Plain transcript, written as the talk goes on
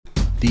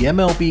The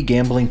MLB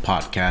Gambling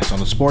Podcast on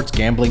the Sports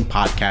Gambling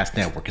Podcast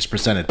Network is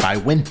presented by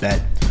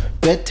WynnBET.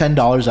 Bet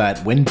 $10 at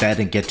WynnBET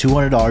and get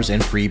 $200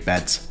 in free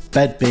bets.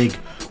 Bet big,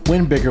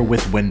 win bigger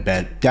with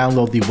WynnBET.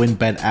 Download the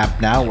WynnBET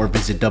app now or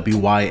visit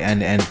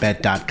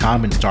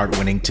wynnbet.com and start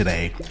winning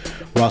today.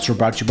 We're also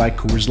brought to you by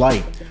Coors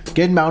Light.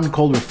 Get Mountain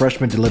Cold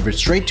refreshment delivered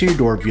straight to your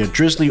door via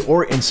Drizzly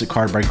or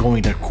Instacart by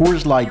going to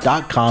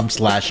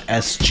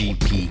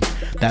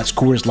CoorsLight.com/SGP. That's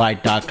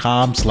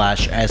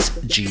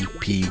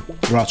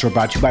CoorsLight.com/SGP. We're also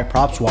brought to you by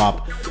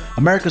PropSwap,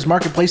 America's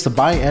marketplace to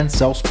buy and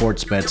sell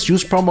sports bets.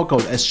 Use promo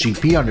code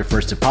SGP on your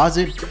first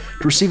deposit to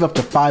receive up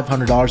to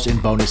 $500 in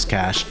bonus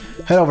cash.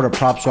 Head over to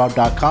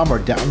PropSwap.com or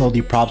download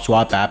the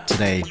PropSwap app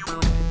today.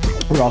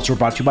 We're also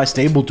brought to you by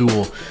Stable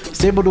Duel.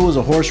 Stable Duel is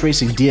a horse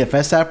racing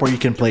DFS app where you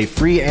can play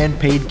free and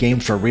paid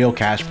games for real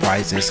cash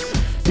prizes.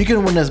 You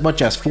can win as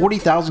much as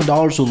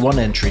 $40,000 with one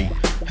entry.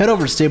 Head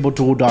over to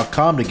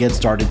StableDuel.com to get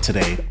started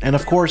today. And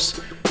of course,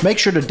 make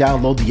sure to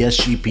download the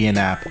SGPN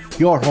app,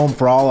 your home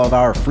for all of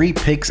our free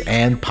picks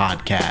and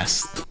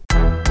podcasts.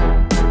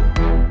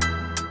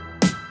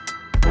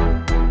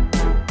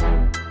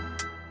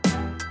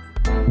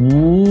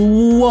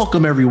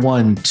 Welcome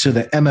everyone to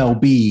the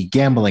MLB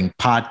Gambling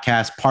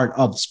Podcast, part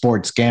of the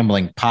Sports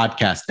Gambling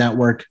Podcast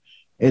Network.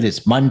 It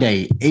is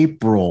Monday,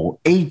 April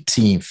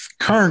 18th,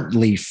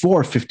 currently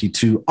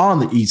 4:52 on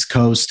the East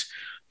Coast.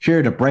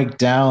 Here to break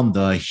down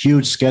the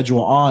huge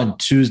schedule on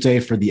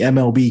Tuesday for the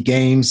MLB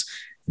games.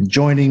 And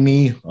joining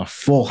me, a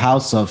full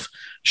house of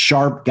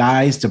sharp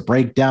guys to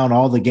break down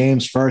all the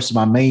games. First,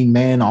 my main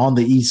man on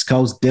the East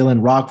Coast, Dylan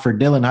Rockford.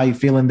 Dylan, how you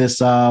feeling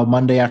this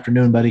Monday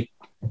afternoon, buddy?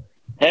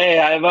 Hey,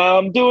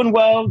 I'm doing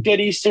well. Good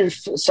Easter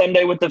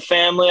Sunday with the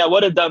family. I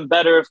would have done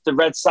better if the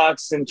Red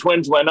Sox and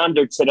Twins went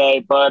under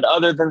today. But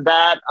other than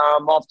that,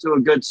 I'm off to a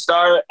good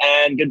start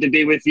and good to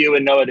be with you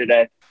and Noah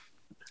today.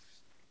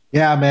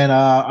 Yeah, man.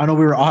 I know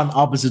we were on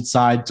opposite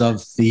sides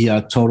of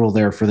the total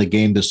there for the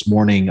game this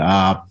morning.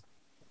 That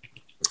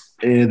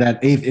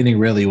eighth inning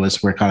really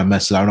was where it kind of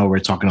messed it. I don't know. We're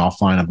talking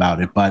offline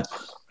about it, but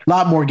a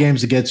lot more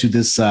games to get to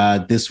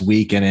this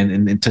week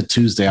and into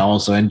Tuesday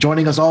also. And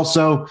joining us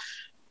also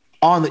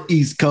on the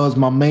East Coast,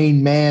 my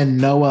main man,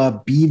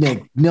 Noah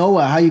Beanick.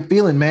 Noah, how you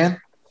feeling, man?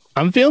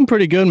 I'm feeling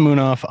pretty good,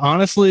 Munaf.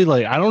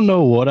 Honestly, I don't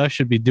know what I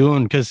should be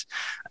doing because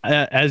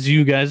as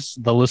you guys,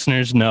 the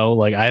listeners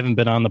know, I haven't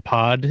been on the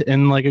pod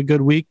in a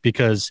good week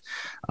because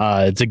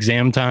it's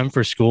exam time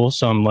for school.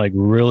 So I'm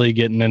really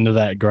getting into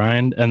that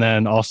grind. And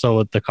then also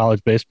with the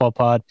college baseball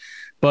pod,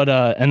 but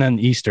and then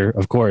Easter,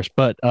 of course.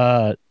 But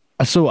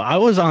so I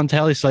was on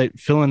Tally Site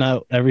filling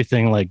out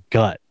everything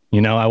gut.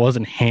 I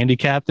wasn't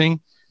handicapping.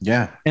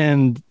 Yeah.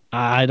 And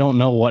I don't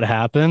know what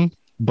happened,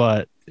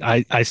 but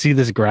I see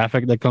this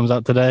graphic that comes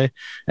out today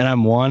and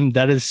I'm one.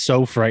 That is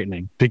so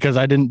frightening because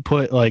I didn't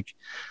put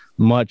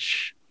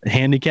much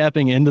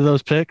handicapping into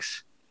those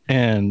picks.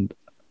 And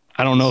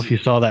I don't know if you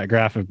saw that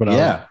graphic, but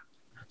yeah,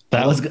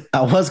 I was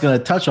going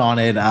to touch on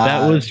it.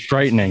 That was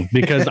frightening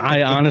because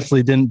I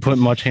honestly didn't put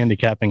much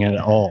handicapping in at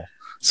all.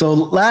 So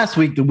last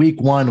week, the week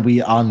one, we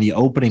on the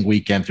opening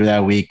weekend through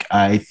that week,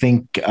 I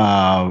think,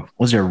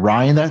 was there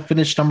Ryan that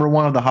finished number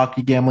one of the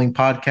Hockey Gambling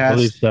Podcast? I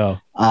believe so.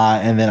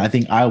 And then I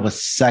think I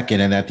was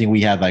second, and I think we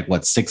had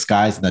 6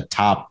 guys in the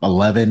top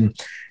 11.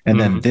 And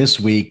then this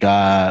week,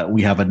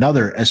 we have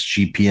another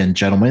SGPN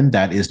gentleman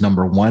that is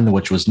number one,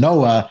 which was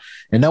Noah.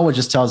 And Noah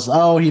just tells us,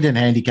 oh, he didn't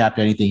handicap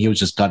anything. He was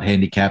just gut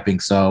handicapping.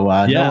 So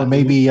Noah,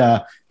 maybe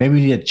we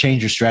need to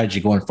change your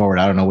strategy going forward.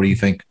 I don't know. What do you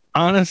think?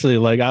 Honestly,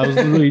 I was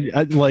literally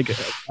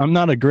I'm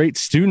not a great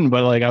student,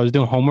 but I was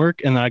doing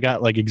homework and I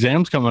got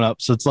exams coming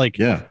up. So it's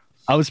yeah,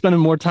 I was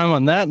spending more time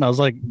on that. And I was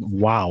like,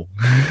 wow,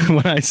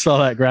 when I saw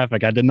that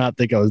graphic, I did not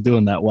think I was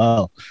doing that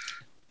well.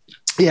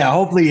 Yeah,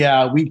 hopefully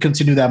we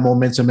continue that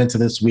momentum into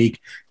this week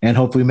and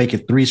hopefully make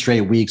it 3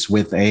 straight weeks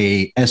with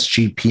a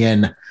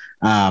SGPN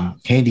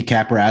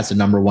handicapper as the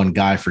number one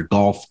guy for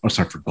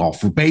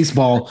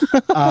baseball.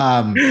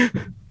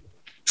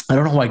 I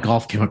don't know why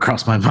golf came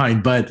across my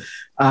mind, but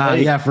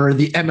for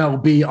the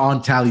MLB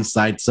on Tally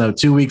Site. So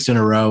 2 weeks in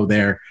a row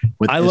there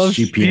with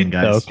SGPN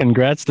guys. Though.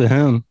 Congrats to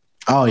him.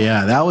 Oh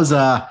yeah, that was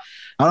I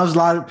don't know if a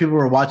lot of people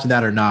were watching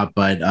that or not,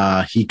 but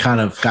he kind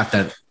of got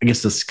that, I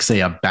guess to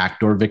say, a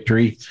backdoor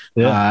victory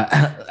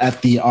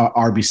at the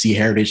RBC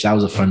Heritage. That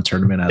was a fun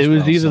tournament. It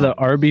was either the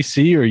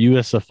RBC or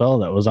USFL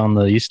that was on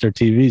the Easter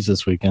TVs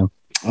this weekend.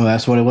 Oh,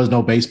 that's what it was.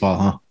 No baseball,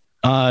 huh?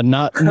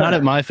 Not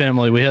at my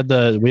family. We had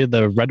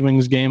the Red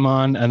Wings game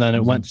on, and then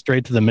it went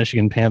straight to the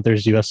Michigan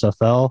Panthers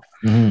USFL,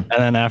 and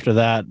then after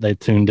that they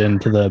tuned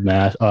into the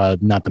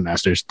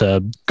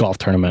the golf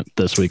tournament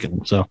this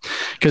weekend. So,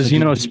 because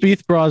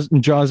Spieth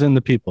draws in the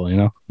people.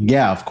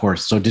 Yeah, of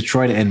course. So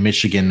Detroit and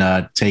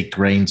Michigan take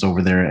reins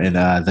over there in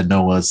the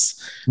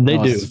Noah's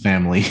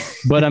family.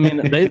 But I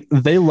mean,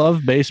 they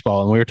love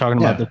baseball, and we were talking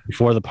about this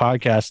before the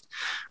podcast.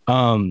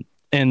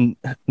 And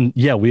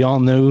yeah, we all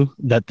knew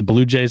that the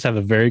Blue Jays have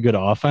a very good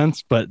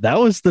offense, but that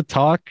was the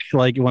talk,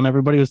 when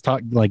everybody was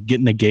talking,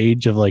 getting a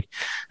gauge of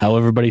how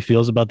everybody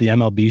feels about the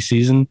MLB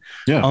season.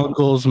 Yeah.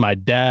 Uncles, my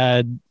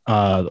dad,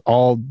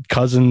 all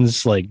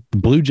cousins, like the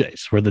Blue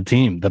Jays were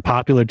the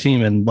popular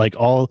team. And like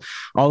all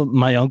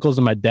my uncles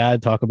and my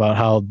dad talk about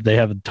how they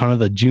have a ton of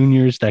the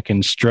juniors that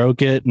can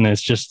stroke it. And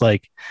it's just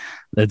like,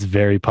 it's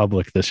very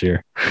public this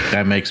year.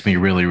 That makes me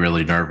really,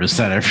 really nervous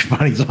that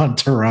everybody's on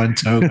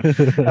Toronto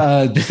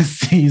this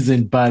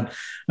season. But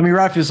I mean,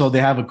 rightfully so, they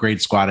have a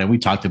great squad. And we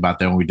talked about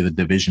that when we did the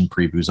division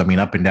previews. I mean,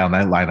 up and down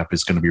that lineup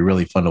is going to be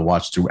really fun to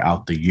watch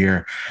throughout the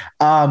year.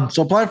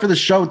 So plan for the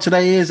show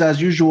today is,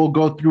 as usual,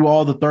 go through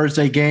all the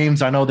Thursday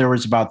games. I know there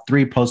was about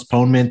 3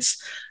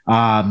 postponements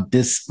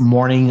this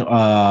morning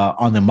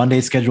on the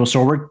Monday schedule.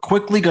 So we're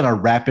quickly going to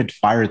rapid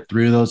fire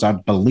through those. I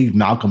believe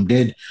Malcolm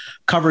did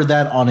cover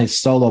that on his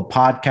solo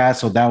podcast,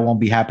 so that won't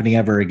be happening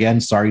ever again.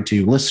 Sorry to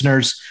you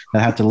listeners that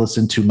have to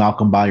listen to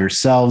Malcolm by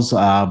yourselves,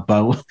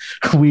 but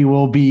we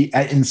will be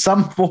in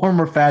some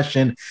form or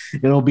fashion.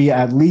 It'll be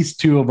at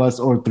least 2 of us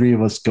or 3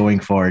 of us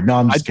going forward. No,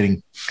 I'm just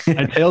kidding.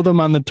 I tailed him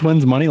on the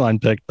Twins money line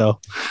pick, though.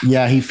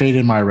 Yeah, he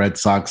faded my Red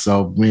Sox,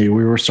 so we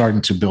were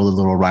starting to build a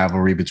little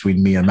rivalry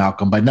between me and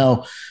Malcolm. But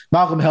no,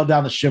 Malcolm held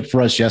down the ship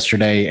for us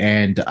yesterday,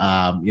 and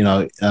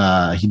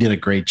he did a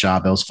great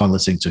job. It was fun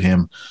listening to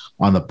him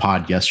on the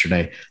pod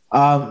yesterday.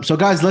 So,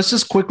 guys, let's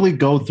just quickly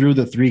go through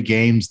the 3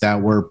 games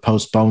that were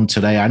postponed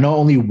today. I know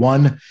only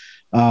one.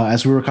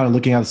 As we were kind of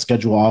looking at the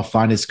schedule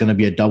offline, it's going to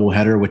be a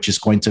doubleheader, which is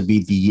going to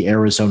be the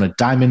Arizona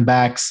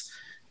Diamondbacks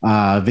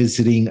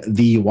visiting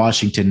the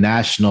Washington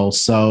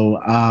Nationals. So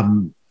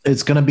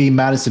it's going to be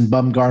Madison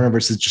Bumgarner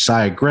versus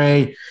Josiah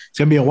Gray. It's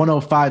going to be a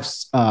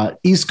 105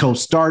 East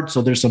Coast start,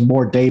 so there's some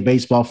more day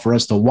baseball for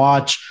us to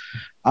watch.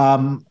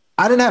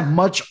 I didn't have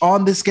much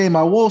on this game.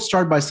 I will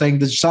start by saying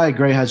that Josiah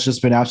Gray has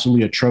just been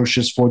absolutely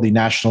atrocious for the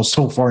Nationals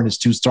so far in his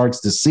 2 starts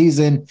this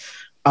season.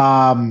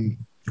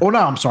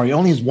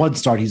 Only his 1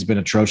 start he's been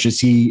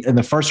atrocious. In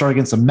the first start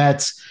against the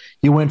Mets,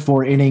 he went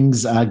 4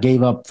 innings,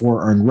 gave up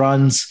 4 earned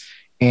runs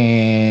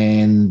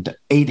and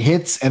 8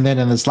 hits. And then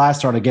in this last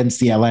start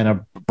against the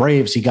Atlanta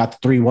Braves, he got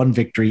the 3-1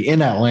 victory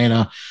in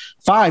Atlanta.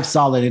 5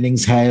 solid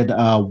innings, had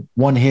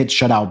 1 hit,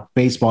 shutout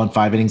baseball in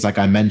 5 innings, like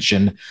I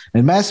mentioned.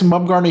 And Madison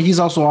Bumgarner, he's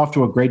also off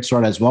to a great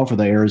start as well for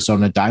the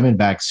Arizona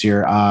Diamondbacks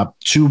here.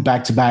 2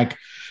 back-to-back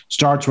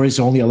starts where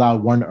he's only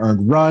allowed 1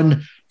 earned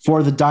run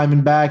for the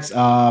Diamondbacks.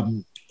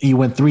 He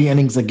went 3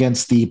 innings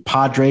against the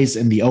Padres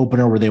in the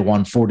opener where they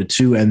won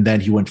 4-2. And then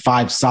he went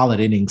 5 solid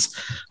innings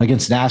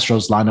against the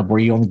Astros lineup where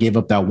he only gave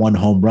up that 1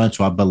 home run.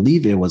 So I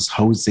believe it was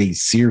Jose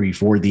Siri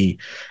for the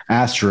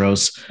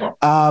Astros.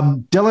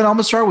 Dylan, I'm going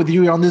to start with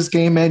you on this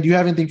game, man. Do you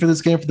have anything for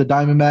this game for the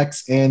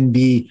Diamondbacks and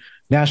the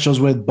Nationals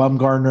with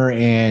Bumgarner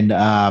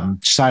and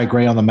Josiah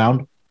Gray on the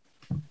mound?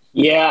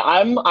 Yeah,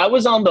 I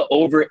was on the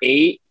over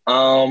 8.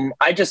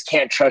 I just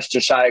can't trust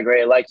Josiah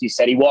Gray. Like you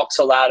said, he walks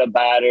a lot of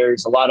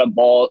batters, a lot of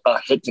ball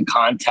hit to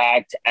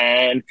contact.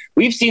 And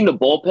we've seen the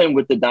bullpen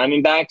with the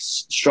Diamondbacks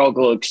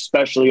struggle,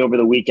 especially over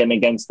the weekend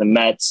against the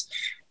Mets.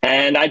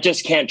 And I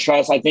just can't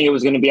trust. I think it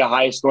was going to be a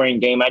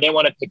high-scoring game. I didn't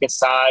want to pick a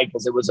side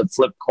because it was a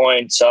flip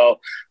coin. So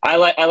I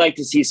like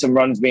to see some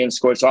runs being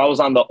scored. So I was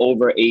on the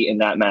over 8 in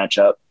that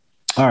matchup.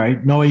 All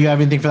right. Noah, you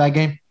have anything for that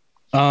game?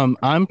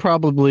 I'm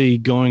probably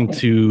going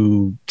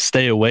to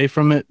stay away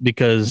from it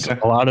because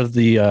a lot of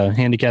the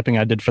handicapping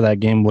I did for that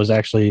game was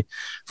actually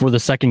for the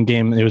second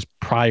game. It was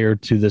prior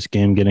to this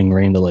game getting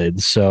rain delayed.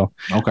 So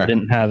I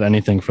didn't have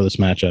anything for this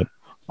matchup.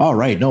 All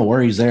right. No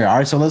worries there. All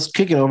right. So let's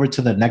kick it over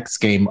to the next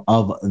game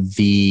of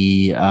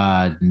the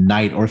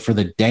night, or for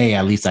the day,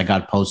 at least, I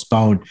got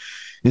postponed.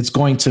 It's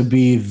going to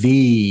be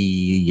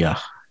the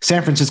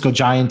San Francisco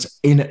Giants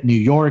in New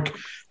York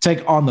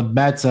take on the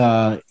Mets,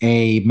 a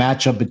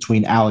matchup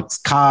between Alex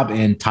Cobb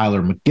and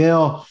Tyler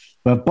McGill,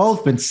 who have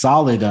both been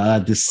solid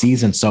this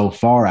season so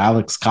far.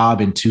 Alex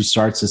Cobb in 2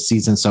 starts this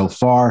season so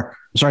far.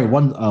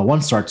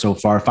 One start so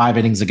far, 5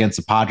 innings against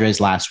the Padres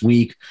last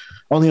week.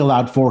 Only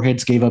allowed 4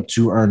 hits, gave up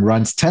 2 earned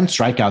runs, 10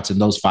 strikeouts in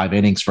those 5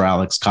 innings for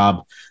Alex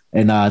Cobb.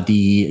 And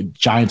the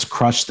Giants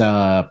crushed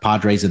the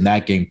Padres in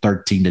that game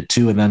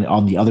 13-2. And then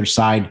on the other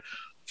side,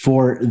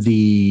 for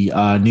the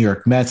New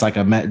York Mets, like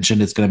I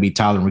mentioned, it's going to be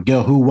Tyler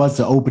McGill, who was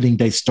the opening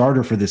day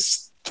starter for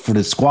this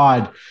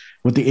squad.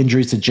 With the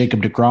injuries to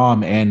Jacob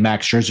deGrom and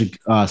Max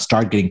Scherzer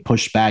start getting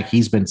pushed back,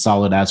 he's been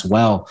solid as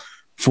well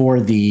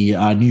for the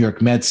New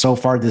York Mets. So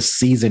far this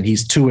season,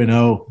 he's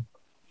 2-0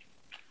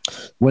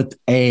 with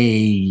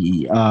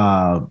a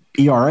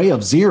ERA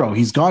of 0.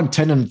 He's gone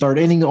 10 in the third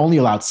inning, only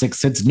allowed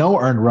 6 hits, no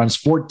earned runs,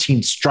 11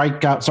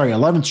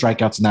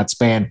 strikeouts in that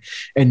span,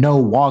 and no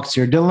walks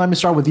here. Dylan, let me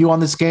start with you on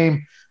this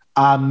game.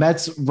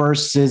 Mets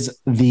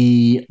versus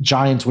the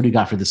Giants. What do you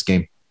got for this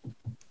game?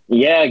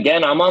 Yeah,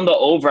 again, I'm on the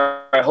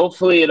over.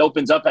 Hopefully it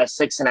opens up at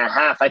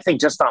 6.5. I think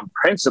just on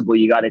principle,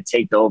 you got to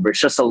take the over. It's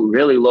just a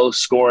really low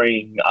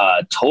scoring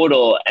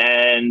total.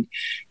 And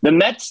the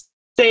Mets,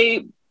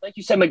 like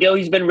you said, McGill,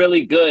 he's been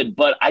really good,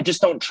 but I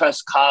just don't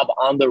trust Cobb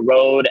on the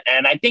road.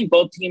 And I think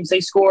both teams,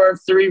 they score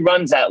 3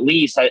 runs at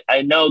least.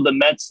 I know the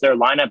Mets, their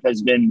lineup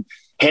has been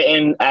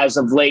hitting as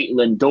of late.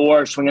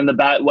 Lindor swinging the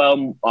bat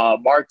well.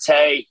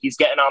 Marte, he's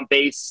getting on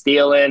base,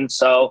 stealing.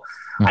 So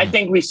I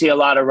think we see a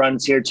lot of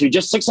runs here too.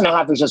 Just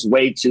 6.5 is just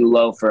way too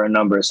low for a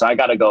number, so I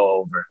got to go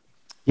over.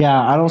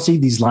 Yeah, I don't see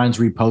these lines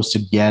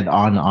reposted yet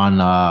on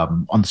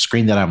the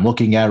screen that I'm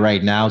looking at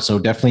right now. So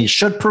definitely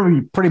should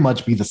pretty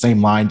much be the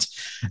same lines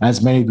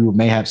as many of you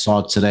may have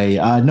saw today.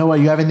 Noah,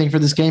 you have anything for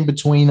this game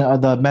between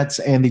the Mets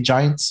and the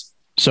Giants?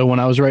 So when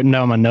I was writing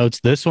down my notes,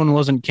 this one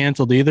wasn't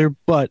canceled either,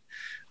 but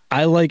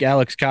I like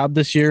Alex Cobb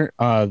this year.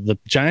 The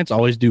Giants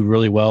always do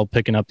really well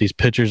picking up these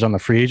pitchers on the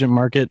free agent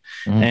market,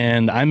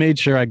 and I made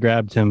sure I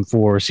grabbed him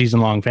for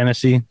season-long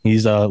fantasy.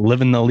 He's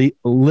living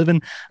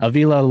a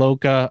Vila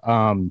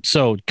Loca.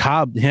 So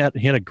Cobb he had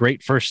a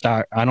great first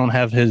start. I don't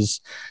have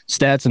his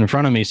stats in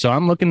front of me, so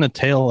I'm looking to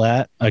tail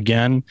that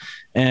again.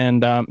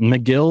 And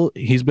McGill,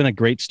 he's been a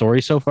great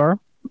story so far.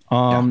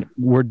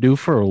 We're due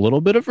for a little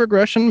bit of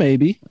regression,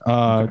 maybe.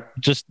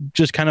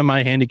 Just kind of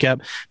my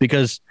handicap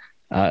because.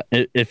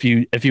 If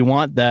you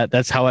want that,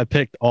 that's how I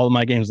picked all of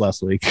my games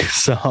last week.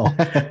 So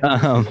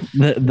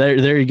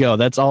there you go.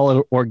 That's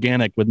all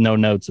organic with no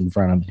notes in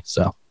front of me.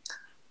 So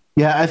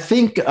yeah, I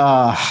think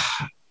I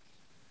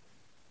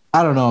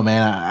don't know,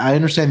 man. I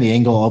understand the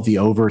angle of the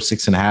over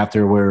 6.5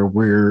 there, where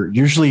we're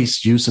usually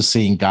used to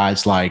seeing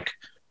guys like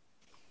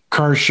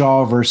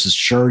Kershaw versus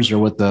Scherzer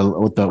with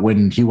the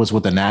when he was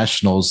with the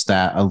Nationals,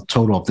 that a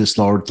total of this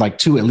low, like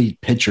two elite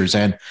pitchers,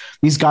 and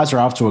these guys are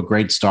off to a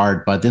great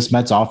start. But this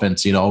Mets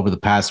offense, over the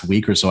past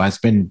week or so, has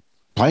been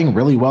playing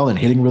really well and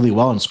hitting really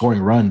well and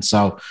scoring runs.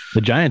 So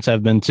the Giants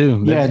have been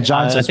too. Yeah,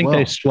 Giants. I think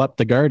they swept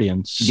the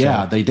Guardians. So.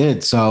 Yeah, they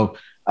did. So.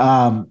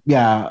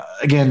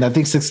 Again, I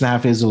think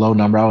 6.5 is a low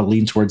number. I would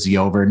lean towards the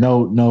over.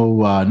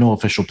 No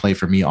official play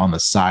for me on the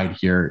side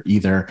here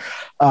either.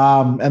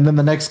 And then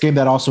the next game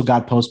that also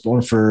got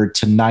postponed for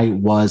tonight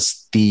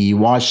was the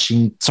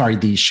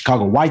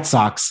Chicago White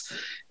Sox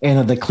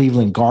and the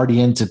Cleveland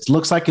Guardians. It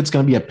looks like it's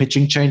going to be a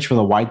pitching change for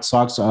the White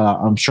Sox.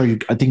 I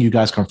think you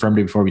guys confirmed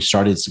it before we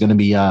started. It's going to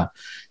be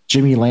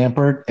Jimmy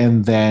Lampert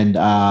and then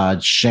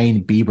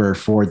Shane Bieber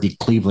for the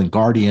Cleveland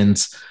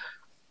Guardians.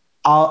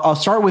 I'll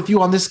start with you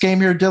on this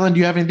game here, Dylan. Do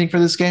you have anything for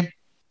this game?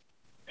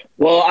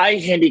 Well, I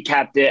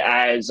handicapped it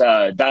as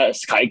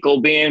that's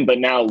Keuchel being, but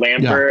now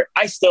Lampert.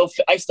 Yeah.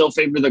 I still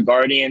favor the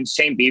Guardians.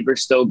 Shane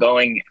Bieber's still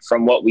going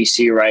from what we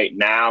see right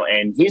now,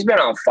 and he's been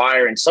on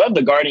fire, and so have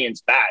the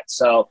Guardians bats.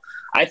 So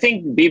I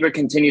think Bieber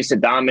continues to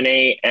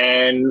dominate,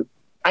 and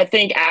I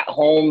think at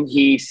home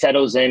he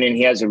settles in and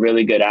he has a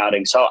really good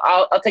outing. So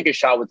I'll take a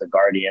shot with the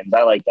Guardians.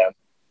 I like them.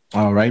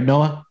 All right,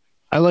 Noah.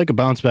 I like a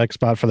bounce back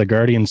spot for the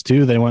Guardians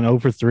too. They went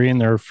 0-3 in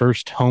their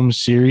first home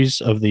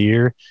series of the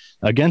year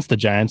against the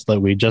Giants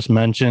that we just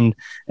mentioned.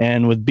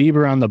 And with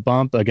Bieber on the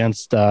bump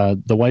against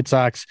the White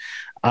Sox,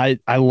 I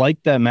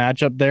like that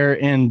matchup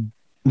there. And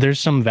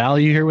there's some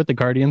value here with the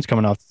Guardians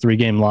coming off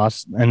 3-game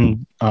loss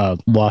and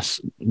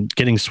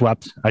getting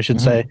swept, I should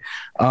say.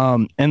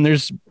 And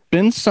there's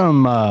been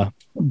some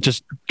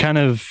just kind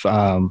of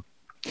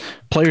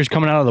players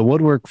coming out of the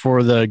woodwork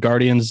for the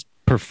Guardians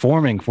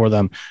performing for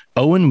them.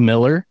 Owen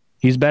Miller.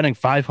 He's batting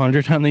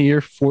 .500 on the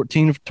year,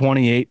 14 of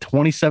 28,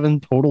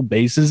 27 total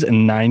bases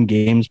in 9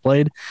 games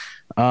played.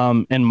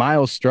 And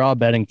Miles Straw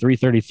batting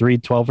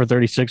 .333, 12 for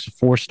 36,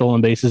 4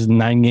 stolen bases in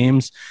 9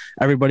 games.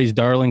 Everybody's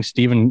darling,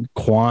 Stephen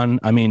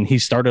Kwan. I mean, he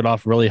started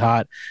off really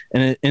hot.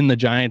 And in the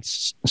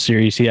Giants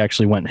series, he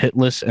actually went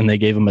hitless, and they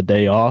gave him a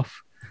day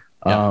off.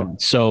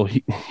 So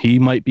he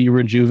might be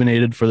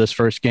rejuvenated for this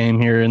first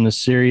game here in this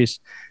series.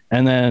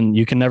 And then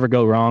you can never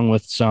go wrong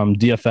with some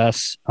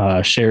DFS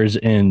shares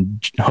in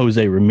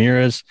Jose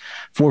Ramirez,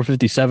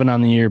 457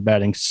 on the year,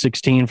 batting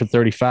 16 for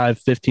 35,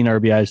 15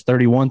 RBIs,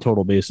 31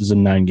 total bases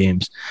in 9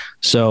 games.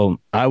 So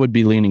I would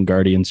be leaning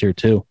Guardians here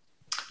too.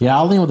 Yeah,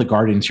 I'll lean with the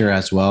Guardians here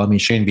as well. I mean,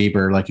 Shane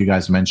Bieber, like you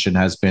guys mentioned,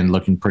 has been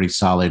looking pretty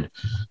solid,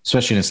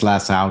 especially in his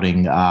last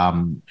outing.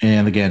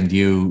 And again,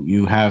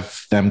 you have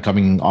them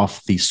coming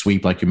off the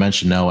sweep, like you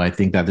mentioned. No, I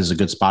think that is a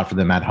good spot for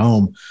them at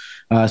home.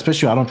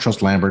 Especially, I don't trust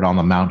Lampert on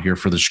the mound here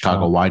for the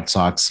Chicago White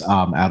Sox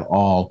at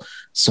all.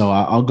 So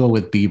I'll go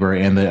with Bieber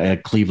and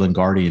the Cleveland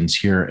Guardians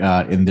here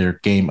in their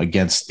game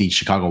against the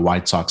Chicago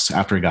White Sox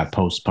after it got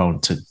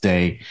postponed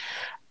today.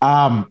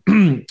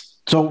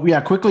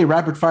 So, quickly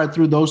rapid fire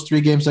through those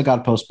 3 games that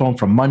got postponed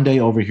from Monday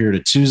over here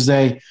to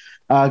Tuesday.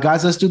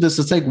 Guys, let's do this.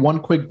 Let's take one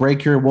quick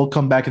break here. We'll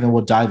come back and then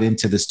we'll dive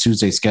into this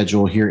Tuesday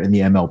schedule here in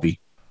the MLB.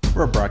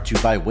 We're brought to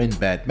you by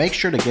WynnBET. Make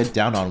sure to get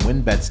down on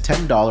WynnBET's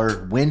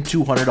 $10 win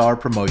 $200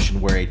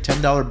 promotion, where a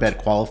 $10 bet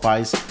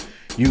qualifies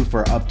you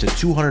for up to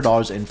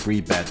 $200 in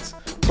free bets.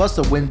 Plus,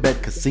 the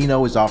WynnBET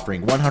Casino is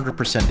offering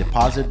 100%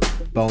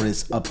 deposit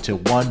bonus up to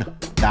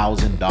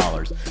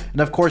 $1,000.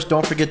 And of course,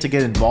 don't forget to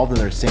get involved in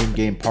their same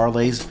game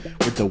parlays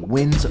with the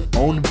Wynn's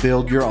own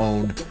build your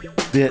own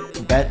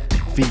bet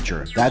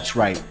feature. That's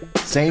right.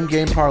 Same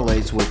game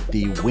parlays with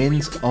the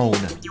Wynn's own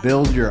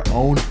build your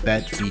own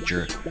bet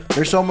feature.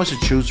 There's so much to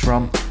choose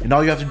from, and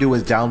all you have to do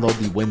is download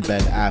the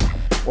WynnBET app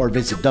or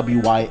visit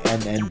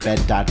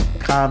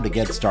wynnbet.com to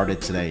get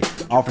started today.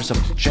 Offer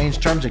subject to change.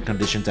 Terms and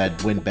conditions at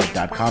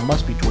wynnbet.com.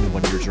 Must be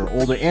 21 years or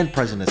older and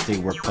present in a state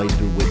where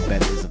playthrough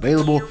WynnBet is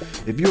available.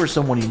 If you or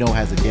someone you know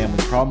has a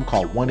gambling problem,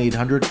 call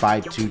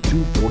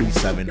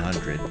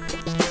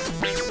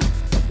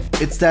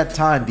 1-800-522-4700. It's that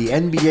time, the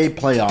NBA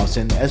playoffs,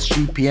 and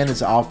SGPN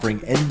is offering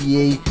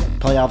NBA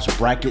Playoffs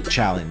Bracket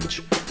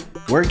Challenge.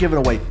 We're giving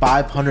away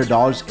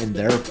 $500 in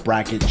their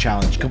bracket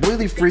challenge.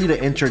 Completely free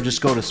to enter.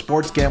 Just go to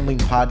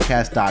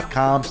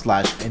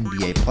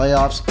sportsgamblingpodcast.com/NBA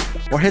playoffs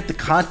or hit the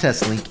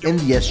contest link in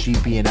the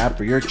SGPN app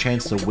for your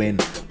chance to win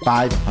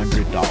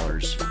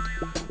 $500.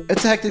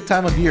 It's a hectic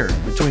time of year.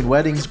 Between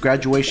weddings,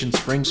 graduations,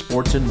 spring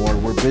sports, and more,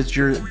 we're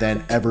busier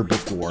than ever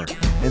before.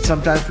 And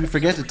sometimes we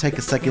forget to take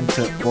a second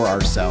for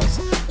ourselves.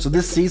 So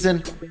this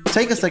season,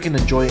 take a second to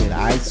enjoy an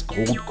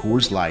ice-cold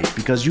Coors Light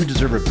because you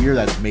deserve a beer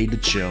that's made to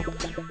chill.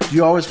 Do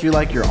you always feel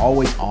like you're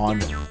always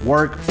on?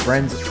 Work,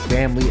 friends,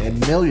 family, and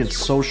millions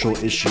social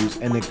issues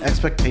and an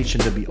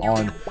expectation to be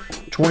on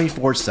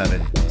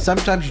 24/7.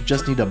 Sometimes you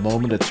just need a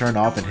moment to turn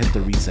off and hit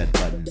the reset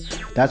button.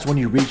 That's when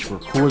you reach for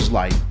Coors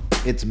Light.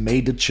 It's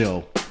made to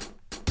chill.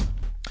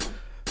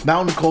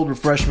 Mountain cold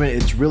refreshment,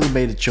 it's really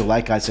made to chill.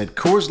 Like I said,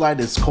 Coors Light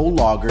is cold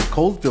lager,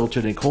 cold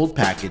filtered, and cold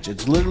packaged.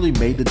 It's literally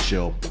made to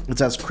chill.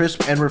 It's as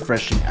crisp and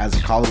refreshing as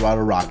the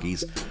Colorado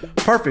Rockies.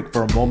 Perfect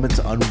for a moment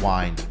to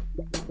unwind.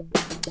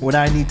 When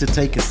I need to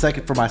take a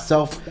second for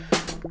myself,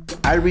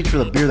 I reach for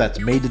the beer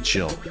that's made to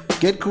chill.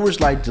 Get Coors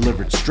Light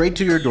delivered straight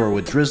to your door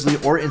with Drizzly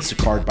or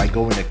Instacart by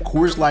going to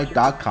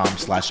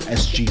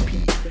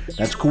CoorsLight.com/SGP.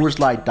 That's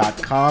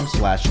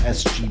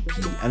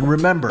CoorsLight.com/SGP. And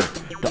remember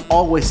to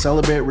always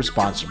celebrate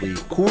responsibly.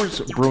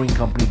 Coors Brewing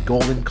Company,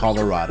 Golden,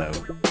 Colorado.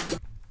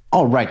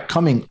 All right,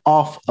 coming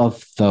off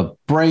of the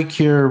break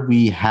here,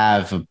 we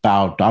have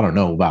about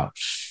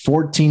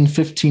 14,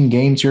 15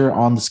 games here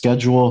on the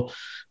schedule.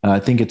 I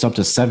think it's up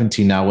to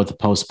 17 now with the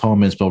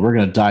postponements, but we're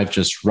going to dive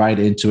just right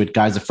into it.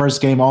 Guys, the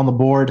first game on the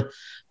board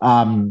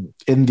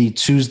in the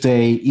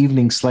Tuesday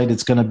evening slate,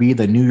 it's going to be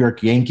the New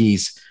York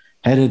Yankees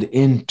headed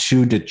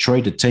into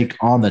Detroit to take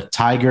on the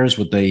Tigers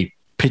with the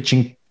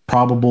pitching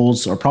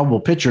probable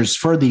pitchers.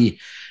 For the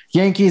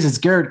Yankees, it's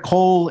Garrett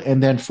Cole,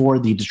 and then for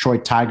the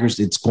Detroit Tigers,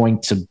 it's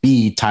going to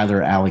be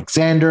Tyler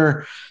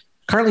Alexander.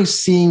 Currently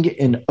seeing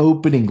an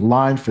opening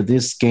line for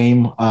this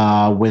game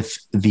with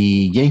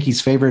the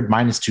Yankees favored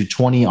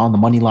 -220 on the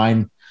money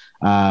line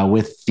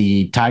with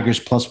the Tigers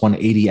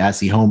 +180 as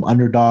the home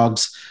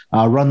underdogs.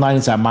 Run line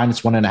is at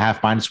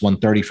 -1.5,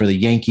 -130 for the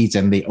Yankees,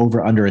 and the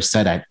over-under is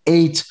set at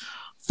 8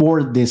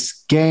 for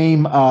this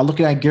game.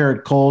 Looking at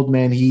Garrett Cole,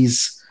 man,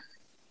 he's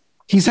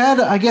had,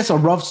 I guess, a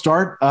rough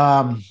start,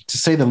 to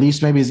say the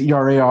least. Maybe his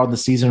ERA on the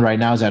season right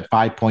now is at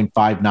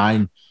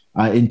 5.59.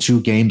 In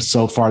 2 games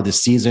so far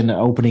this season.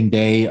 Opening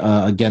day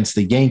against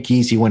the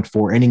Yankees, he went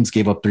 4 innings,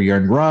 gave up 3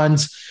 earned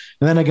runs.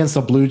 And then against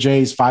the Blue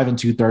Jays, 5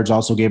 2/3,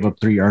 also gave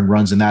up 3 earned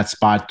runs in that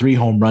spot. 3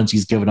 home runs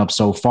he's given up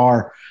so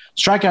far.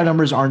 Strikeout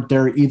numbers aren't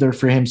there either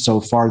for him so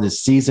far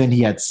this season.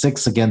 He had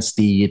 6 against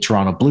the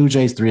Toronto Blue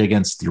Jays, 3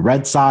 against the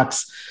Red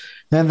Sox.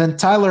 And then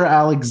Tyler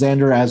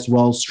Alexander as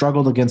well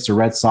struggled against the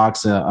Red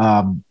Sox.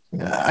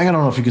 I don't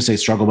know if you could say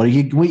struggle, but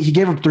he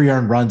gave up 3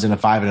 earned runs in a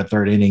 5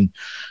 1/3 inning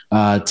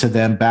to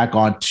them back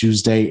on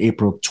Tuesday,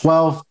 April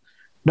 12th.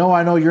 No,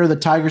 I know you're the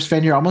Tigers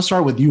fan here. I'm going to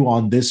start with you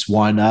on this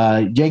one.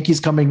 Yankees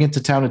coming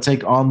into town to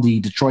take on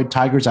the Detroit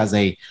Tigers as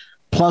a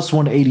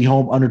 +180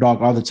 home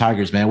underdog are the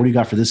Tigers, man. What do you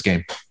got for this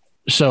game?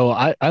 So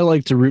I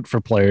like to root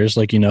for players.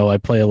 Like, I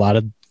play a lot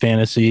of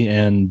fantasy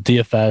and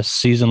DFS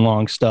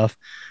season-long stuff.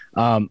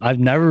 I've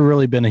never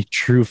really been a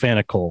true fan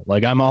of Cole.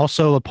 Like, I'm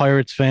also a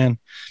Pirates fan.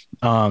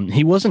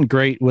 He wasn't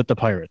great with the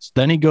Pirates.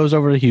 Then he goes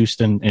over to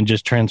Houston and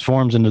just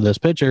transforms into this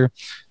pitcher.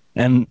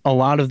 And a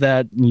lot of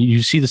that,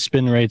 you see the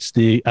spin rates,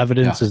 the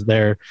evidence is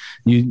there.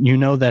 You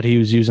know that he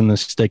was using the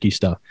sticky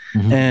stuff.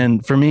 Mm-hmm.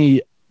 And for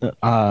me, in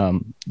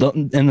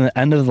the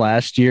end of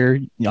last year,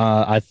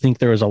 I think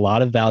there was a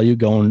lot of value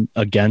going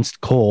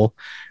against Cole,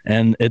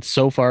 and it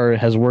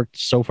has worked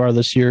so far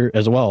this year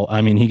as well.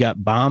 I mean, he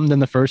got bombed in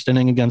the first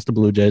inning against the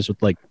Blue Jays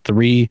with like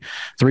three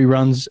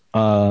runs,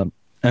 and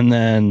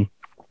then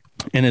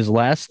in his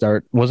last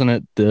start, wasn't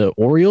it the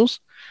Orioles?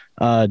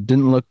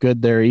 Didn't look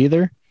good there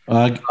either.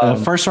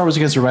 First start was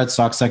against the Red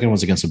Sox. Second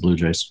was against the Blue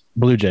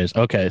Jays.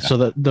 Okay. Yeah.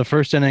 So the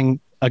first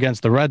inning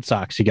against the Red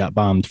Sox, he got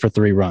bombed for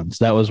 3 runs.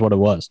 That was what it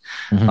was.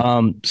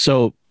 Mm-hmm.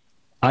 So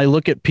I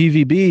look at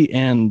PVB,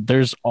 and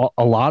there's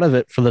a lot of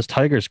it for this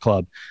Tigers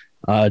club.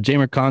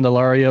 Jeimer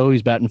Candelario,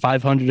 he's batting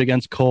 .500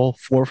 against Cole,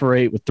 4 for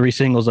 8 with 3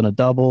 singles and a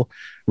double.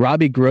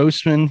 Robbie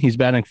Grossman, he's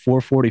batting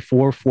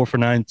 .444, 4 for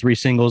 9, 3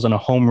 singles and a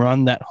home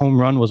run. That home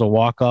run was a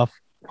walk-off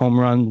home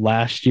run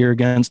last year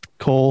against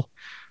Cole.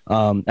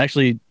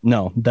 Actually,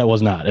 no, that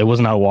was not. It was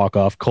not a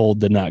walk-off. Cole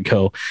did not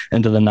go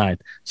into the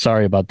 9th.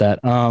 Sorry about that.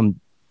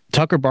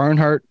 Tucker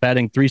Barnhart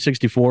batting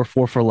 .364,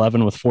 4 for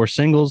 11 with 4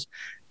 singles.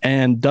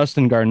 And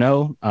Dustin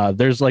Garneau,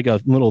 there's like a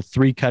little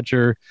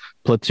 3-catcher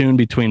platoon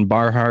between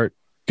Barnhart,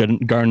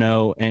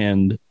 Garneau,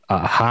 and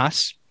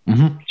Haas.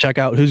 Check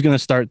out who's going to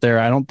start there.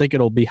 I don't think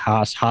it'll be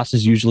Haas. Haas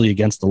is usually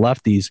against the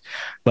lefties,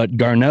 but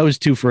Garneau is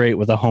 2 for 8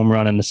 with a home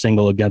run and a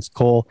single against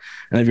Cole.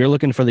 And if you're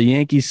looking for the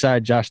Yankees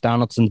side, Josh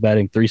Donaldson's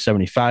batting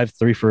 .375,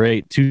 3 for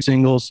 8, 2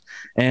 singles,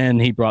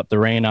 and he brought the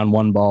rain on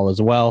 1 ball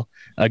as well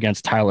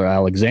against Tyler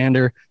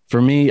Alexander.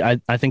 For me, I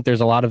think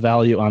there's a lot of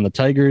value on the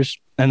Tigers.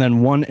 And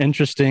then one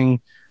interesting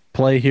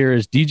play here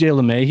is DJ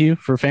LeMahieu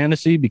for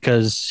fantasy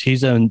because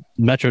he's a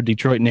Metro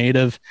Detroit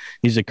native.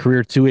 He's a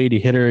career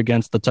 .280 hitter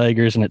against the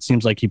Tigers, and it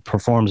seems like he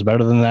performs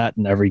better than that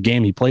in every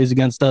game he plays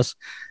against us.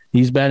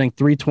 He's batting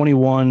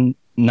 .321,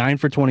 9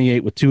 for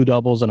 28 with 2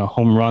 doubles and a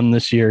home run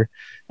this year.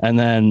 And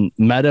then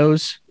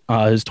Meadows,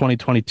 his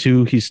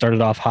 2022, he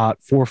started off hot,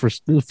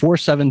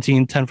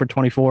 417, 10 for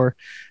 24.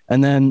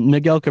 And then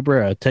Miguel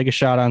Cabrera, take a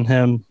shot on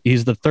him.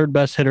 He's the 3rd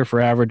best hitter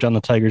for average on the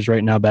Tigers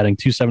right now, batting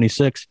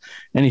 .276,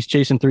 and he's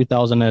chasing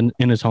 3,000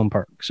 in his home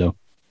park. So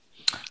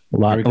a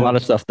lot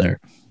of stuff there.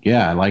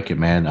 Yeah, I like it,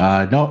 man.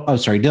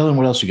 Dylan,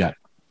 what else you got?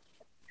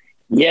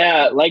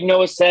 Yeah, like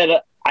Noah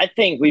said, I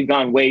think we've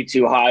gone way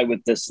too high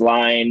with this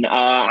line.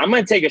 I'm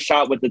going to take a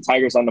shot with the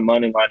Tigers on the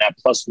money line at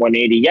plus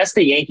 180. Yes,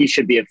 the Yankees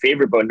should be a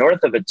favorite, but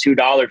north of a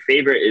 $2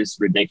 favorite is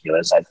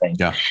ridiculous, I think.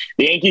 Yeah.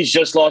 The Yankees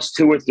just lost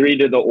 2 or 3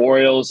 to the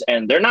Orioles,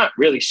 and they're not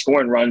really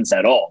scoring runs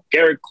at all.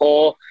 Garrett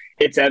Cole,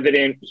 it's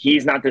evident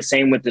he's not the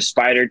same with the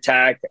spider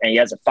tack, and he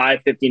has a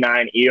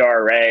 5.59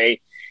 ERA.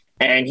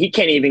 And he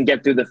can't even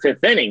get through the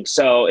 5th inning.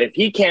 So if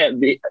he can't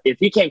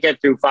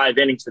get through 5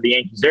 innings for the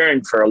Yankees, they're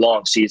in for a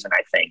long season,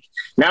 I think.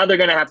 Now they're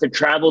going to have to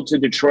travel to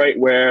Detroit,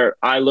 where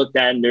I looked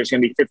at, and there's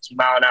going to be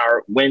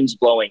 15-mile-an-hour winds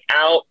blowing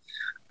out.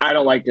 I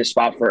don't like this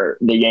spot for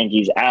the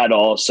Yankees at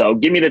all. So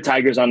give me the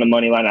Tigers on the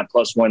money line at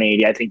plus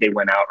 180. I think they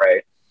win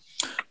outright.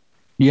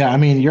 Yeah, I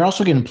mean, you're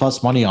also getting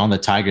plus money on the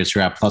Tigers.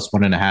 You're at plus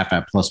 1.5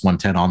 at plus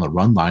 110 on the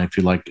run line. If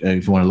you want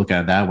to look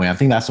at it that way, I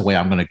think that's the way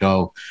I'm going to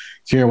go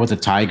here with the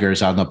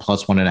Tigers on the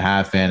plus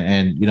 1.5.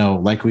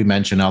 And like we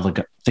mentioned, all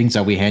the things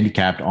that we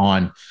handicapped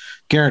on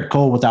Garrett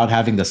Cole without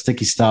having the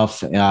sticky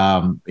stuff,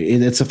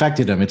 it's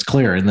affected him. It's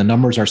clear, and the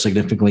numbers are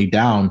significantly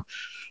down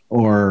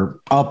or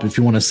up, if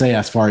you want to say,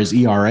 as far as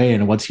ERA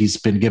and what he's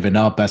been giving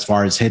up as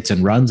far as hits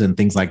and runs and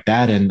things like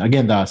that. And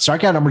again, the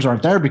strikeout numbers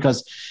aren't there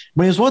because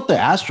when he was with the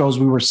Astros,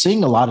 we were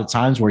seeing a lot of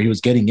times where he was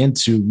getting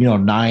into,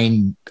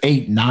 9,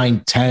 8,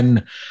 9,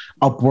 10,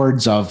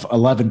 upwards of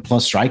 11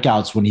 plus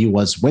strikeouts when he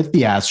was with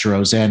the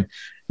Astros. And,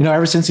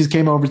 ever since he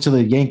came over to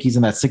the Yankees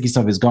and that sticky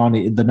stuff is gone,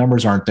 the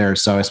numbers aren't there.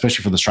 So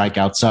especially for the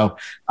strikeouts. So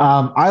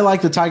I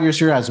like the Tigers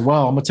here as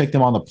well. I'm going to take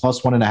them on the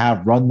plus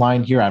 1.5 run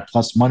line here at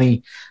plus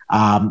money.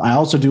 I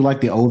also do like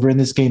the over in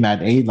this game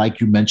at 8.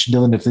 Like you mentioned,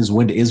 Dylan, if this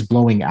wind is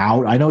blowing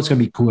out, I know it's going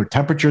to be cooler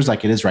temperatures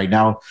like it is right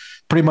now,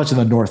 pretty much in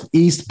the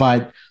Northeast,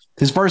 but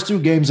his first 2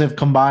 games have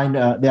combined.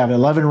 They have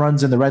 11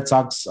 runs in the Red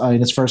Sox in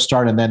his first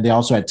start, and then they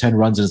also had 10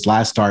 runs in his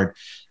last start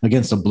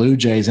against the Blue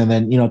Jays. And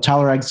then,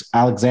 Tyler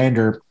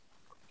Alexander,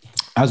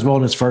 as well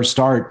in his first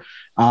start,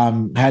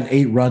 had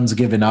 8 runs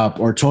given up,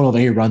 or a total of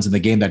 8 runs in the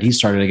game that he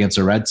started against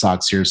the Red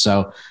Sox here.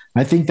 So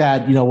I think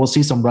that, we'll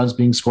see some runs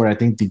being scored. I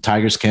think the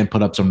Tigers can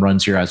put up some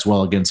runs here as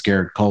well against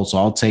Garrett Cole. So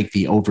I'll take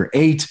the over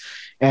 8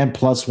 and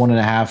plus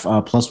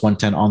 1.5, plus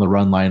 110 on the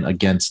run line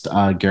against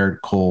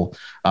Garrett Cole.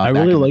 I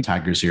really like the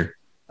Tigers here.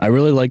 I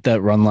really like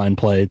that run line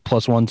play,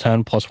 plus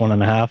 110, plus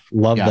 1.5.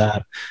 Love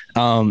that.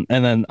 And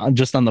then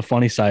just on the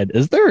funny side,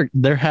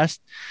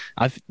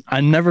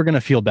 I'm never going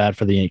to feel bad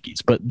for the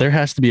Yankees, but there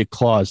has to be a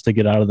clause to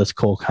get out of this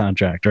Cole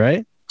contract,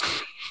 right?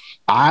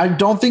 I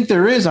don't think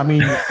there is. I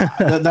mean,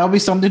 that'll be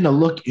something to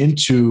look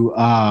into.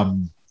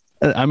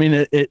 I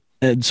mean, it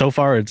so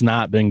far it's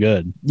not been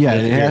good. Yeah,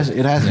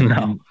 it hasn't.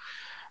 No.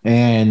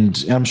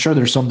 And I'm sure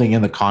there's something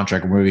in the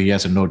contract where he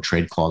has a no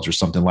trade clause or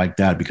something like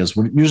that, because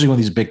usually when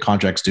these big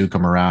contracts do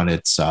come around,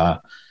 it's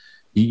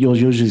you'll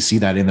usually see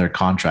that in their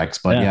contracts.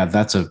 But yeah,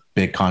 that's a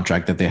big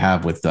contract that they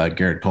have with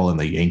Garrett Cole and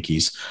the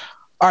Yankees.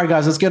 All right,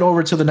 guys, let's get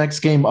over to the next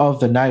game of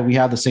the night. We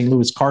have the St.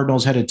 Louis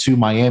Cardinals headed to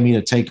Miami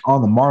to take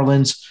on the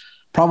Marlins.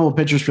 Probable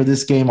pitchers for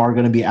this game are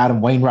going to be Adam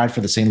Wainwright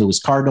for the St.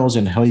 Louis Cardinals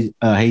and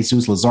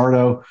Jesus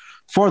Luzardo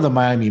for the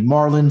Miami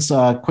Marlins.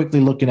 Quickly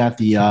looking at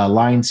the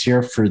lines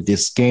here for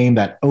this game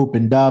that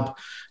opened up.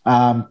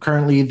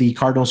 Currently, the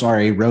Cardinals are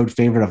a road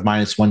favorite of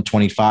minus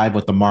 125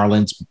 with the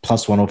Marlins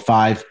plus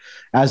 105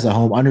 as the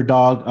home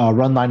underdog.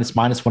 Run line is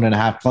minus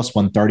 1.5 plus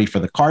 130 for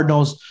the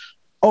Cardinals.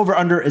 Over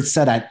under is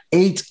set at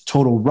 8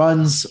 total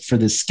runs for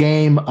this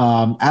game.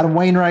 Adam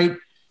Wainwright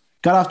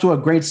got off to a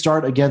great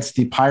start against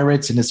the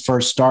Pirates in his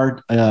first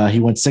start. He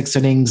went 6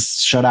 innings,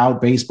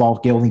 shutout baseball.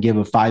 He only gave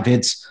up 5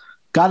 hits.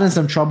 Got in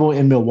some trouble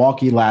in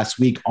Milwaukee last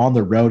week on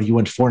the road. He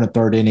went 4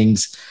 1/3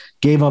 innings,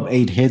 gave up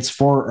 8 hits,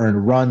 4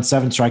 earned runs,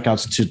 7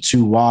 strikeouts to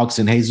 2 walks.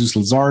 And Jesus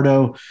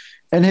Luzardo,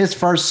 in his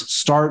first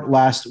start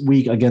last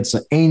week against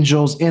the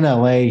Angels in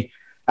LA,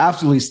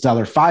 absolutely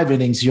stellar. 5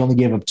 innings. He only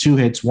gave up 2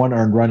 hits, 1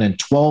 earned run, and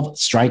 12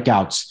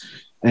 strikeouts,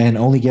 and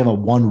only gave up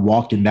 1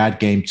 walk in that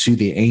game to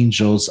the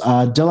Angels.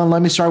 Dylan,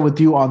 let me start with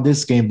you on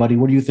this game, buddy.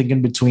 What are you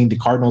thinking between the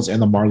Cardinals and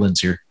the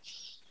Marlins here?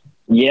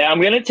 Yeah,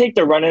 I'm going to take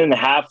the run in the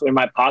half in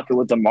my pocket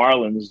with the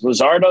Marlins.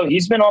 Luzardo,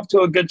 he's been off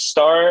to a good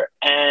start,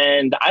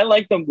 and I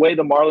like the way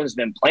the Marlins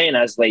been playing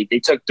as late. They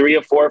took 3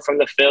 or 4 from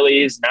the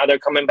Phillies. Now they're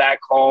coming back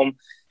home,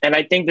 and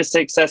I think the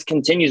success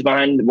continues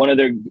behind one of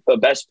their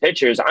best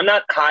pitchers. I'm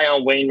not high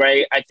on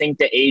Wainwright. I think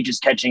the age is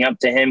catching up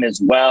to him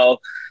as well.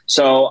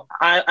 So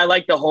I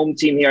like the home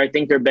team here. I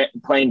think they're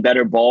playing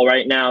better ball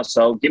right now.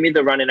 So give me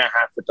the run in a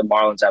half with the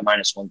Marlins at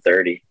minus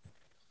 130.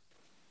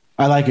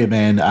 I like it,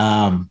 man.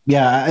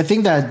 Yeah, I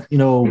think that,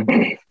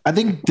 I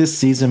think this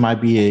season might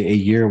be a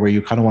year where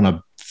you kind of want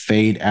to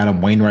fade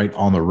Adam Wainwright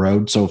on the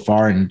road so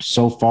far. And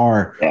so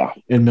far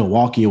in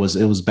Milwaukee, it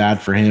was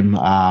bad for him.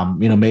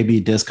 Maybe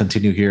it does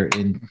continue here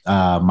in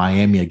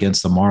Miami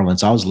against the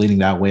Marlins. I was leaning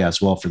that way as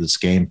well for this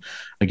game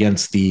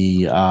against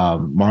the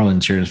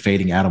Marlins here and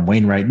fading Adam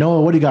Wainwright.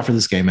 Noah, what do you got for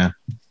this game, man?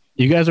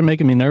 You guys are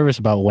making me nervous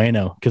about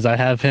Waino because I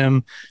have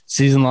him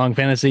season-long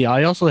fantasy.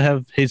 I also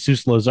have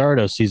Jesus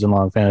Luzardo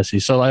season-long fantasy.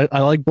 So I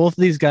like both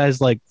of these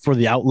guys like for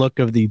the outlook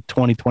of the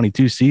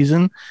 2022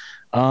 season.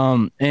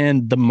 And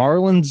the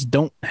Marlins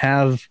don't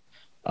have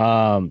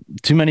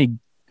too many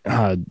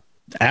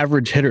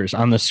average hitters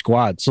on the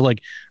squad. So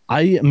like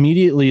I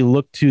immediately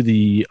look to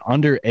the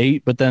under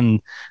 8, but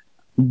then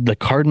the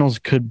Cardinals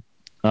could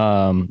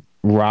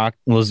rock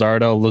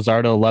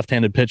Luzardo,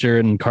 left-handed pitcher,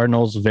 and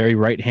Cardinals very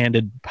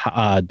right-handed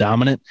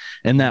dominant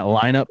in that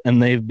lineup,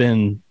 and they've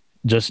been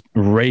just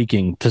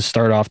raking to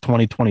start off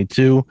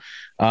 2022.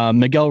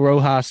 Miguel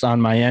Rojas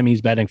on Miami's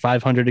batting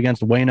 500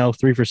 against Waino,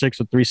 3 for 6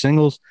 with 3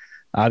 singles.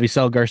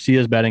 Avisel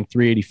Garcia's batting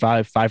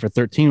 385, 5 for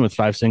 13 with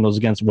 5 singles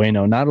against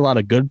Waino. Not a lot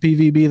of good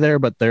PVB there,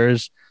 but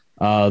there's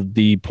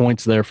the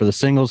points there for the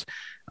singles.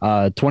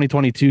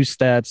 2022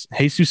 stats,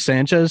 Jesus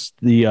Sanchez,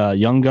 the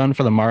young gun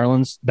for the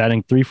Marlins,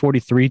 batting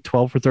 343,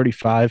 12 for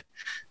 35,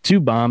 2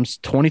 bombs,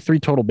 23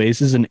 total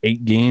bases in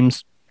 8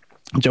 games.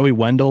 Joey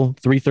Wendell,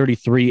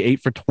 333, 8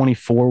 for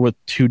 24 with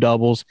 2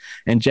 doubles.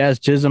 And Jazz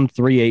Chisholm,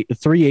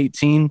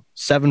 318,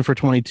 7 for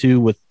 22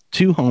 with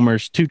 2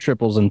 homers, 2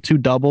 triples, and 2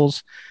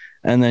 doubles.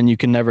 And then you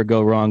can never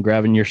go wrong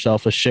grabbing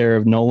yourself a share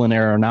of Nolan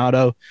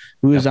Arenado,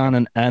 who is on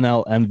an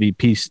NL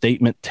MVP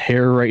statement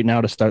tear right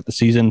now to start the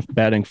season,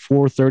 batting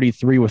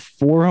 433 with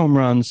 4 home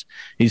runs.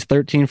 He's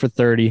 13 for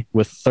 30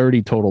 with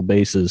 30 total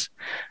bases.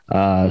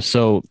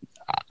 So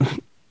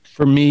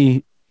for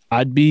me,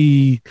 I'd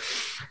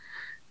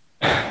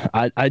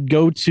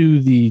go to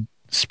the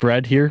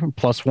spread here,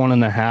 plus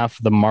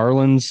 1.5. The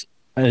Marlins,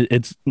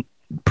 it's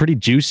pretty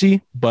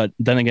juicy, but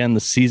then again, the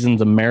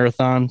season's a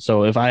marathon.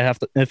 So if I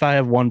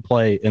have one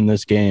play in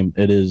this game,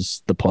 it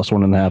is the plus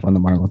 1.5 on the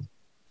Marlins.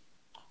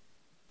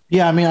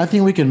 Yeah, I mean, I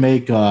think we can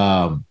make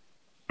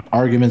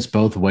arguments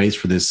both ways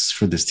for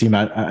this team.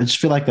 I just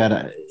feel like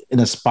that in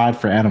a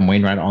spot for Adam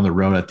Wainwright on the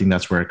road, I think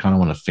that's where I kind of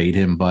want to fade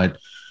him. But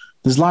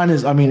this line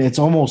is, I mean, it's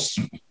almost.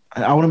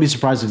 I wouldn't be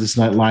surprised if this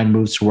line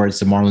moves towards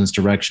the Marlins'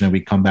 direction and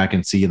we come back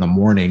and see in the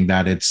morning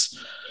that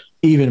it's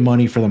even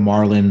money for the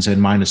Marlins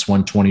and minus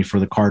 120 for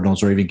the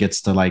Cardinals, or even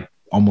gets to like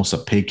almost a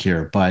pick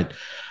here. But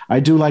I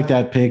do like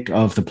that pick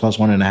of the plus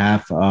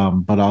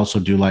 1.5. But I also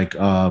do like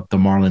the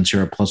Marlins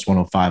here at plus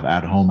 105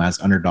 at home as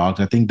underdogs.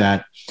 I think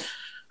that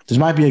this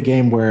might be a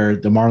game where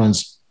the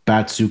Marlins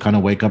bats do kind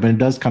of wake up, and it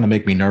does kind of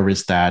make me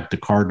nervous that the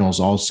Cardinals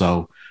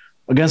also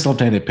against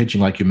left-handed pitching,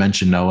 like you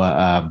mentioned,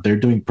 Noah, they're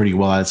doing pretty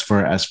well as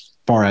far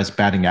as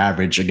batting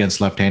average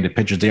against left-handed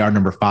pitchers. They are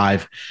number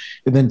 5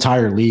 in the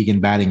entire league in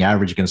batting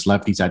average against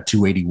lefties at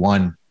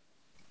 281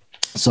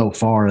 so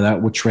far,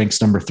 that which ranks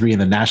number 3 in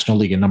the National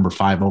League and number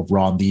 5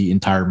 overall in the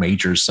entire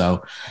majors.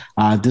 So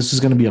this is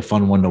going to be a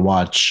fun one to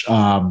watch.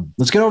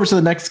 Let's get over to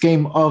the next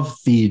game of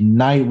the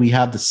night. We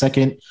have the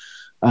second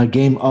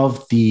game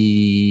of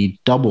the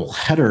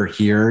doubleheader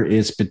here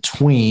is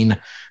between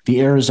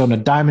the Arizona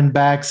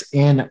Diamondbacks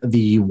and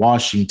the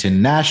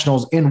Washington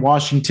Nationals. In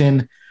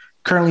Washington,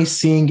 currently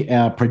seeing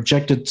a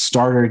projected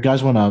starter. You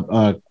guys want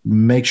to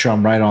make sure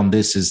I'm right on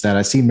this, is that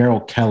I see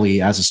Merrill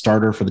Kelly as a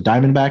starter for the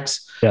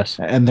Diamondbacks. Yes.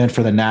 And then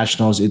for the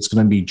Nationals, it's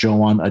going to be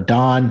Joan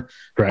Adon.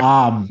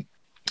 Correct.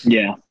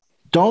 Yeah.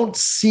 Don't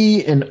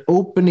see an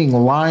opening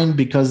line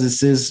because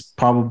this is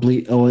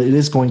it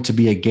is going to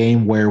be a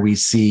game where we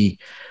see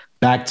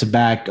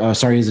back-to-back,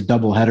 it's a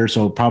doubleheader,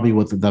 so probably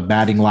with the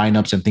batting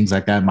lineups and things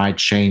like that might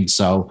change.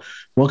 So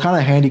we'll kind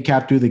of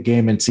handicap through the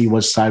game and see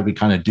which side we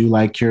kind of do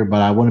like here, but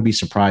I wouldn't be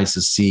surprised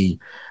to see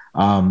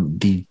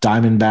the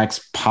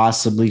Diamondbacks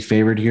possibly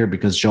favored here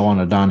because Joan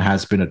Adon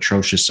has been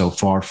atrocious so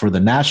far for the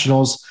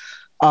Nationals.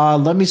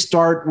 Let me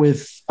start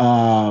with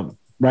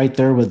right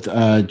there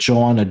with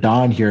Joan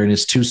Adon here in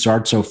his 2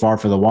 starts so far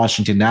for the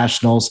Washington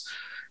Nationals.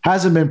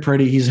 Hasn't been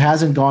pretty. He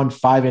hasn't gone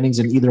 5 innings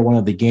in either one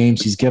of the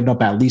games. He's given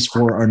up at least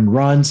 4 earned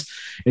runs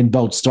in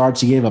both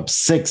starts. He gave up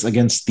 6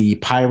 against the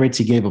Pirates.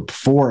 He gave up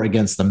 4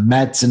 against the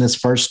Mets in his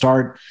first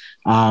start.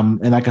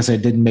 And like I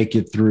said, didn't make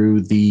it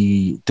through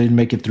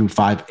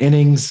 5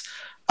 innings.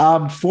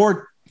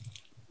 For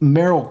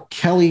Merrill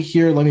Kelly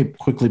here, let me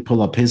quickly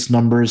pull up his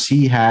numbers.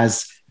 He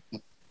has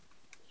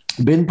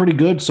been pretty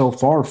good so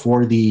far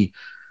for the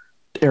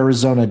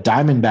Arizona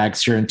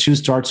Diamondbacks here in 2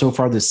 starts so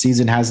far this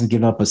season, hasn't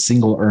given up a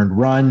single earned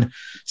run,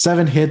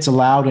 7 hits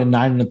allowed in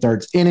 9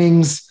 1/3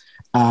 innings.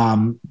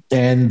 And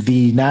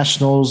the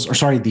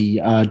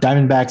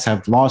Diamondbacks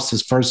have lost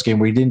his first game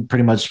where he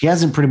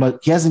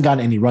hasn't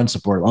gotten any run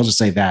support. I'll just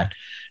say that.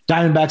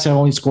 Diamondbacks have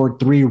only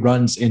scored 3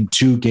 runs in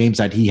 2 games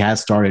that he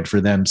has started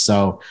for them.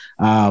 So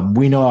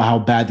we know how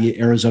bad the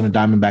Arizona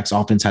Diamondbacks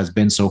offense has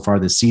been so far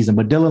this season.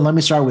 But Dylan, let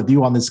me start with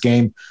you on this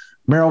game.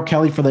 Merrill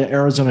Kelly for the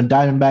Arizona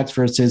Diamondbacks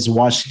versus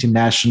Washington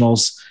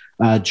Nationals,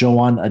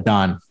 Joan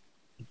Adon.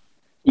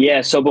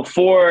 Yeah, so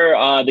before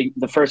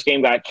the first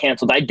game got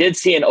canceled, I did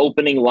see an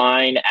opening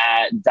line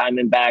at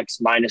Diamondbacks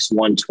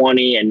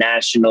 -120 and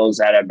Nationals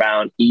at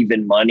around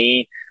even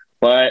money.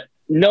 But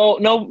no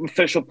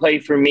official play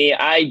for me.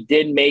 I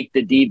did make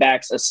the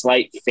D-backs a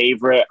slight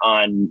favorite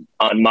on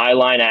my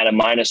line at a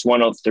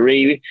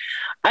 -103.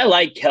 I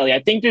like Kelly. I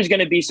think there's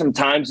going to be some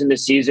times in the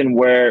season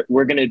where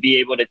we're going to be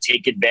able to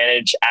take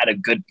advantage at a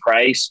good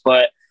price.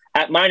 But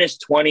at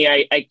 -20,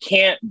 I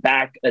can't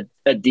back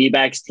a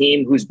D-backs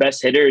team whose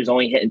best hitter is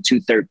only hitting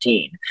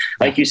 213.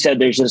 Like you said,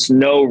 there's just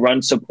no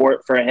run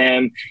support for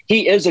him.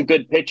 He is a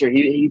good pitcher.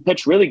 He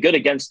pitched really good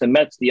against the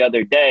Mets the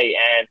other day,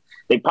 and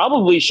they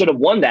probably should have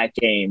won that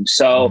game.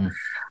 So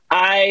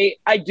I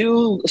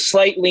do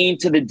slight lean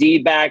to the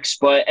D-backs,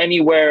 but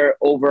anywhere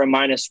over a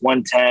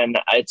 -110,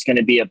 it's going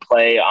to be a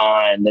play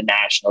on the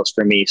Nationals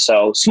for me.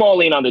 So small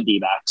lean on the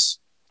D-backs.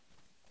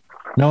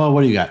 Noah,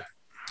 what do you got?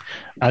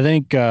 I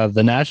think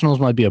the Nationals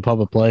might be a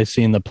public play,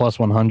 seeing the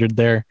 +100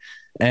 there,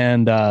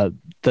 and the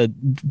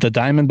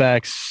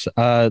Diamondbacks.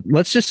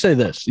 Let's just say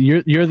this: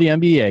 you're the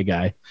NBA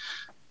guy.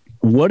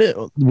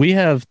 We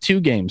have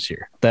 2 games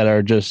here that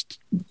are just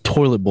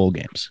toilet bowl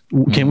games.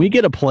 Can we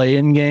get a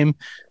play-in game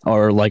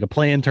or like a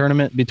play-in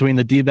tournament between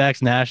the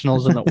D-backs,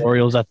 Nationals, and the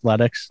Orioles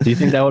Athletics? Do you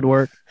think that would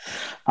work?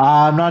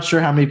 I'm not sure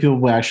how many people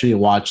will actually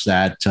watch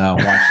that game,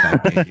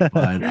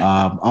 but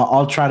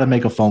I'll try to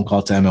make a phone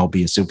call to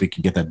MLB and see if we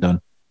can get that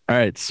done. All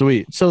right,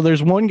 sweet. So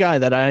there's one guy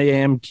that I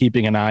am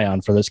keeping an eye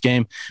on for this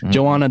game,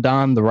 Joan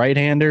Adon, the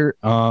right-hander.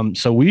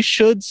 So we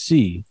should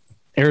see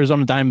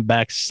Arizona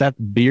Diamondbacks Seth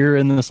Beer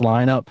in this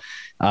lineup.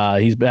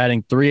 He's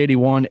batting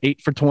 .381,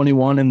 8 for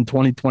 21 in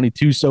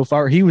 2022 so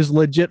far. He was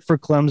legit for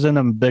Clemson.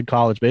 I'm a big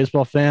college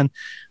baseball fan.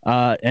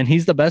 And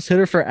he's the best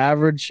hitter for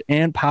average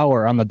and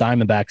power on the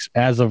Diamondbacks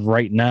as of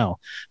right now.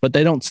 But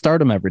they don't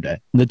start him every day.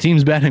 The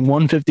team's batting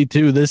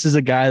 .152. This is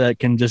a guy that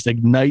can just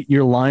ignite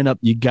your lineup.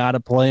 You got to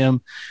play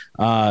him.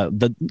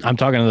 I'm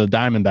talking to the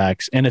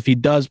Diamondbacks. And if he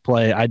does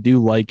play, I do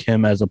like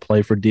him as a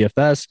play for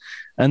DFS.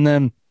 And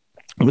then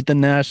with the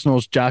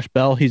Nationals, Josh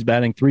Bell, he's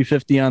batting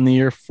 .350 on the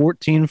year,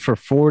 14 for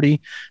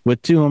 40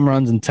 with 2 home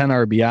runs and 10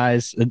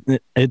 RBIs.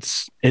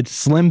 It's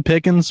slim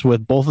pickings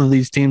with both of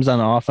these teams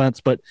on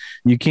offense, but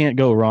you can't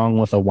go wrong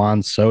with a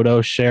Juan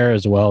Soto share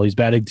as well. He's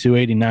batting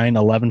 .289,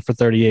 11 for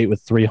 38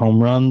 with 3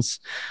 home runs.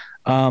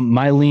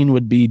 My lean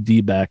would be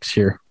D-backs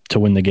here to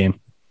win the game.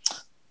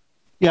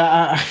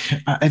 Yeah,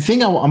 I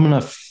think I'm going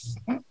to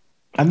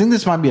I think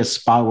this might be a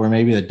spot where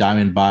maybe the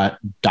Diamondback,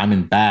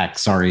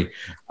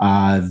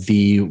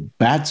 the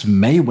bats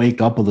may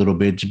wake up a little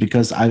bit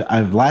because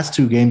I've last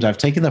 2 games, I've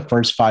taken the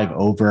first 5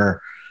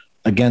 over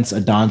against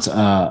Adon's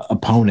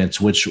opponents,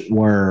 which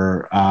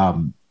were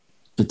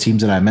the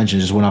teams that I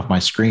mentioned, just went off my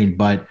screen.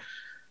 But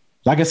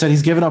like I said,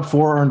 he's given up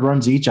 4 earned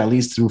runs each, at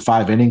least through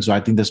 5 innings. So I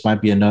think this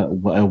might be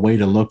a way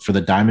to look for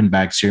the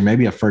Diamondbacks here.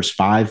 Maybe a first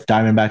 5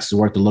 Diamondbacks is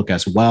worth a look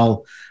as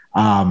well.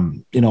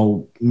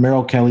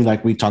 Merrill Kelly,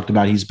 like we talked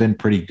about, he's been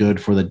pretty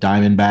good for the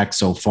Diamondbacks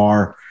so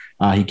far.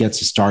 He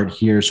gets a start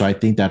here. So I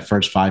think that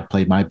first 5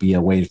 play might be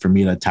a way for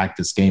me to attack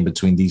this game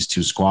between these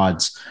 2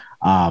 squads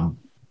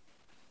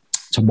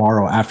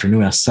tomorrow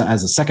afternoon as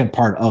a second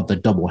part of the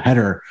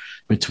doubleheader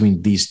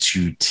between these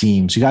 2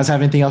 teams. You guys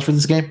have anything else for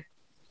this game?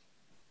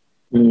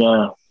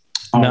 No.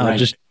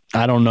 Right.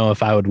 I don't know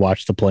if I would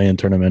watch the play-in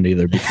tournament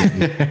either.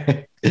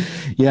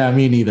 Yeah,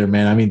 me neither,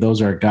 man. I mean, those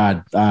are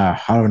I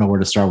don't know where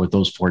to start with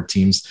those 4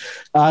 teams.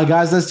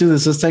 Guys, let's do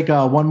this. Let's take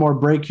one more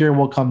break here.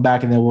 We'll come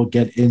back and then we'll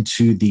get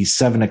into the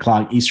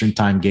 7:00 Eastern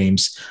time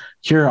games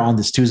here on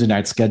this Tuesday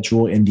night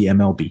schedule in the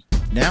MLB.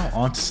 Now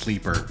on to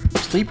Sleeper.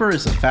 Sleeper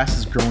is the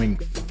fastest growing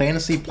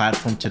fantasy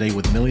platform today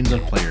with millions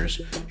of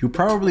players. You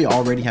probably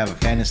already have a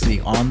fantasy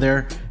league on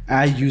there.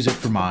 I use it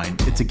for mine.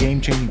 It's a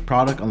game-changing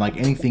product unlike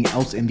anything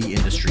else in the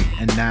industry.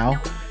 And now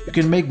you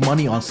can make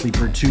money on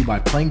Sleeper too by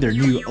playing their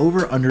new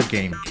over-under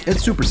game.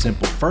 It's super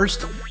simple.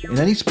 First, in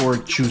any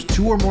sport, choose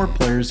 2 or more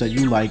players that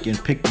you like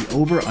and pick the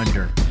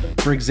over-under.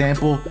 For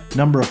example,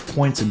 number of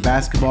points in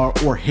basketball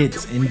or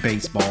hits in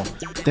baseball.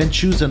 Then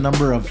choose the amount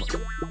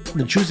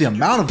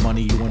of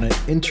money you want to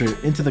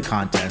enter into the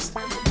contest.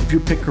 If you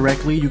pick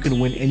correctly, you can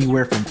win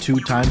anywhere from 2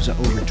 times to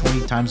over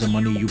 20 times the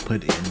money you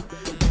put in.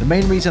 The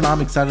main reason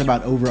I'm excited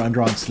about Over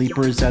Under on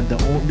Sleeper is that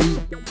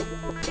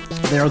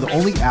they are the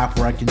only app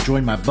where I can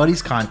join my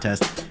buddies'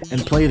 contest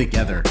and play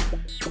together.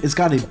 It's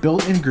got a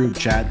built-in group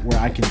chat where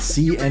I can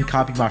see and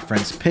copy my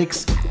friends'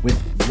 picks with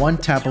one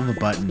tap of a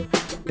button.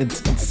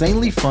 It's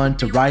insanely fun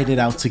to ride it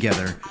out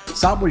together.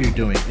 Stop what you're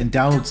doing and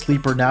download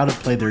Sleeper now to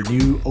play their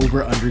new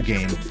over-under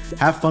game.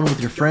 Have fun with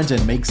your friends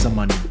and make some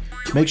money.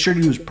 Make sure to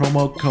use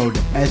promo code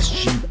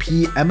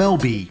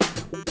SGPMLB.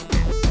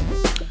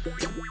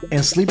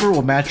 And Sleeper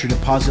will match your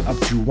deposit up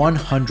to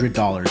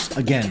 $100.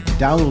 Again,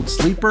 download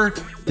Sleeper,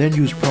 then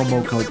use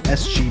promo code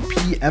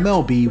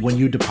SGPMLB when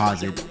you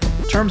deposit.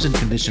 Terms and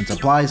conditions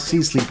apply.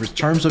 See Sleeper's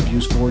terms of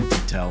use for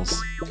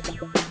details.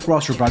 We're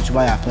also brought to you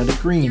by Athletic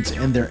Greens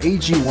and their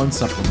AG1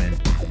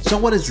 supplement. So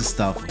what is this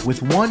stuff?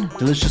 With one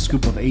delicious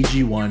scoop of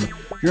AG1,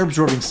 you're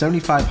absorbing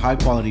 75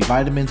 high-quality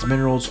vitamins,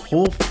 minerals,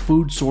 whole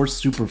food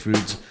source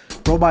superfoods,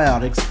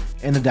 probiotics,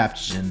 and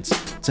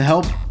adaptogens to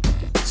help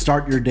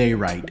start your day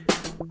right.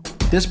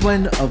 This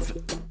blend of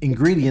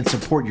ingredients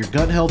support your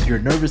gut health, your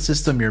nervous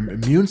system, your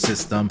immune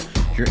system,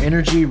 your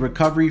energy,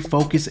 recovery,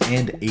 focus,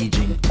 and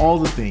aging. All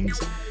the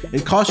things.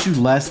 It costs you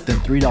less than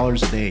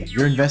 $3 a day.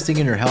 You're investing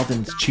in your health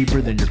and it's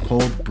cheaper than your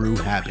cold brew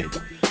habit.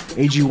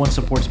 AG1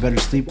 supports better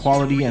sleep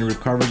quality and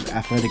recovers.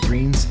 Athletic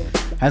Greens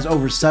has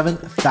over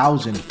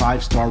 7,000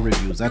 5-star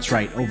reviews. That's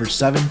right, over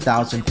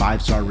 7,000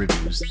 5-star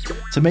reviews.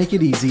 To make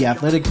it easy,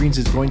 Athletic Greens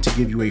is going to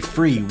give you a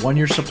free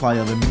 1-year supply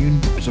of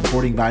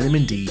immune-supporting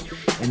vitamin D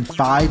and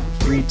 5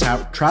 free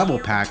travel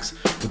packs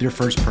with your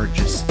first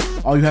purchase.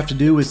 All you have to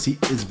do is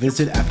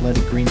visit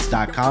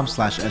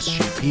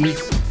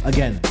athleticgreens.com/SGP.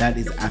 Again, that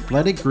is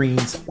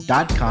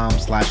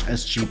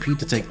athleticgreens.com/SGP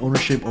to take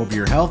ownership over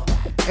your health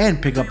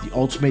and pick up the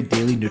ultimate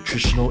daily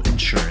nutritional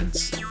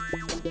insurance.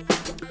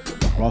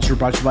 We're also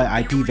brought to you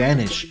by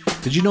IPVanish.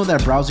 Did you know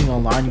that browsing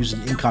online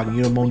using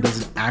incognito mode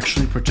doesn't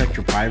actually protect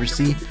your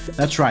privacy?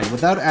 That's right,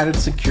 without added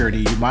security,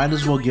 you might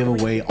as well give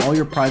away all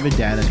your private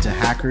data to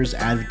hackers,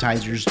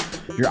 advertisers,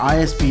 your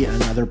ISP,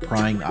 and other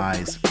prying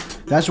eyes.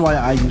 That's why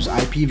I use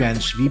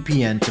IPVanish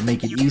VPN to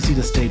make it easy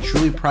to stay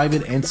truly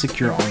private and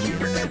secure on the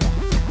internet.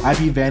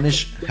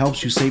 IPVanish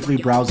helps you safely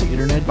browse the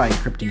internet by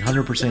encrypting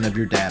 100% of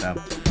your data.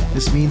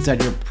 This means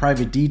that your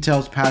private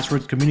details,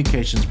 passwords,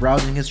 communications,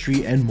 browsing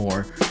history, and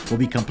more will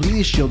be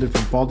completely shielded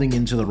from falling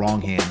into the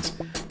wrong hands.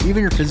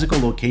 Even your physical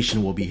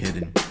location will be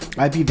hidden.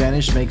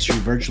 IPVanish makes you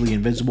virtually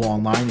invisible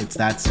online. It's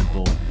that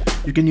simple.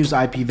 You can use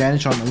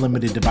IPVanish on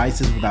unlimited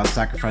devices without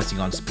sacrificing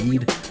on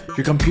speed.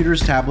 Your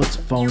computers, tablets,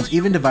 phones,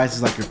 even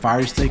devices like your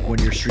Fire Stick when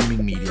you're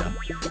streaming media.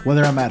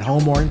 Whether I'm at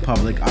home or in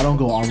public, I don't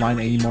go online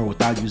anymore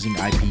without using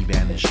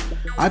IPVanish.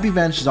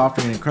 IPVanish is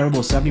offering an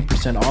incredible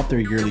 70% off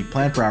their yearly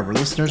plan for our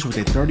listeners with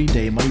a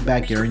 30-day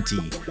money-back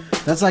guarantee.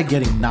 That's like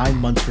getting 9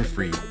 months for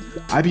free.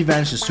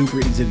 IPVanish is super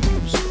easy to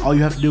use. All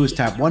you have to do is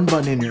tap one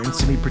button and you're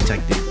instantly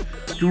protected.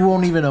 You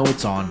won't even know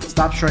it's on.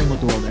 Stop sharing with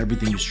the world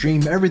everything you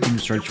stream, everything you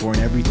search for,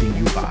 and everything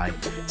you buy.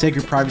 Take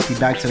your privacy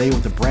back today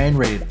with a brand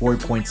rated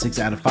 4.6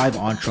 out of 5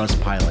 on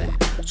Trustpilot.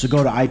 So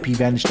go to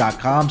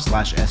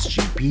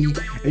IPVanish.com/SGP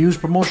and use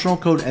promotional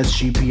code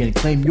SGP and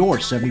claim your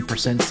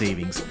 70%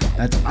 savings.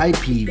 That's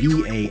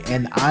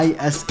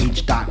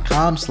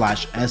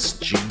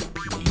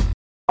IPVanish.com/SGP.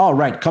 All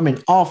right, coming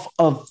off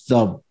of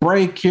the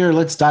break here,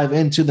 let's dive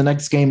into the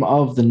next game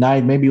of the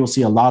night. Maybe you'll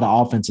see a lot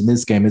of offense in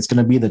this game. It's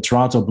going to be the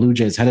Toronto Blue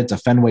Jays headed to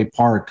Fenway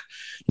Park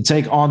to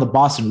take on the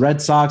Boston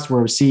Red Sox,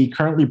 where we see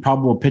currently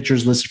probable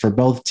pitchers listed for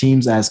both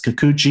teams as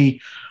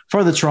Kikuchi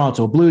for the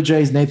Toronto Blue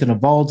Jays, Nathan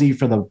Eovaldi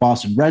for the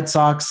Boston Red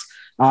Sox.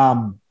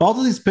 Both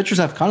of these pitchers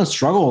have kind of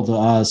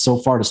struggled so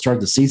far to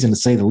start the season, to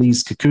say the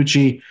least.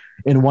 Kikuchi,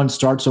 in one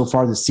start so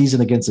far this season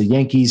against the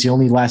Yankees, he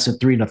only lasted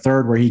 3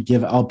 1/3, where he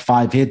gave up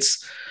 5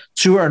 hits,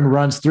 2 earned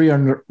runs, 3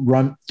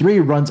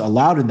 runs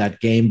allowed in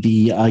that game.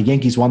 The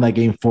Yankees won that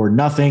game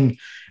 4-0.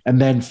 And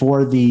then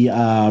for the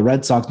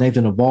Red Sox,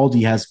 Nathan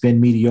Eovaldi has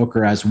been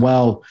mediocre as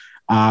well.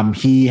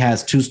 He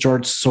has 2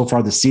 starts so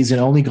far this season,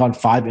 only gone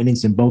 5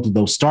 innings in both of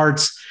those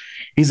starts.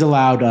 He's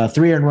allowed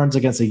 3 earned runs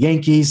against the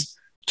Yankees,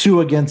 2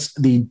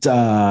 against the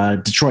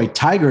Detroit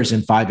Tigers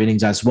in 5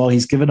 innings as well.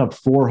 He's given up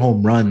 4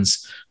 home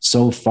runs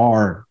so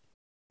far.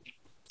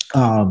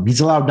 He's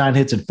allowed 9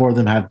 hits, and 4 of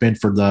them have been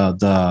for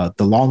the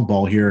long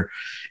ball here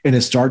in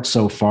his start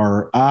so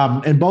far.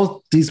 And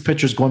both these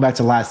pitchers, going back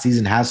to last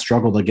season, has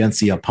struggled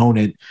against the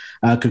opponent.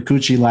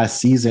 Kikuchi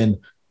last season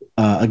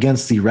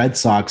against the Red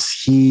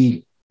Sox,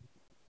 he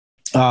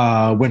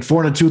went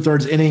 4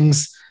 2/3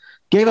 innings,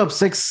 gave up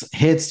 6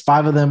 hits,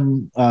 5 of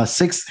them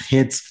 6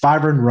 hits,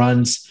 5 earned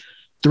runs,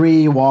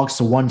 3 walks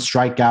to 1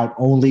 strikeout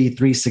only.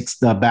 3.6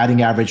 the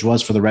batting average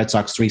was for the Red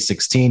Sox,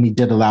 316. He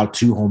did allow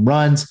 2 home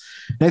runs.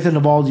 Nathan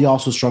Eovaldi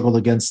also struggled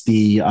against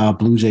the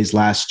Blue Jays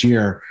last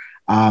year.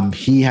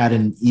 He had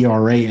an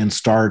ERA in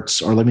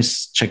starts, or let me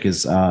check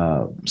his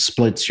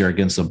splits here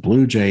against the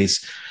Blue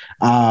Jays.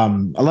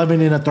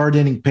 11 in a 3rd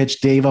inning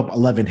pitch, gave up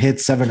 11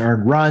 hits, 7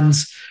 earned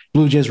runs.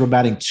 Blue Jays were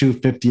batting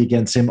 .250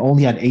 against him,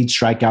 only had 8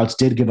 strikeouts,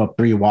 did give up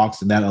 3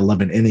 walks in that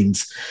 11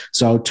 innings.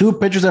 So 2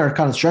 pitchers that are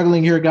kind of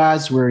struggling here,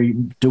 guys.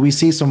 Do we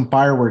see some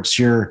fireworks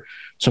here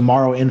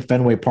tomorrow in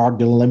Fenway Park?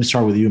 Dylan, let me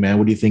start with you, man.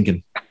 What are you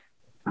thinking?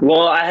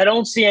 Well, I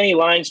don't see any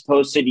lines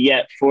posted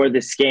yet for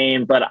this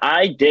game, but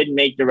I did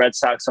make the Red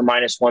Sox a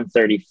minus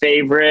 130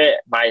 favorite.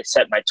 I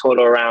set my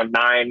total around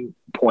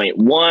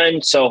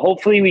 9.1. So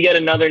hopefully we get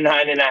another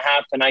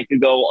 9.5 and I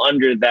could go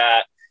under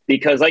that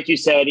because, like you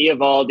said,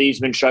 Eovaldi's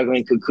been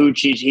struggling.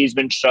 Kikuchi, he's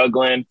been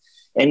struggling.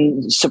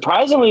 And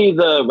surprisingly,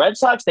 the Red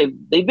Sox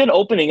they've been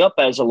opening up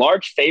as a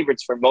large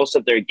favorites for most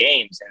of their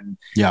games, and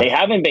they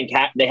haven't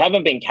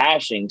been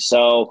cashing.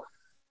 So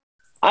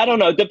I don't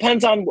know. It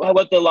depends on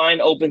what the line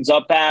opens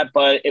up at.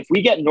 But if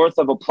we get north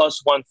of a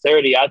plus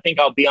 130, I think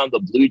I'll be on the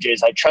Blue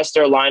Jays. I trust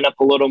their lineup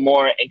a little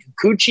more. And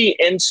Kikuchi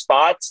in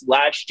spots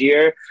last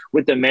year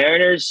with the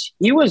Mariners,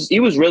 he was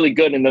really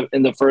good in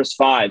the first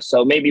five.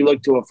 So maybe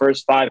look to a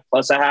first five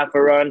plus a half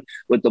a run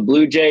with the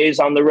Blue Jays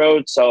on the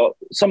road. So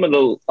some of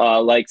the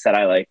likes that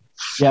I like.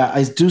 Yeah,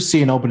 I do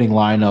see an opening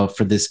line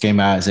for this game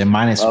as a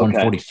minus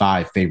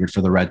 145 favorite for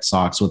the Red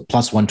Sox with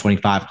plus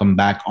 125 coming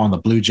back on the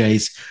Blue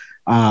Jays.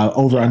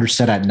 Over under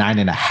set at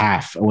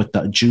 9.5 with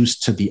the juice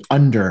to the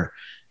under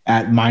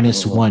at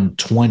minus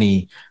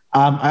 120.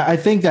 I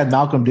think that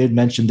Malcolm did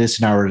mention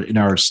this in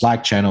our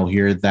Slack channel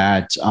here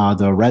that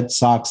the Red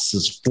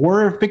Sox's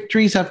 4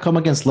 victories have come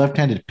against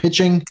left-handed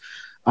pitching,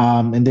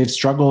 and they've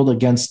struggled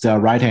against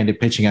right-handed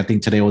pitching. I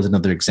think today was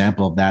another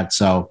example of that.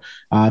 So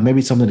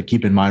maybe something to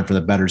keep in mind for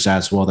the bettors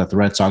as well, that the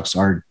Red Sox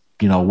are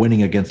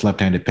winning against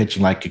left-handed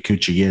pitching like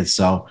Kikuchi is.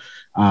 So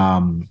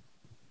Noah,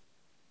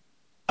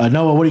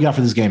 what do you got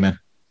for this game, man?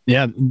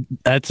 Yeah,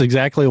 that's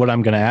exactly what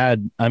I'm going to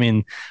add. I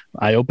mean,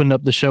 I opened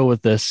up the show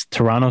with this.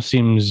 Toronto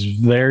seems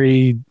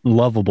very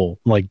lovable,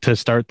 like to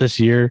start this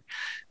year.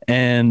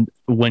 And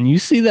when you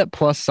see that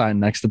plus sign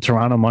next to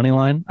Toronto money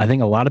line, I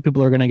think a lot of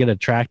people are going to get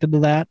attracted to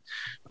that.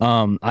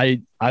 I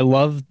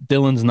love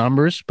Dylan's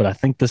numbers, but I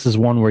think this is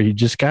one where you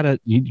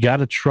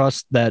gotta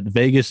trust that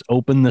Vegas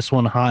opened this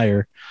one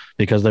higher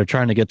because they're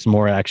trying to get some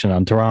more action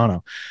on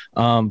Toronto.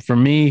 For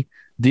me,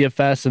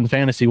 DFS and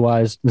fantasy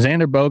wise,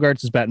 Xander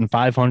Bogaerts is batting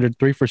 500,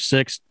 3 for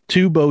 6,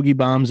 2 bogey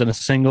bombs and a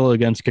single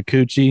against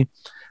Kikuchi.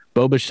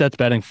 Bo Bichette's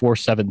batting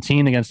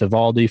 417 against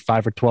Eovaldi,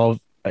 5 for 12,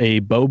 a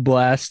Bo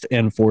blast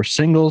and 4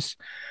 singles.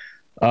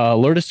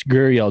 Lourdes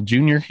Gurriel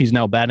Jr., he's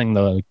now batting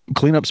the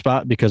cleanup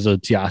spot because of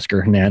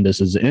Teoscar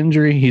Hernandez's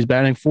injury. He's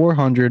batting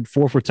 400,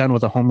 4 for 10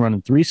 with a home run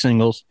and 3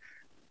 singles.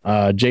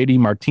 JD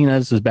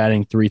Martinez is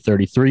batting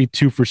 333,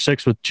 2 for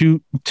 6 with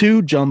two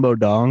jumbo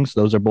dongs.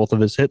 Those are both of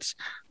his hits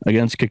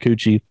against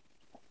Kikuchi.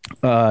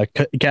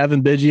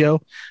 Kevin Biggio,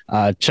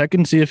 check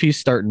and see if he's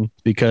starting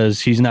because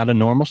he's not a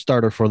normal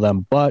starter for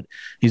them, but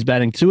he's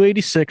batting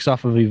 286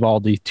 off of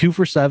Eovaldi, 2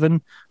 for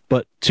 7,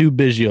 but 2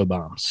 Biggio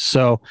bombs.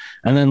 So,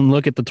 and then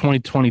look at the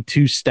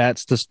 2022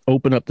 stats to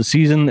open up the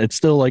season. It's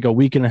still like a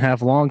week and a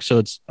half long, so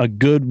it's a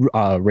good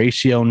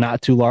ratio,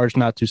 not too large,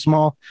 not too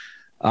small.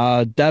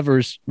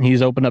 Devers,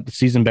 he's opened up the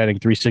season batting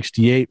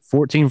 368,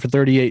 14 for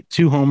 38,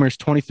 2 homers,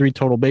 23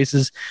 total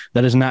bases.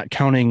 That is not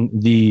counting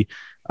the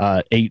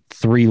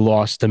 8-3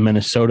 loss to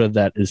Minnesota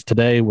that is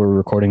today. We're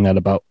recording that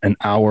about an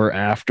hour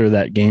after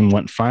that game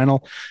went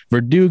final.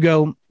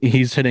 Verdugo,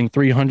 he's hitting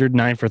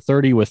 309 for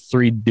 30 with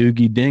 3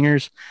 Doogie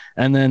dingers.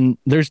 And then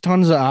there's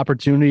tons of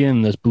opportunity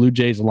in this Blue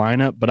Jays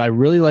lineup, but I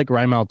really like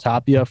Raimel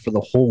Tapia for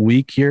the whole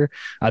week here.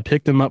 I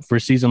picked him up for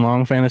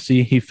season-long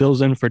fantasy. He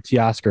fills in for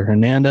Teoscar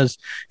Hernandez.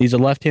 He's a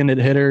left-handed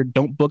hitter.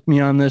 Don't book me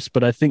on this,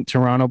 but I think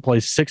Toronto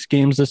plays 6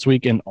 games this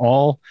week, and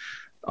all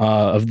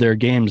of their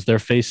games, they're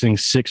facing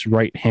 6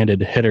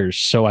 right-handed hitters.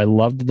 So I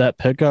loved that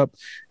pickup,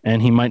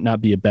 and he might not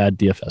be a bad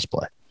DFS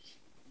play.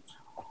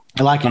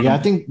 I like it. Yeah, I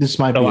think this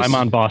might be. I'm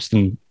on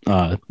Boston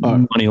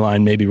money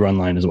line, maybe run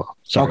line as well.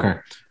 Sorry.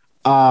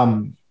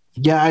 Okay.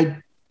 Yeah,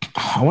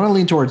 I want to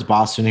lean towards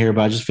Boston here,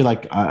 but I just feel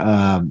like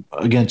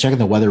again, checking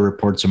the weather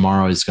report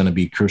tomorrow is going to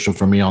be crucial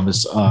for me on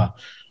this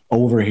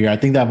over here. I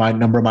think that my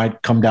number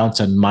might come down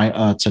to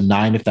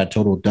 9 if that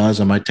total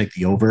does. I might take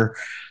the over.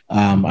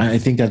 I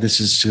think that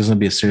this is going to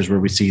be a series where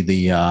we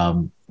see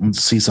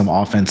some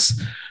offense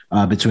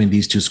between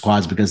these two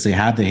squads because they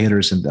have the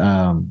hitters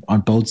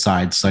on both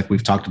sides, like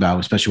we've talked about,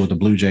 especially with the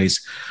Blue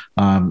Jays.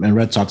 And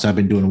Red Sox have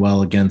been doing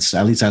well against,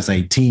 at least as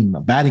a team,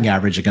 batting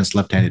average against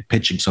left-handed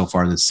pitching so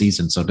far this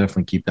season. So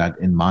definitely keep that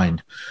in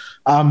mind.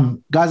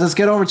 Guys, let's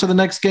get over to the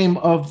next game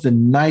of the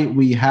night.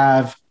 We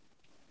have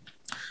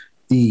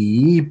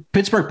the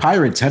Pittsburgh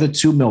Pirates headed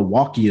to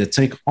Milwaukee to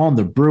take on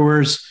the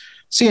Brewers.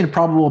 Seeing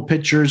probable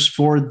pitchers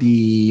for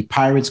the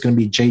Pirates going to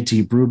be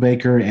JT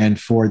Brubaker,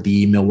 and for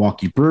the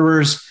Milwaukee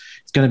Brewers,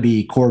 it's going to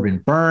be Corbin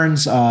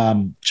Burns.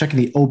 Checking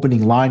the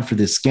opening line for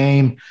this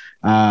game.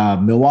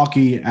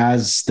 Milwaukee,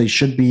 as they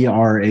should be,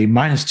 are a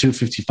minus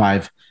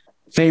 255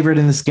 favorite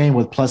in this game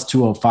with plus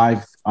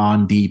 205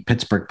 on the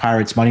Pittsburgh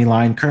Pirates money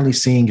line. Currently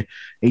seeing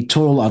a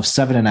total of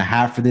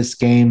 7.5 for this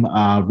game.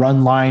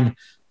 Run line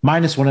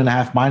minus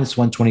 1.5, minus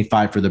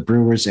 125 for the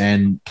Brewers,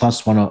 and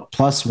plus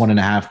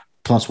 1.5.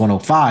 Plus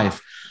 105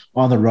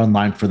 on the run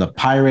line for the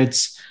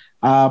Pirates.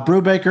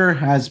 Brubaker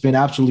has been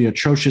absolutely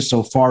atrocious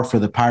so far for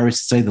the Pirates,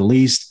 to say the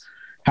least.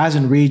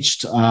 hasn't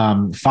reached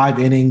 5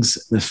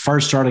 innings. The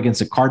first start against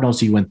the Cardinals,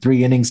 he went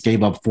 3 innings,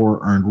 gave up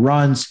 4 earned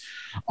runs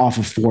off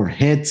of 4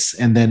 hits.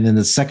 And then in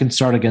the second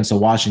start against the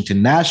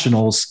Washington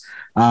Nationals,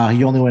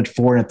 he only went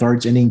 4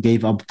 1/3 inning,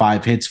 gave up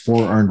 5 hits,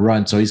 4 earned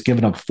runs. So he's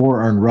given up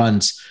 4 earned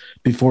runs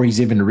before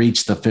he's even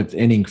reached the 5th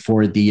inning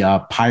for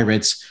the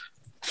Pirates.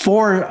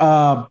 For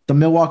the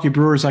Milwaukee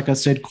Brewers, like I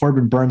said,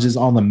 Corbin Burnes is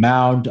on the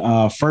mound.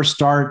 First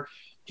start,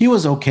 he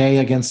was okay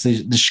against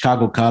the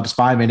Chicago Cubs.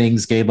 5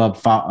 innings, gave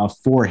up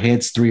 4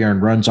 hits, 3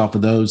 earned runs off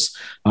of those.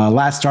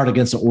 Last start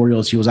against the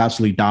Orioles, he was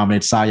absolutely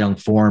dominant, Cy Young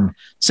form.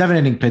 7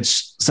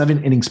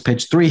 innings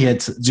pitched, 3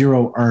 hits,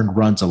 0 earned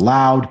runs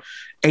allowed.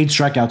 8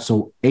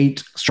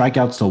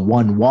 strikeouts to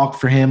 1 walk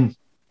for him.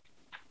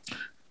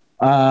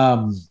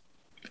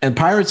 And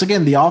Pirates,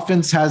 again, the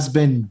offense has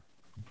been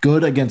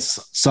good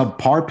against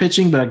subpar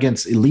pitching, but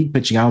against elite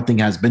pitching, I don't think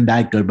has been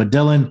that good. But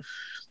Dylan,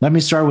 let me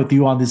start with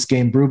you on this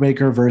game.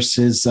 Brubaker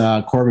versus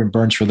Corbin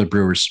Burnes for the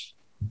Brewers.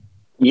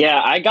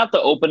 Yeah, I got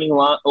the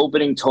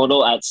opening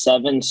total at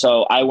 7,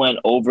 so I went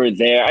over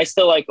there. I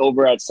still like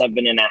over at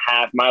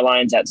 7.5. My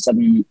line's at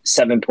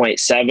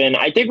 7.7.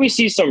 I think we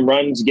see some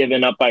runs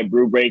given up by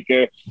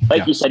Brubaker.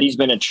 Like you said, he's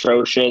been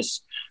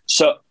atrocious.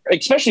 So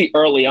especially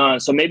early on.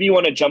 So maybe you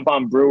want to jump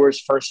on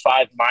Brewers first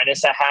 5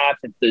 -0.5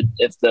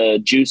 if the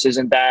juice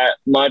isn't that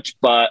much,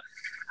 but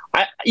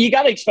you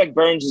got to expect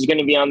Burnes is going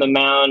to be on the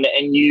mound,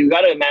 and you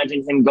got to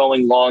imagine him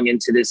going long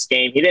into this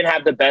game. He didn't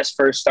have the best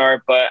first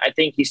start, but I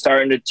think he's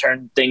starting to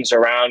turn things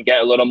around,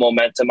 get a little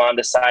momentum on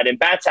the side. And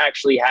bats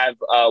actually have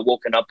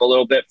woken up a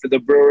little bit for the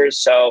Brewers.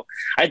 So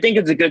I think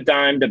it's a good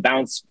time to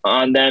bounce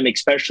on them,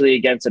 especially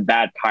against a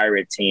bad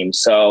Pirate team.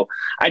 So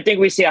I think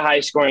we see a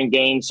high-scoring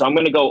game. So I'm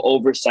going to go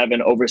over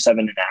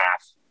 7.5.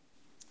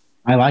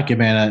 I like it,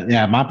 man.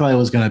 Yeah, my play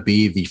was going to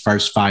be the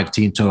first 5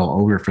 team total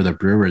over for the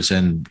Brewers.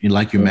 And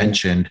like you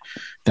mentioned,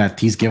 that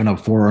he's given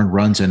up 4 earned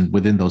runs and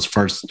within those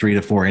first 3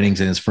 to 4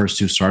 innings in his first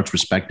 2 starts,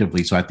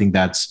 respectively. So I think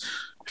that's,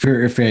 if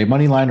you're a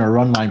money line or a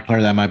run line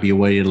player, that might be a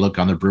way to look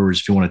on the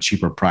Brewers if you want a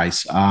cheaper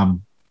price.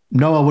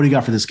 Noah, what do you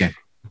got for this game?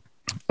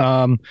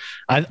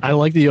 I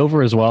like the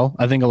over as well.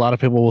 I think a lot of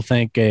people will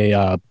think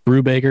a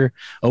Brubaker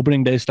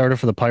opening day starter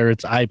for the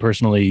Pirates. I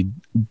personally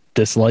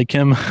dislike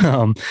him.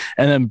 And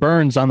then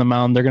Burnes on the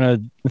mound, they're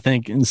going to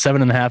think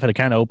 7.5, and it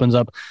kind of opens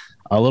up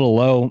a little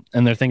low,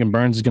 and they're thinking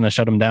Burnes is going to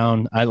shut him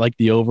down. I like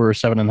the over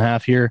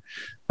 7.5 here.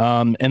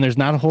 And there's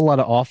not a whole lot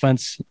of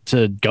offense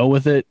to go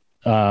with it.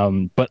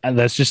 But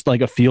that's just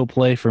like a feel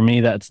play for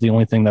me. That's the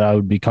only thing that I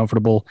would be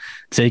comfortable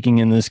taking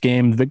in this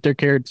game. Victor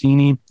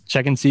Caratini,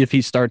 check and see if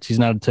he starts. He's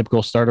not a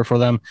typical starter for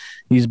them.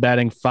 He's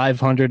batting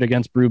 .500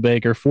 against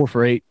Brubaker, 4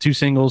 for 8, 2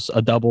 singles,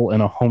 a double,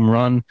 and a home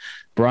run.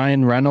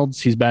 Brian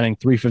Reynolds, he's batting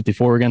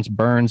 .354 against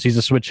Burnes. He's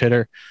a switch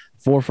hitter,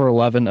 4 for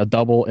 11, a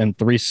double, and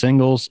 3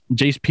 singles.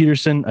 Jace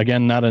Peterson,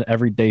 again, not an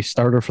everyday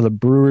starter for the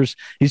Brewers.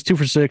 He's 2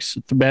 for 6,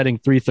 batting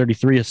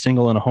 .333, a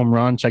single, and a home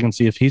run. Check and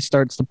see if he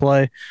starts to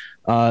play.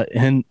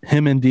 Him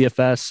in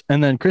DFS.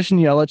 And then Christian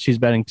Yelich, he's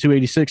batting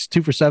 .286,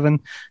 2 for 7,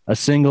 a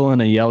single,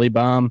 and a Yelly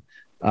bomb.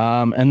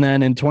 And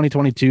then in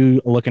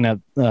 2022, looking at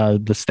the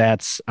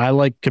stats, I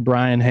like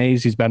Ke'Bryan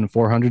Hayes. He's batting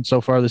 .400 so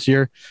far this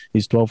year.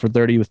 He's 12 for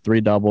 30 with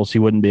 3 doubles. He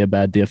wouldn't be a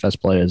bad DFS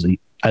play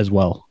as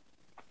well.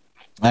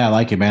 I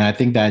like it, man. I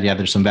think that,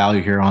 there's some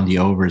value here on the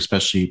over,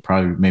 especially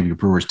probably maybe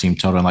Brewers team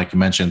total. And like you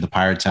mentioned, the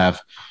Pirates have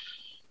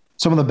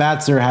some of the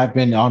bats there have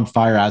been on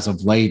fire as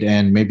of late,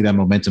 and maybe that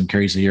momentum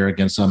carries the year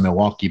against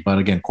Milwaukee. But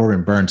again,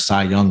 Corbin Burnes,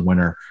 Cy Young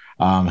winner,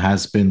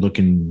 has been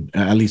looking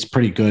at least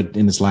pretty good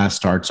in his last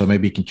start. So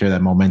maybe he can carry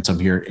that momentum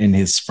here in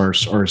his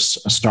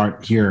first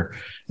start here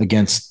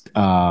against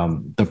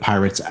the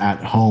Pirates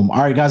at home.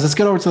 All right, guys, let's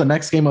get over to the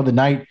next game of the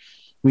night.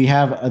 We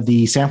have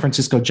the San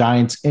Francisco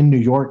Giants in New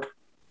York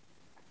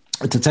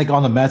to take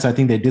on the Mets. I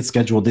think they did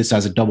schedule this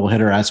as a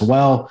doubleheader as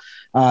well.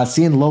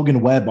 Seeing Logan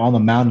Webb on the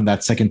mound in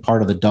that second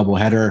part of the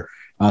doubleheader,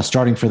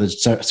 starting for the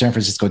San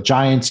Francisco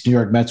Giants. New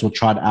York Mets will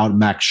trot out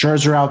Max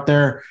Scherzer out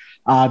there.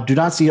 Do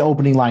not see an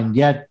opening line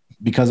yet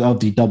because of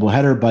the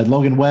doubleheader, but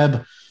Logan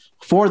Webb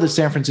for the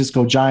San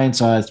Francisco Giants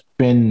has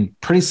been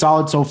pretty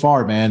solid so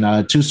far,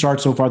 man. 2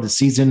 starts so far this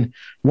season,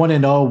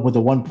 1-0 with a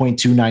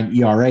 1.29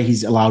 ERA.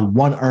 He's allowed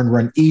 1 earned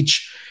run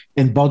each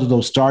in both of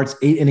those starts.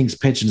 8 innings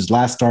pitched in his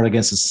last start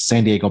against the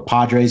San Diego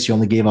Padres. He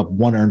only gave up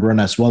 1 earned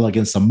run as well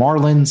against the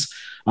Marlins.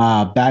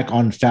 Back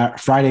on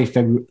Friday,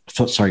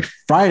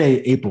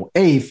 April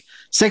 8th,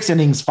 6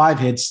 innings, 5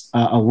 hits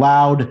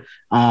allowed.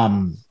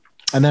 And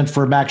then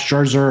for Max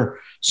Scherzer,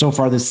 so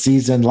far this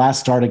season, last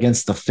start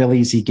against the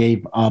Phillies, he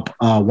gave up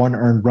 1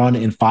 earned run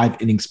in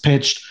 5 innings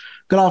pitched.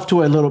 Got off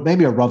to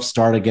maybe a rough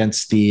start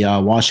against the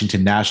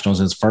Washington Nationals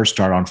in his first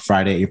start on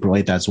Friday, April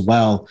 8th as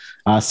well.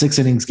 6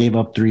 innings, gave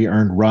up 3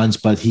 earned runs,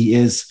 but he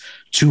is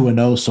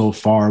 2-0 so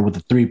far with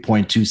a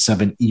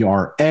 3.27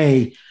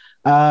 ERA.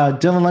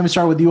 Dylan, let me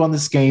start with you on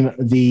this game.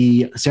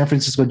 The San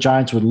Francisco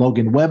Giants with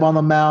Logan Webb on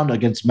the mound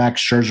against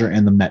Max Scherzer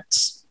and the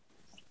Mets.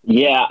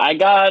 Yeah, I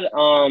got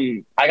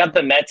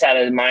the Mets at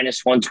a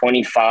minus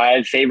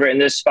 125 favorite in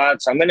this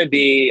spot. So I'm gonna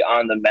be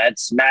on the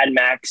Mets. Mad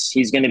Max,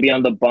 he's gonna be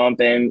on the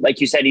bump. And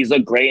like you said, he's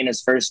looked great in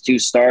his first two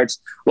starts.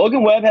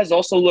 Logan Webb has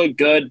also looked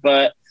good,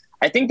 but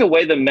I think the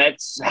way the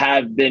Mets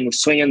have been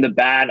swinging the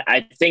bat,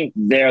 I think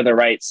they're the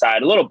right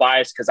side. A little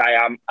biased because I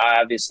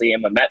obviously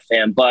am a Met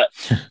fan, but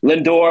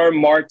Lindor,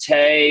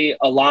 Marte,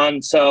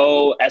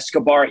 Alonso,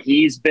 Escobar,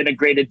 he's been a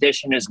great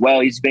addition as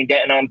well. He's been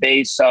getting on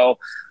base. So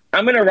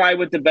I'm going to ride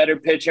with the better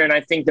pitcher, and I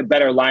think the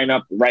better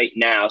lineup right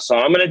now. So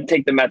I'm going to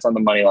take the Mets on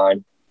the money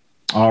line.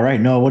 All right.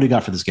 Noah, what do you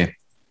got for this game?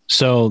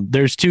 So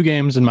there's two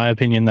games, in my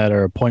opinion, that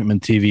are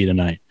appointment TV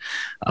tonight.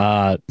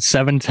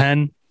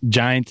 7:10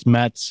 Giants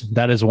Mets.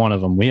 That is one of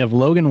them. We have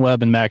Logan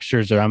Webb and Max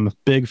Scherzer. I'm a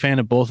big fan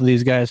of both of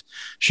these guys.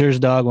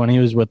 Scherzer when he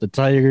was with the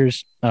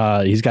Tigers,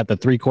 he's got the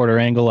 3/4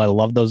 angle. I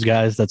love those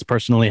guys. That's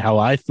personally how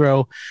I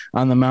throw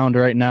on the mound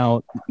right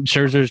now.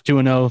 Scherzer's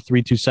 2-0,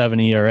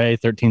 3.27 ERA,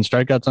 13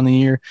 strikeouts on the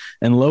year,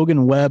 and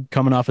Logan Webb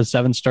coming off a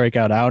 7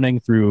 strikeout outing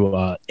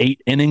through 8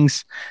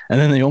 innings, and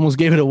then they almost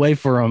gave it away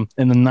for him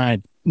in the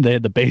 9th. They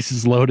had the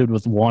bases loaded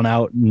with 1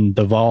 out, and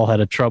Duvall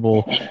had a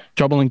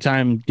troubling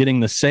time getting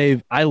the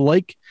save. I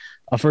like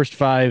a first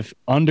 5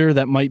 under.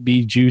 That might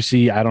be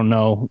juicy. I don't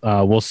know.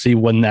 We'll see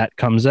when that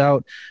comes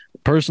out.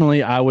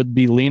 Personally, I would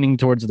be leaning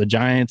towards the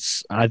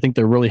Giants. I think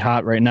they're really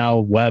hot right now.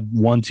 Webb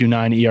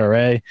 1.29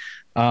 ERA.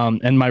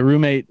 And my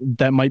roommate,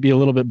 that might be a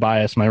little bit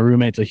biased. My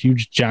roommate's a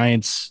huge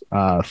Giants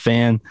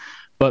fan,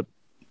 but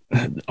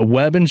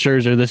Webb and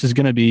Scherzer, this is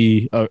going to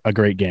be a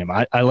great game.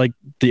 I like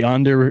the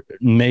under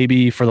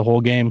maybe for the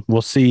whole game.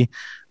 We'll see.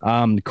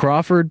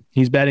 Crawford,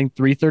 he's batting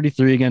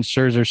 .333 against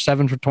Scherzer,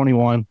 7 for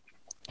 21.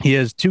 He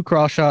has 2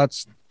 cross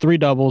shots, 3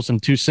 doubles, and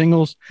 2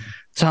 singles.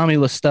 Tommy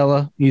La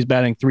Stella, he's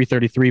batting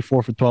 .333,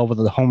 4 for 12 with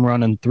a home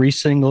run and 3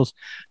 singles.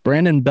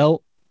 Brandon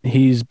Belt,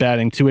 he's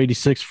batting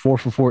 .286, 4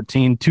 for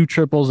 14, 2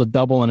 triples, a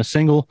double, and a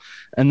single.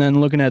 And then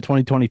looking at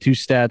 2022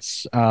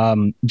 stats,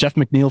 Jeff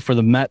McNeil for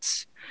the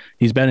Mets,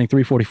 he's batting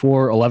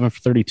 .344, 11 for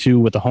 32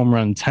 with a home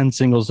run and 10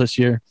 singles this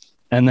year.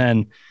 And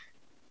then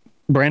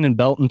Brandon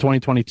Belt in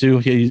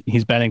 2022,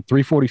 he's batting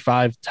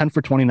 .345, 10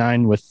 for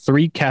 29 with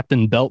 3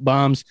 Captain Belt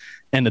bombs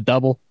and a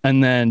double.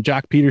 And then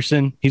Jock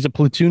Peterson, he's a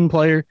platoon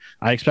player.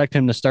 I expect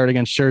him to start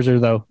against Scherzer,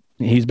 though.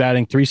 He's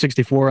batting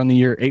 .364 on the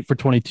year, 8 for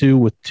 22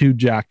 with 2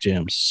 jock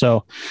jams.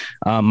 So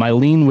my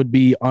lean would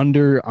be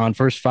under on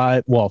first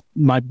 5. Well,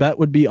 my bet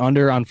would be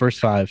under on first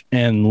 5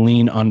 and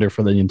lean under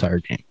for the entire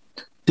game.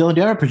 Dylan,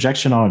 do you have a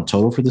projection on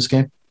total for this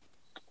game?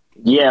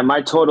 Yeah,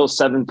 my total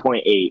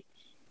 7.8.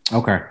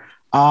 Okay.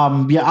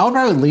 Yeah, I would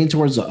probably lean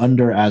towards the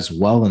under as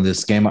well in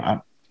this game.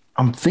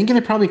 I'm thinking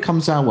it probably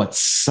comes out,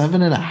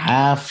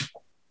 7.5?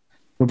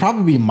 Would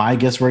probably be my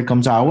guess where it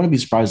comes out. I wouldn't be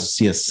surprised to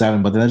see a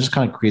 7, but then that just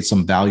kind of creates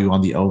some value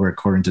on the over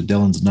according to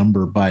Dylan's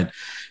number. But,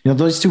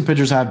 those two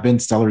pitchers have been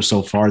stellar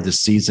so far this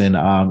season,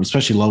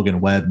 especially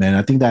Logan Webb, man.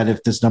 I think that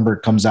if this number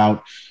comes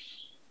out,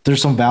 there's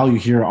some value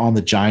here on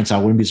the Giants. I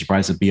wouldn't be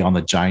surprised to be on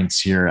the Giants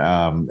here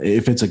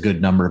if it's a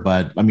good number.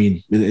 But I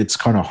mean, it's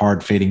kind of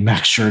hard fading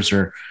Max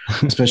Scherzer,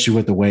 especially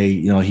with the way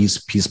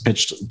he's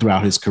pitched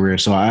throughout his career.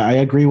 So I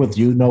agree with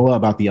you, Noah,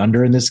 about the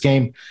under in this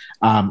game.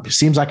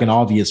 Seems like an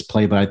obvious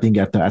play, but I think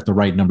at the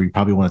right number, you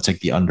probably want to take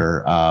the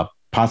under.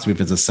 Possibly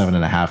if it's a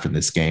 7.5 in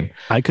this game.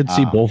 I could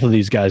see both of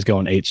these guys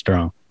going 8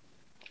 strong.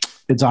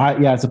 It's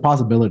a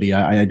possibility.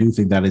 I do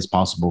think that is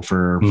possible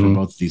for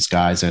both of these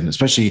guys, and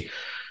especially.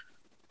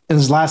 In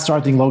his last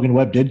start, I think Logan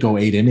Webb did go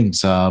 8 innings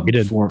for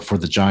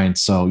the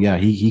Giants. So, yeah,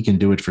 he can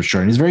do it for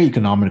sure. And he's very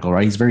economical,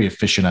 right? He's very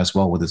efficient as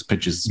well with his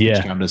pitches. Yeah.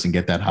 Pitch count doesn't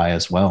get that high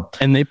as well.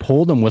 And they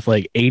pulled him with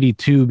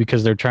 82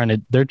 because they're trying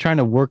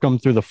to work him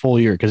through the full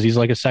year because he's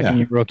like a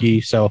second-year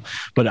rookie. So,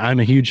 but I'm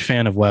a huge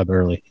fan of Webb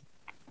early.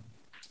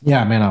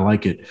 Yeah, man, I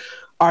like it.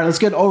 All right, let's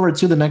get over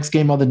to the next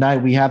game of the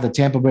night. We have the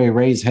Tampa Bay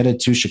Rays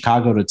headed to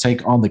Chicago to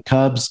take on the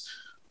Cubs.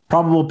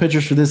 Probable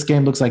pitchers for this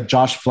game looks like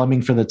Josh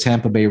Fleming for the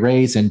Tampa Bay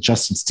Rays and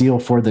Justin Steele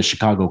for the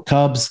Chicago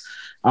Cubs.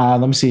 Let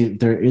me see if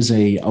there is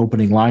a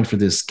opening line for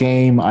this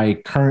game.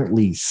 I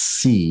currently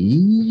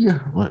see.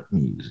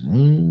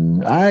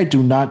 I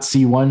do not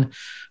see one.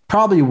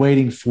 Probably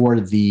waiting for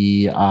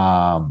the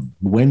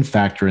win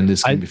factor in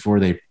this game before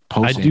they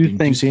post anything.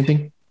 Do you see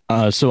anything?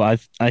 So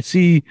I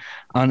see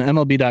on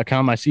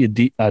MLB.com, I see a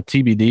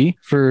TBD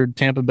for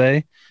Tampa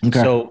Bay. Okay.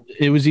 So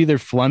it was either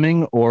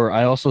Fleming or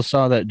I also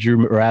saw that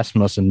Drew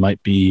Rasmussen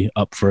might be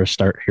up for a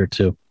start here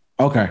too.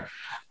 Okay.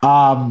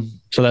 So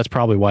that's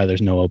probably why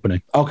there's no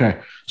opening. Okay.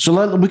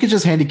 So we could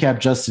just handicap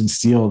Justin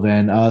Steele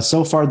then.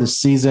 So far this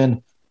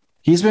season,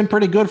 he's been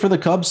pretty good for the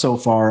Cubs so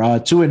far.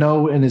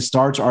 2-0 in his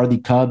starts are the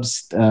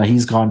Cubs.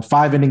 He's gone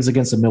 5 innings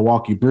against the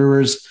Milwaukee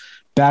Brewers.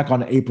 Back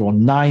on April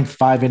 9th,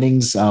 5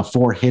 innings,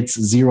 4 hits,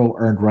 0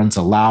 earned runs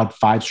allowed,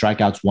 5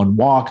 strikeouts, 1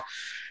 walk.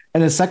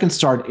 And his second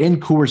start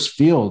in Coors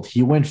Field,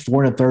 he went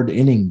 4 1/3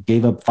 inning,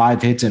 gave up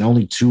 5 hits and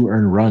only 2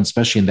 earned runs,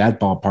 especially in that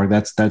ballpark.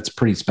 That's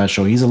pretty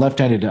special. He's a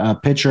left-handed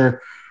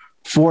pitcher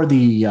for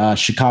the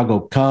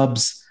Chicago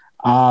Cubs.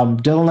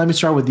 Dylan, let me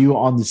start with you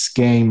on this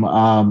game.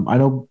 I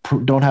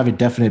don't have a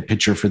definite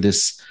pitcher for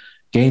this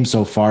game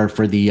so far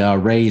for the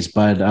Rays,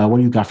 but what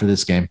do you got for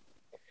this game?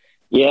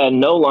 Yeah,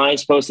 no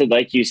lines posted,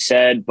 like you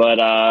said,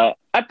 but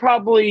I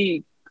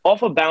probably,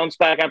 off a bounce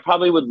back, I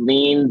probably would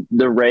lean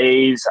the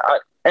Rays.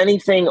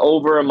 Anything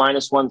over a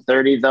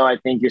 -130, though, I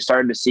think you would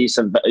start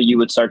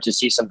to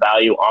see some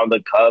value on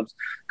the Cubs,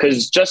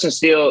 because Justin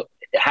Steele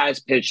has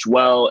pitched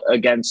well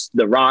against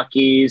the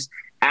Rockies,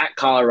 at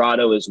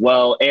Colorado as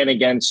well, and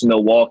against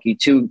Milwaukee,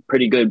 two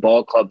pretty good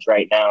ball clubs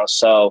right now.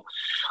 So,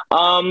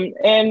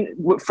 and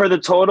for the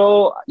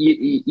total,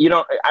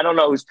 I don't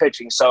know who's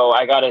pitching, so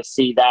I got to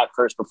see that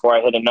first before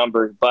I hit a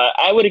number. But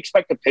I would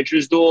expect a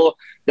pitcher's duel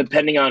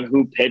depending on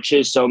who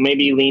pitches. So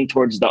maybe lean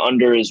towards the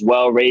under as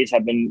well. Rays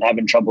have been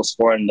having trouble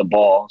scoring the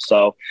ball.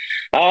 So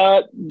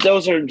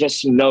those are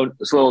just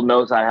little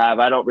notes I have.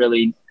 I don't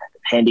really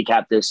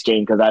handicap this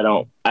game because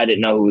I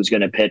didn't know who was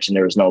going to pitch and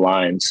there was no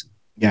lines.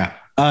 Yeah.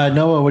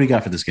 Noah, what do you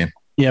got for this game?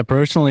 Yeah,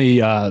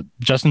 personally,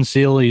 Justin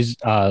Steele, he's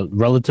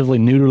relatively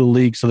new to the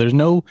league, so there's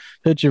no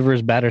pitcher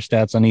versus batter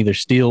stats on either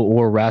Steele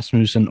or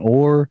Rasmussen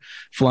or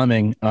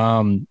Fleming.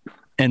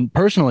 And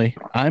personally,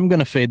 I'm going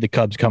to fade the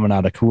Cubs coming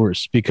out of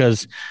Coors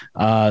because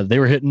they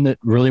were hitting it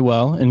really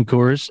well in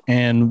Coors.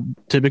 And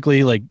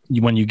typically, like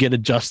when you get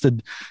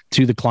adjusted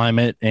to the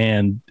climate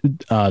and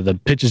the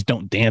pitches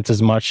don't dance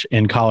as much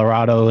in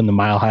Colorado in the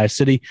Mile High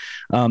City,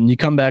 you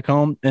come back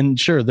home and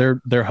sure,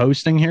 they're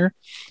hosting here,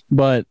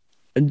 but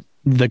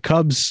the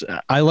Cubs,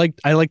 I like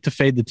to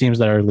fade the teams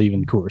that are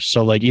leaving Coors.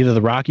 So like either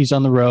the Rockies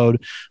on the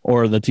road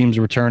or the teams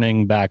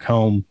returning back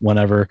home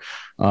whenever,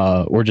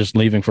 or just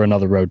leaving for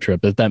another road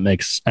trip, if that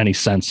makes any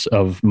sense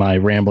of my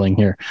rambling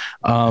here.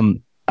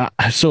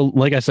 So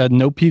like I said,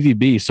 no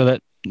PVB. So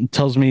that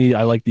tells me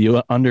I like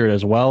the under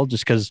as well,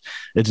 just because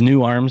it's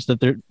new arms that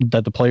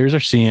the players are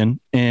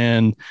seeing,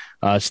 and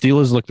Steele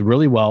has looked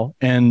really well.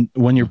 And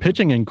when you're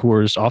pitching in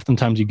Coors,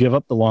 oftentimes you give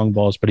up the long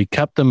balls, but he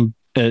kept them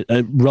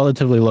a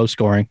relatively low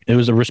scoring. It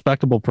was a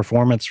respectable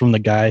performance from the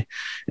guy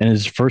in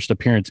his first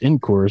appearance in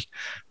Coors.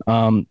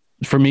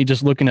 For me,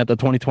 just looking at the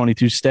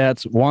 2022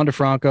 stats, Wander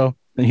Franco,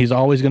 he's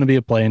always going to be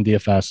a play in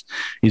DFS.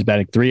 He's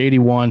batting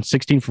 .381,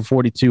 16 for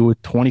 42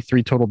 with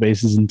 23 total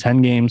bases in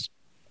 10 games.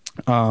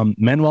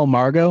 Manuel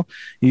Margot,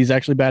 he's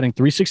actually batting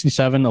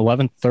 .367,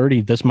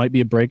 1130. This might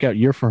be a breakout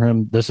year for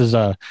him. This is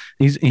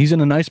he's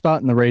in a nice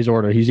spot in the Rays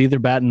order. He's either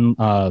batting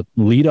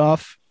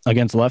leadoff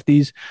against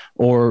lefties,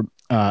 or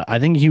I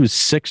think he was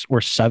 6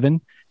 or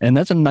 7, and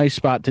that's a nice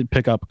spot to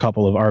pick up a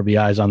couple of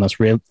RBIs on this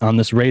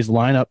Rays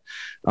lineup.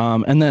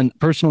 And then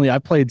personally, I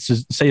played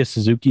Seiya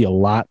Suzuki a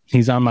lot.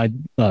 He's on my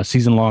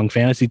season-long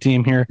fantasy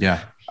team here. Yeah.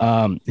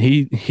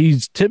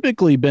 He's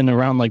typically been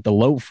around like the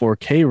low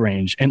 4K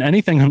range, and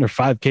anything under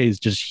 5K is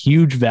just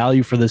huge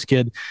value for this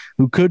kid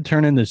who could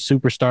turn into a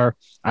superstar.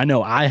 I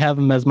know I have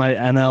him as my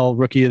NL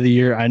Rookie of the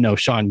Year. I know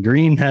Sean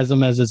Green has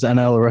him as his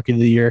NL Rookie of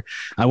the Year.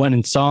 I went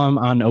and saw him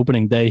on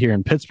opening day here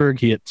in Pittsburgh.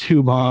 He hit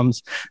 2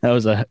 bombs. That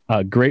was a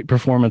great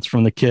performance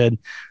from the kid.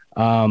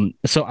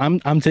 So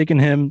I'm taking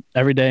him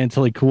every day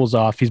until he cools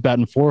off. He's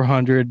batting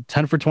 .400,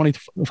 10 for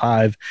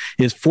 25.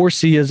 He has 4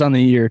 Cias on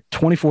the year,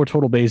 24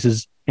 total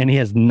bases, and he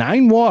has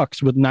 9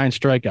 walks with 9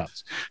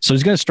 strikeouts. So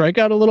he's going to strike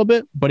out a little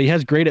bit, but he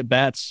has great at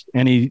bats,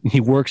 and he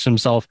works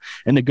himself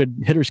into good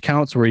hitters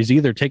counts where he's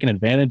either taking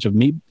advantage of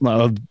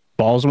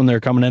balls when they're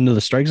coming into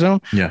the strike zone,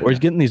 or he's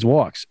getting these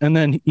walks. And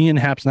then Ian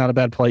Happ's not a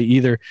bad play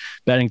either,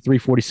 batting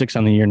 .346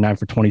 on the year, 9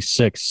 for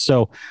 26.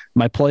 So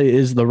my play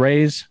is the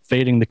Rays,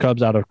 fading the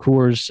Cubs out of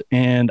Coors,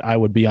 and I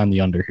would be on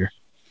the under here.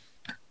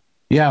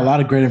 Yeah, a lot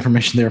of great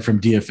information there from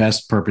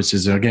DFS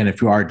purposes. Again,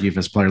 if you are a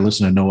DFS player,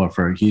 listen to Noah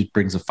he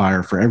brings a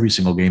fire for every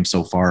single game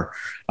so far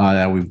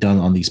that we've done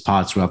on these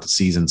pods throughout the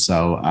season.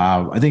 So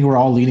I think we're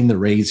all leading the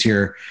Rays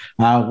here.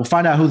 We'll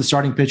find out who the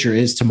starting pitcher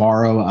is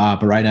tomorrow.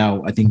 But right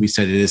now, I think we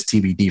said it is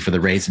TBD for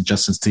the Rays and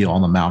Justin Steele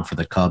on the mound for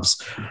the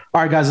Cubs.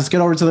 All right, guys, let's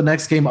get over to the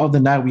next game of the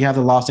night. We have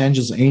the Los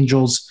Angeles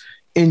Angels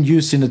in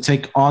Houston to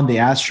take on the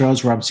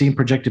Astros, where I'm seeing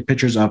projected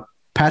pitchers up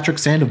Patrick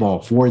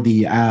Sandoval for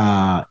the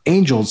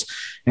Angels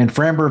and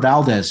Framber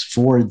Valdez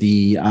for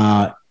the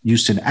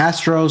Houston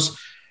Astros.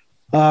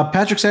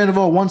 Patrick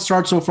Sandoval, 1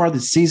 start so far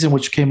this season,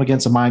 which came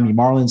against the Miami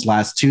Marlins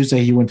last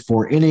Tuesday. He went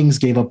 4 innings,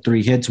 gave up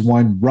 3 hits,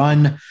 1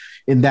 run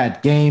in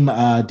that game.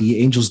 The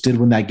Angels did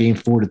win that game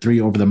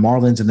 4-3 over the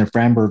Marlins, and then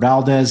Framber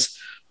Valdez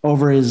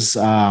over his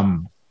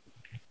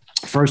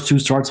first 2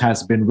 starts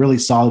has been really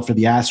solid for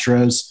the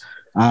Astros.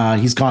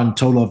 He's gone a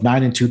total of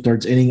 9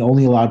 2/3 inning,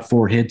 only allowed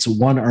 4 hits,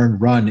 1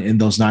 earned run in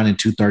those 9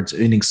 2/3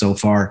 innings so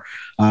far.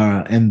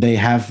 And they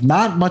have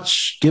not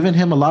much given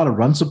him a lot of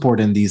run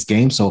support in these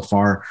games so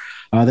far.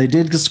 They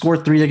did score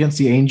 3 against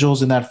the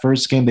Angels in that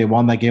first game. They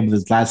won that game. With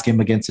his last game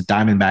against the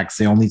Diamondbacks,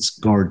 they only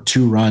scored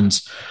 2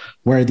 runs,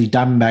 where the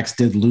Diamondbacks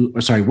did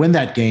win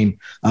that game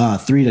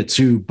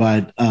 3-2,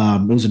 but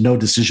it was a no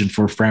decision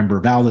for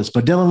Framber Valdez.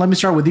 But Dylan, let me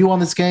start with you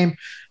on this game.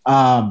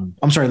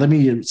 Let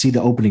me see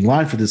the opening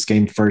line for this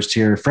game first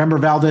here. Framber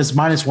Valdez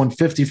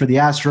 -150 for the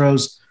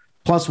Astros.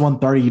 plus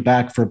 130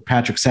 back for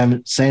Patrick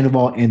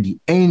Sandoval and the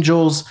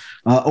Angels.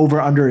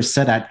 Over-under is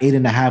set at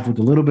 8.5 with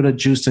a little bit of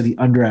juice to the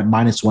under at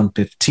minus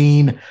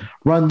 115.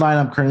 Run line,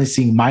 I'm currently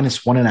seeing minus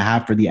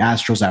 1.5 for the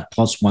Astros at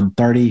plus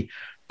 130.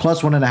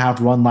 Plus 1.5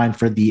 run line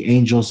for the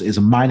Angels is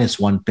minus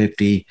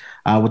 150.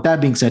 With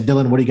that being said,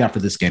 Dylan, what do you got for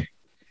this game?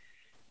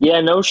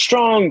 Yeah, no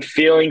strong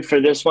feeling for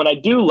this one. I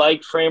do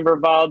like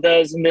Framber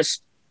Valdez in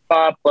this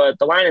spot, but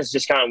the line is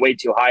just kind of way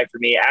too high for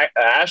me.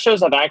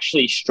 Astros have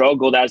actually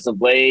struggled as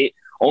of late,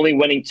 only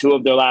winning 2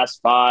 of their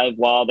last 5,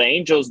 while the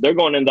Angels, they're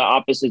going in the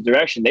opposite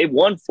direction. They've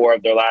won 4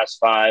 of their last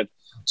 5.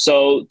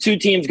 So 2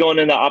 teams going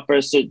in the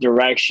opposite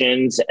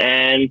directions.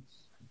 And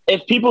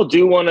if people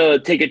do want to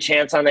take a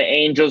chance on the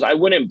Angels, I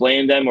wouldn't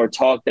blame them or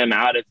talk them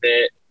out of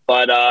it.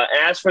 But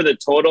as for the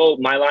total,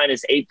 my line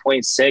is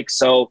 8.6.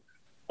 So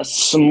a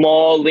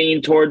small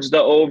lean towards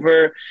the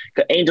over.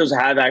 The Angels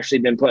have actually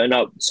been putting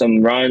up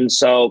some runs.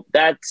 So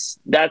that's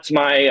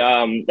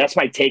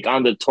my take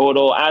on the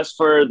total. As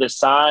for the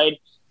side,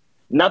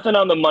 nothing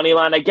on the money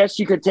line. I guess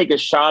you could take a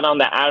shot on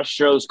the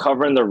Astros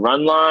covering the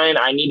run line.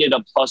 I needed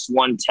a plus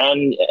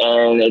 110,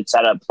 and it's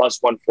at a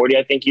plus 140,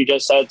 I think you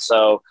just said.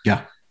 So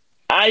yeah,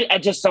 I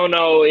just don't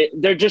know.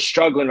 They're just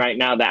struggling right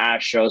now, the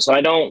Astros. So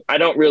I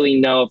don't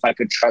really know if I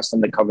could trust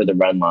them to cover the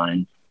run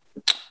line.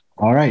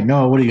 All right,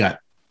 Noah, what do you got?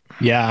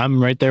 Yeah,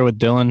 I'm right there with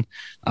Dylan.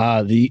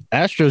 The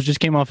Astros just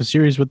came off a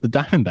series with the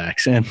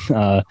Diamondbacks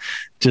and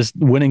just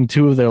winning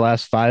 2 of their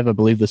last 5, I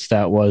believe the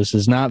stat was,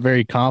 is not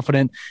very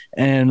confident.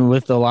 And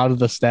with a lot of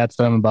the stats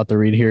that I'm about to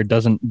read here, it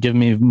doesn't give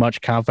me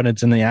much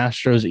confidence in the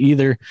Astros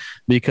either,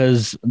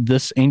 because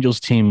this Angels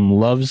team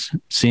loves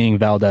seeing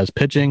Valdez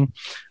pitching.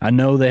 I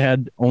know they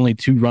had only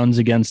 2 runs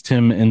against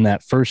him in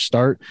that first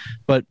start,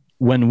 but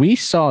when we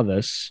saw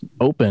this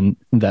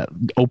that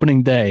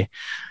opening day,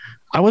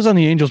 I was on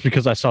the Angels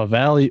because I saw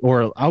value,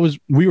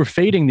 we were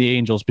fading the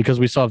Angels because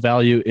we saw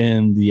value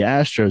in the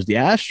Astros. The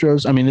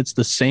Astros, I mean, it's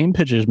the same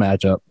pitchers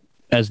matchup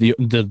as the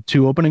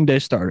 2 opening day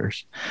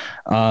starters.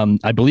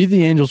 I believe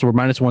the Angels were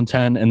minus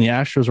 110 and the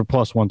Astros were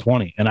plus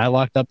 120. And I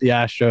locked up the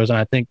Astros, and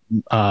I think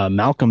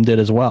Malcolm did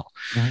as well.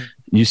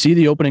 Mm-hmm. You see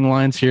the opening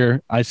lines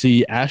here. I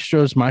see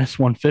Astros minus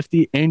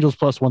 150, Angels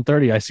plus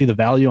 130. I see the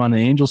value on the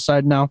Angels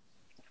side now.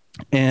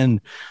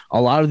 And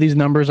a lot of these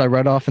numbers I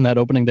read off in that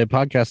opening day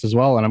podcast as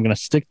well, and I'm going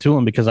to stick to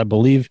them because I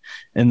believe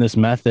in this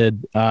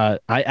method. I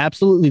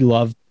absolutely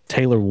love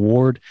Taylor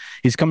Ward.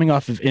 He's coming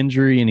off of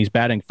injury and he's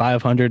batting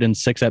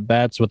 506 at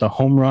bats with a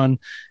home run.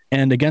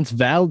 And against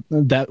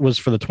that was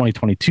for the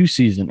 2022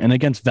 season. And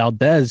against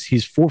Valdez,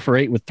 he's 4 for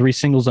 8 with 3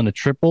 singles and a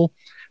triple.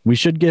 We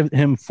should give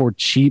him for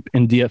cheap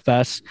in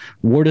DFS.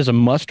 Ward is a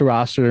must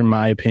roster in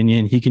my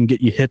opinion. He can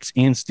get you hits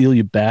and steal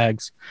you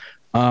bags.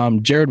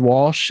 Jared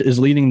Walsh is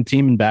leading the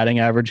team in batting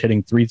average,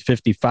 hitting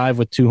 355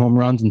 with 2 home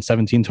runs and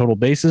 17 total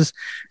bases.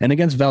 And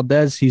against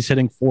Valdez, he's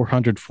hitting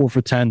 400, 4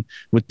 for 10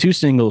 with 2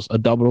 singles, a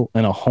double,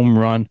 and a home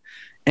run.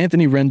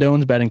 Anthony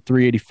Rendon's batting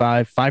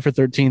 385, 5 for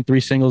 13, 3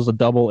 singles, a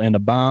double, and a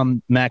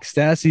bomb. Max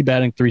Stassi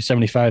batting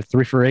 375,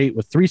 3 for 8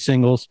 with 3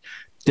 singles.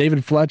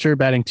 David Fletcher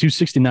batting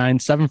 269,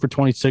 7 for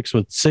 26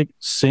 with 6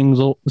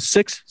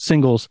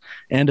 singles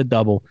and a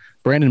double.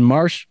 Brandon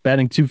Marsh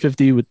batting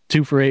 250 with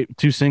 2 for 8,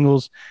 2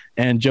 singles,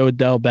 and Joe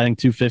Adell batting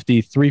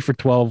 250, 3 for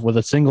 12 with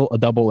a single, a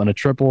double, and a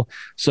triple.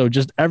 So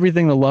just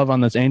everything to love on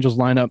this Angels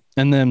lineup.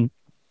 And then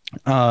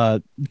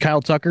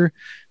Kyle Tucker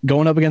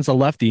going up against a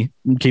lefty,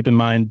 keep in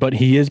mind, but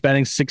he is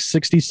batting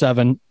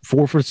 667,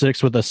 4 for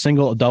 6 with a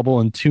single, a double,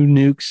 and 2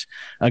 nukes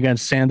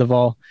against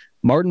Sandoval.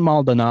 Martin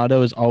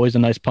Maldonado is always a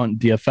nice punt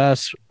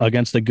DFS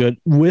against a good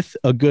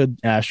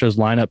Astros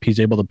lineup. He's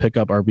able to pick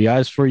up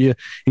RBIs for you.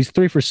 He's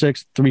 3 for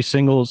 6, 3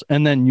 singles.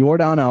 And then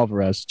Yordan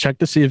Alvarez, check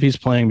to see if he's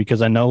playing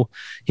because I know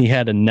he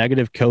had a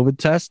negative COVID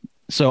test.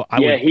 So I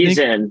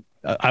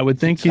would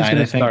think he's going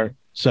to start.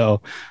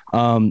 So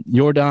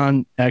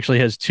Yordan actually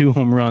has 2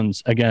 home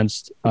runs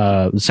against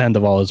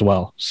Sandoval as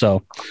well.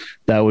 So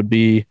that would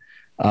be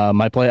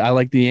my play. I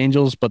like the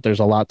Angels, but there's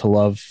a lot to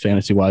love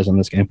fantasy-wise on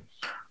this game.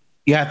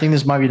 Yeah, I think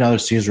this might be another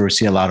series where we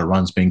see a lot of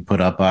runs being put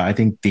up. I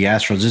think the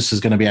Astros, this is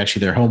going to be actually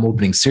their home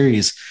opening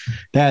series.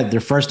 They had their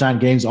first 9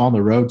 games on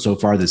the road so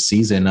far this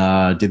season,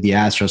 did the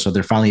Astros. So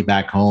they're finally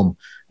back home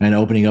and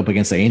opening up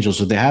against the Angels.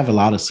 So they have a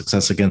lot of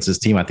success against this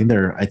team. I think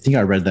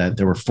I read that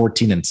there were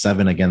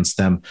 14-7 against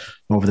them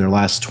over their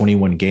last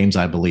 21 games,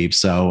 I believe.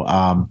 So,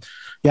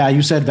 yeah,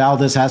 you said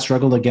Valdez has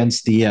struggled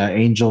against the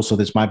Angels. So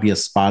this might be a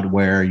spot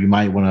where you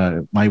might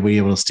be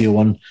able to steal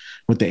one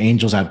with the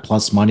Angels at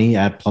plus money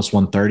at plus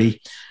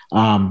 130.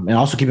 And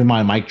also keep in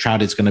mind, Mike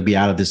Trout is going to be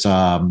out of this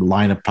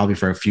lineup probably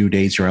for a few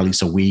days or at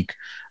least a week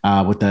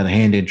with that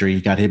hand injury.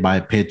 He got hit by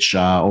a pitch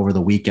over the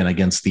weekend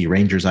against the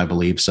Rangers, I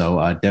believe. So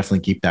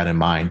definitely keep that in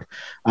mind.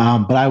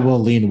 But I will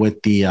lean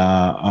with the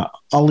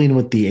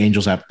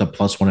Angels at the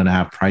plus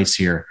 1.5 price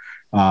here.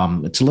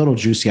 It's a little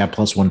juicy at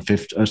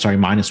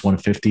minus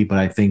 150, but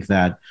I think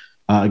that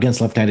against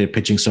left-handed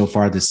pitching so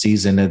far this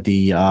season,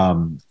 the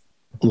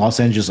Los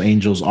Angeles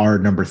Angels are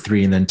number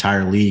 3 in the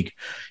entire league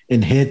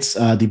in hits.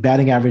 The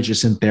batting average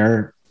isn't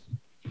there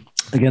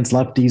against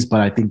lefties, but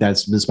I think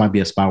this might be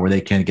a spot where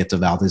they can get to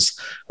Valdez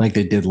like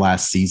they did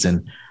last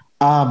season.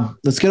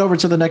 Let's get over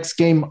to the next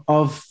game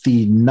of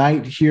the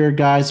night here,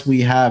 guys.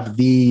 We have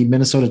the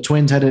Minnesota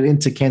Twins headed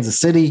into Kansas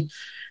City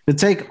to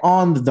take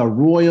on the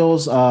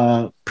Royals.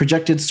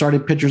 Projected starting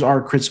pitchers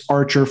are Chris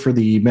Archer for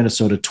the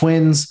Minnesota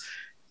Twins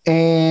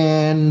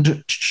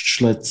and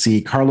let's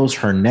see, Carlos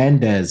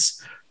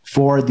Hernandez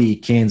for the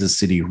Kansas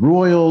City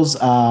Royals.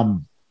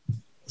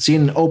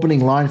 Seeing an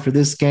opening line for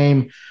this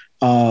game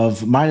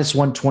of minus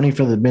 120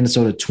 for the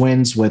Minnesota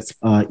Twins with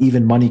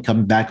even money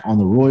coming back on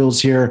the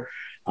Royals here.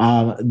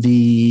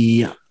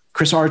 The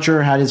Chris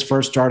Archer had his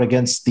first start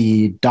against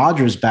the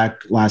Dodgers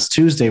back last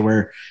Tuesday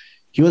where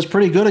he was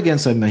pretty good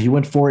against them. He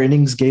went 4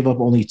 innings, gave up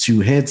only 2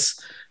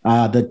 hits.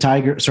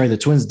 The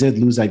Twins did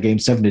lose that game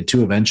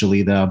 7-2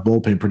 eventually. The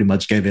bullpen pretty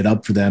much gave it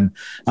up for them.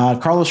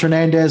 Carlos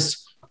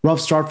Hernandez, rough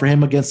start for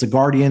him against the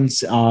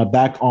Guardians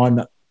back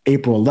on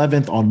April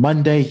 11th on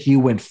Monday. He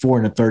went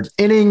 4 1/3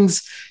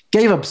 innings,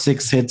 gave up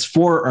 6 hits,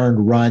 4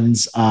 earned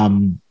runs,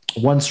 1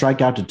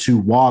 strikeout to 2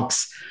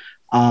 walks.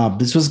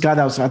 This was a guy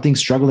that was, I think,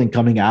 struggling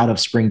coming out of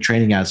spring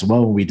training as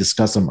well when we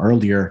discussed him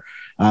earlier.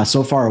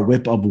 So far, a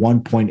whip of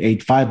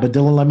 1.85. But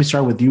Dylan, let me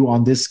start with you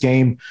on this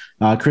game.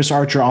 Chris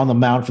Archer on the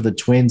mound for the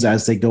Twins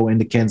as they go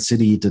into Kansas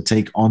City to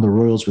take on the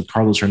Royals with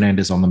Carlos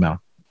Hernandez on the mound.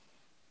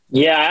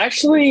 Yeah, I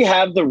actually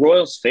have the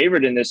Royals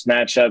favored in this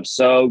matchup.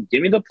 So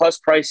give me the plus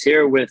price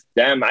here with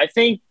them. I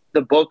think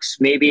the books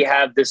maybe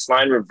have this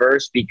line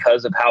reversed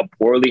because of how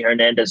poorly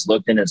Hernandez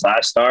looked in his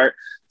last start.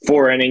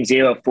 4 innings,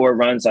 gave up 4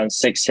 runs on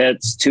 6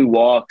 hits, 2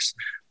 walks.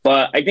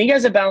 But I think he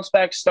has a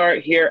bounce-back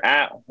start here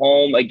at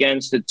home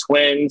against the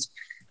Twins.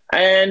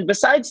 And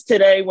besides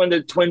today, when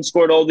the Twins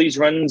scored all these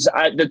runs,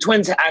 the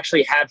Twins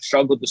actually have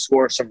struggled to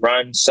score some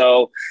runs.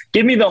 So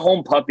give me the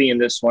home puppy in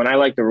this one. I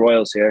like the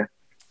Royals here.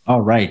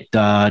 All right.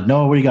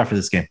 Noah, what do you got for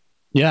this game?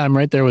 Yeah, I'm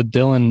right there with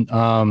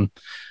Dylan.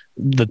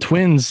 The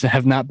Twins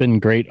have not been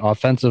great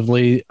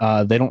offensively.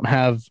 They don't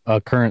have a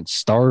current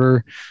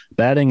starter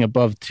batting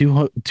above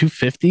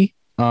 250.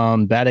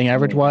 Batting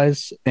average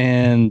wise,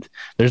 and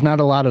there's not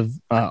a lot of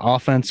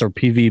offense or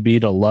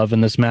PVB to love in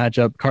this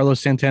matchup.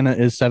 Carlos Santana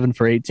is 7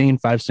 for 18,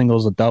 5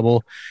 singles, a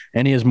double,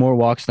 and he has more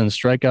walks than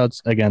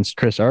strikeouts against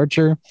Chris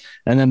Archer.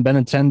 And then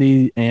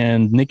Benintendi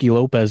and Nicky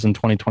Lopez in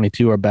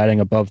 2022 are batting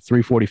above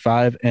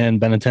 345, and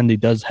Benintendi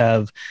does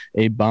have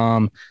a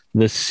bomb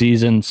this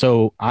season.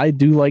 So I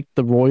do like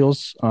the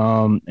Royals,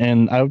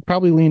 and I would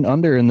probably lean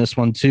under in this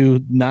one too.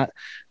 Not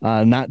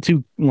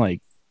too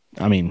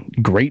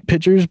great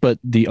pitchers, but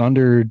the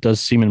under does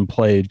seem in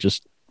play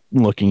just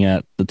looking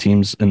at the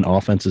teams and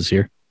offenses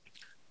here.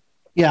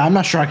 Yeah, I'm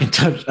not sure I can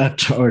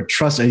touch or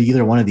trust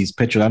either one of these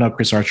pitchers. I know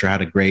Chris Archer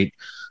had a great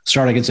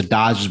start against the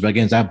Dodgers, but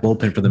against that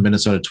bullpen for the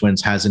Minnesota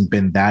Twins hasn't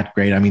been that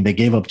great. I mean, they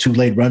gave up 2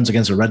 late runs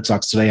against the Red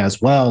Sox today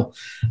as well.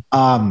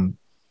 And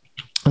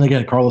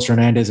again, Carlos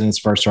Hernandez in his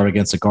first start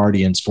against the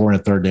Guardians, 4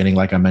 1/3 inning,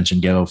 like I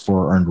mentioned, gave up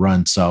 4 earned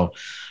runs. So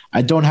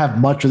I don't have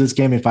much for this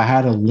game. If I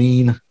had a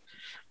lean,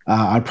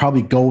 I'd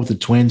probably go with the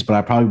Twins, but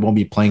I probably won't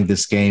be playing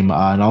this game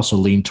and also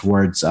lean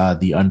towards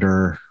the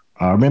under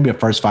or maybe a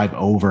first 5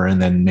 over,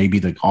 and then maybe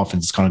the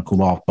offense is kind of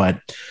cool off.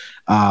 But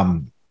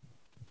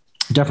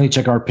definitely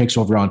check our picks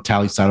over on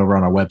TallySide over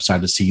on our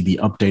website to see the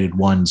updated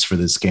ones for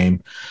this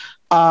game.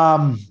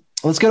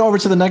 Let's get over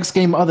to the next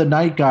game of the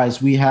night,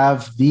 guys. We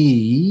have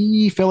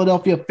the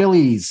Philadelphia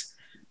Phillies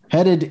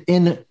headed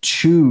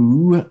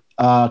into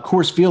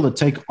Coors Field to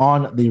take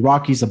on the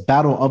Rockies, a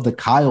battle of the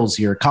Kyles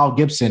here. Kyle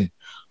Gibson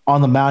on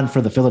the mound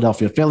for the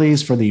Philadelphia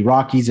Phillies. For the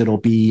Rockies, it'll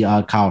be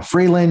Kyle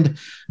Freeland.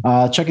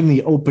 Checking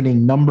the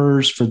opening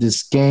numbers for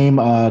this game,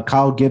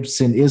 Kyle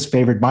Gibson is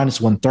favored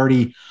minus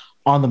 130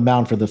 on the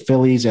mound for the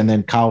Phillies, and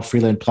then Kyle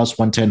Freeland plus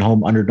 110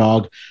 home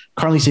underdog.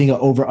 Currently seeing an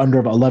over-under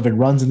of 11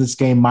 runs in this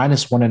game,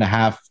 minus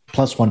 1.5,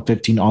 plus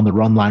 115 on the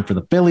run line for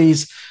the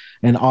Phillies.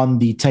 And on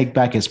the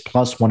takeback is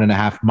plus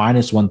 1.5,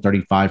 minus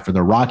 135 for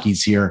the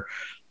Rockies here.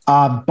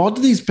 Both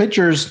of these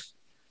pitchers,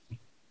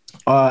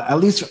 at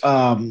least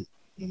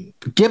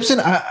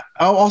Gibson,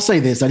 I'll say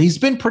this, that he's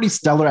been pretty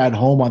stellar at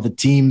home on the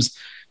teams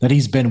that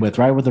he's been with,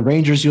 right? With the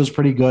Rangers, he was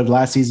pretty good.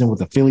 Last season with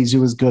the Phillies, he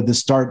was good.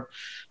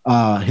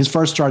 His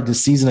first start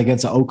this season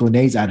against the Oakland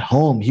A's at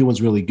home, he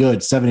was really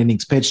good. 7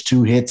 innings pitched,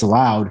 2 hits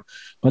allowed.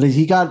 But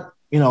he got,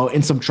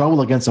 in some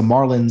trouble against the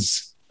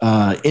Marlins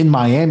in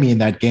Miami in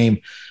that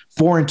game.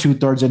 4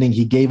 2/3 inning,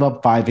 he gave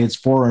up 5 hits,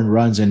 4 earned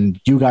runs, and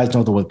you guys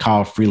know that with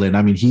Kyle Freeland.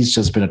 I mean, he's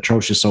just been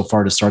atrocious so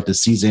far to start the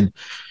season.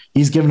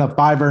 He's given up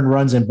 5 earned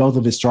runs in both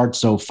of his starts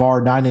so far.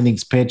 9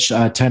 innings pitched,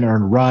 10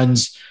 earned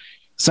runs,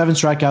 7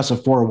 strikeouts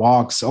and 4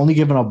 walks. Only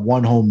given up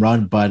 1 home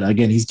run, but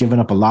again, he's given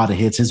up a lot of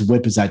hits. His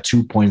WHIP is at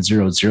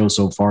 2.00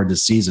 so far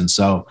this season.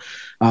 So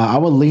I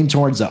would lean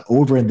towards the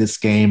over in this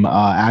game.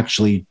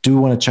 Actually, do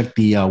want to check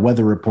the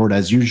weather report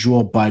as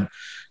usual, but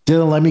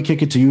Dylan, let me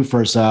kick it to you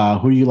first.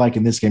 Who do you like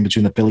in this game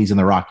between the Phillies and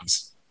the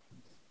Rockies?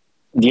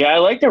 Yeah, I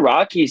like the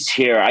Rockies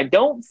here. I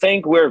don't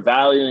think we're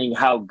valuing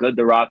how good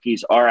the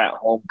Rockies are at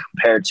home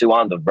compared to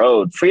on the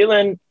road.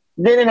 Freeland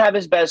didn't have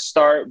his best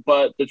start,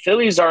 but the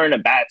Phillies are in a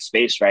bad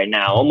space right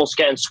now, almost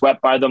getting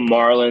swept by the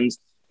Marlins.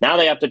 Now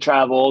they have to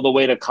travel all the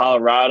way to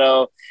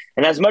Colorado.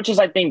 And as much as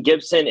I think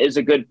Gibson is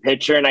a good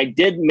pitcher, and I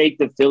did make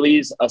the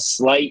Phillies a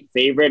slight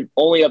favorite,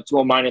 only up to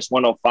a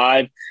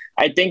 -105,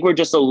 I think we're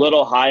just a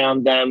little high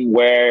on them,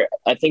 where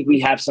I think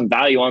we have some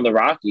value on the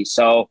Rockies.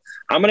 So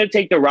I'm going to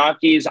take the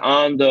Rockies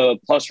on the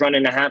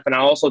 +1.5, and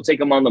I'll also take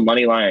them on the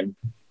money line.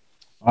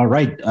 All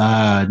right.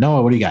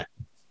 Noah, what do you got?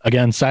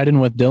 Again,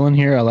 siding with Dylan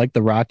here. I like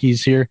the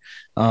Rockies here.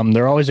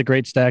 They're always a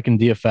great stack in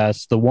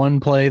DFS. The one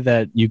play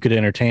that you could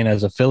entertain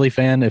as a Philly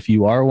fan, if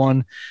you are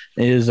one,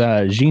 is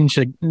Jean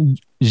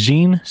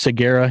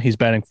Segura. He's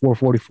batting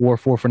 .444,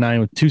 4 for 9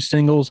 with 2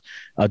 singles,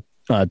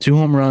 2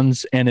 home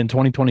runs, and in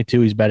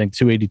 2022 he's batting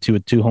 .282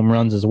 with 2 home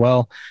runs as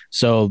well.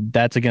 So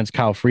that's against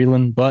Kyle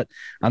Freeland. But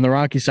on the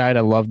Rocky side,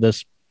 I love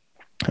this.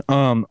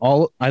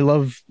 I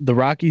love the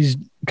Rockies.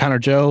 Connor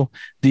Joe,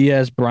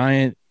 Diaz,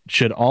 Bryant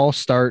should all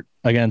start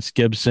against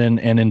Gibson,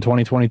 and in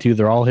 2022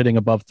 they're all hitting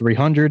above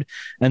 300.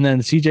 And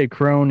then CJ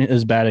Cron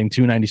is batting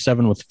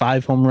 .297 with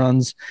 5 home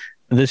runs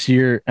this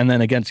year, and then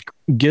against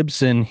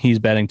Gibson he's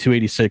batting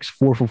 .286,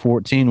 4 for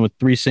 14 with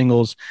 3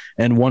 singles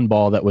and 1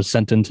 ball that was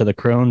sent into the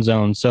Cron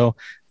zone. So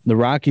the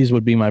Rockies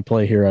would be my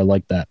play here. I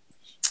like that.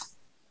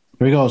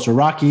 Here we go. So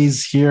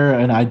Rockies here,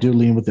 and I do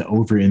lean with the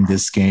over in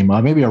this game.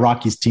 Maybe a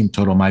Rockies team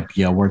total might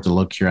be worth a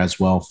look here as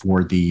well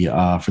for the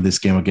for this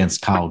game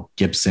against Kyle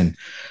Gibson.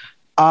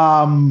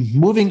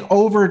 Moving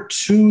over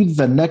to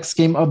the next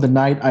game of the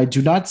night, I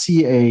do not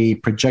see a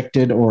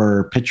projected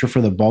or picture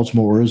for the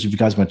Baltimore Orioles, if you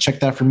guys want to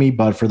check that for me.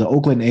 But for the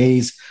Oakland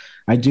A's,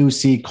 I do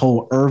see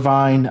Cole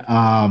Irvine.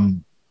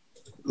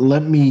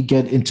 Let me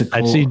get into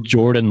Cole. I see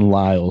Jordan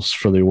Lyles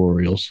for the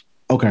Orioles.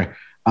 Okay.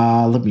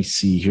 Let me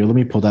see here. Let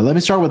me pull that. Let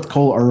me start with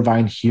Cole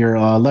Irvine here.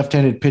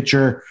 Left-handed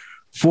pitcher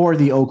for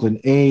the Oakland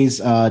A's.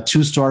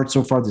 2 starts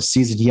so far this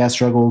season. He has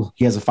struggled.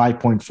 He has a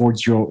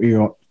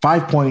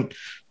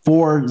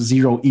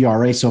 5.40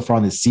 ERA so far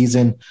in this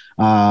season.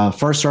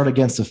 First start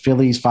against the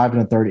Phillies, 5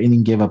 1/3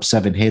 inning, gave up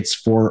 7 hits,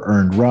 4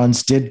 earned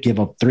runs, did give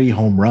up 3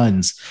 home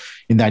runs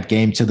in that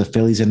game to the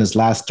Phillies. In his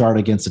last start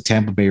against the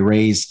Tampa Bay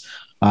Rays,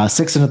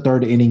 6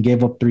 1/3 inning,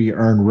 gave up 3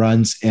 earned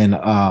runs and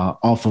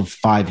off of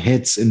 5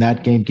 hits in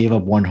that game, gave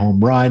up 1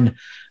 home run.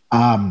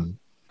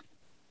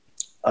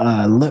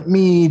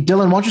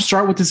 Dylan, why don't you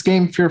start with this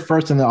game here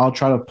first, and then I'll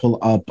try to pull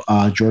up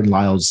Jordan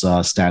Lyles'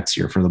 stats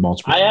here for the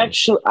Baltimore.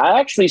 I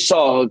actually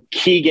saw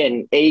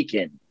Keegan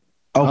Aiken.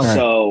 Okay.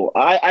 So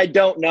I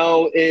don't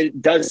know.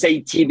 It does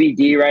say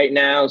TBD right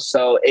now,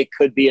 so it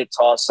could be a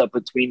toss-up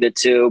between the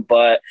two.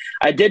 But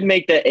I did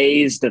make the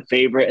A's the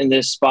favorite in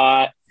this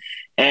spot.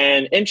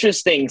 And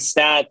interesting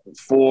stat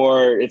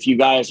for if you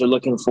guys are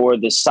looking for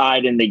the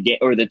side in the game,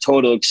 or the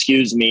total,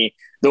 excuse me,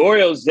 the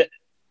Orioles.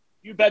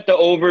 You bet the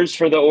overs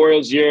for the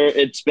Orioles year.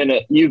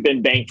 You've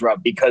been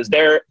bankrupt, because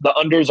the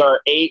unders are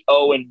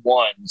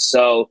 8-0-1.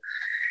 So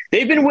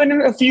they've been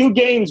winning a few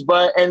games,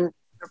 and their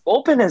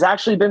bullpen has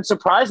actually been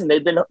surprising.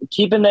 They've been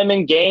keeping them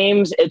in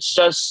games. It's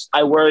just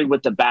I worry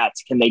with the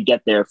bats. Can they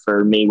get there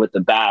for me with the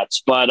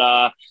bats? But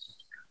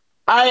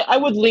I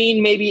would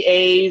lean maybe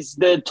A's.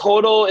 The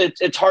total,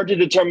 it's hard to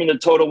determine the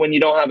total when you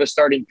don't have a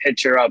starting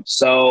pitcher up.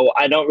 So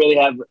I don't really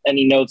have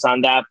any notes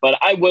on that, but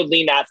I would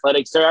lean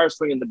Athletics. They are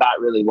swinging the bat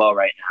really well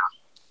right now.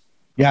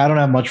 Yeah, I don't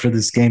have much for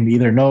this game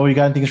either. No, you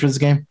got anything for this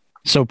game?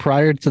 So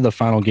prior to the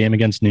final game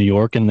against New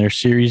York in their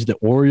series, the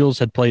Orioles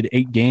had played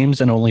 8 games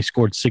and only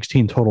scored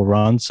 16 total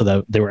runs, so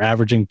that they were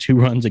averaging 2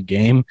 runs a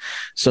game.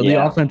 So the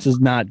offense is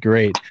not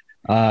great.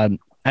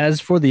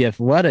 As for the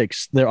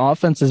Athletics, their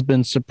offense has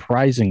been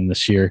surprising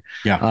this year.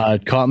 Yeah,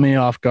 caught me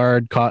off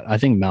guard. Caught, I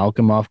think,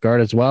 Malcolm off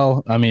guard as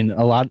well. I mean,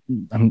 a lot.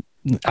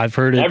 I've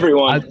heard it.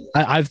 Everyone.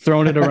 I've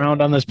thrown it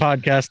around on this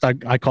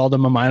podcast. I called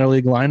them a minor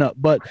league lineup,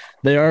 but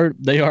they are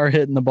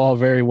hitting the ball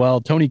very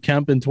well. Tony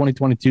Kemp in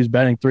 2022 is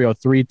batting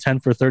 .303, 10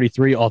 for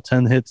 33. All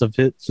 10 hits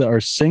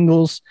are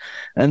singles,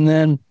 and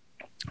then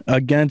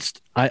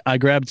against I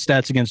grabbed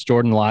stats against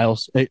Jordan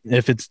Lyles.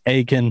 If it's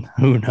Aiken,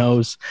 who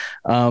knows?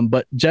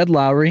 But Jed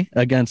Lowry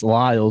against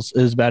Lyles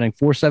is batting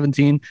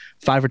 .417,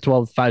 5 for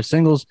 12, 5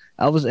 singles.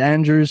 Elvis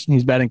Andrews,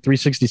 he's batting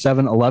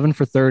 .367, 11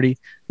 for 30,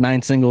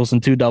 9 singles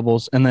and 2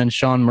 doubles. And then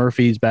Sean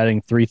Murphy's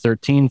batting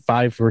 .313,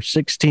 5 for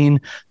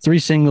 16, 3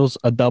 singles,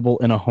 a double,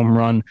 and a home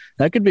run.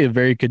 That could be a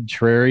very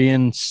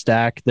contrarian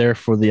stack there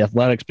for the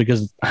Athletics,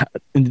 because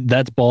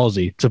that's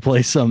ballsy to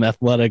play some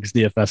Athletics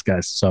DFS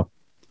guys. So.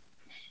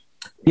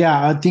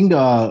 Yeah, I think,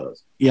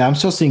 I'm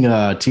still seeing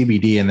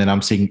TBD, and then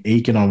I'm seeing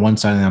Aiken on one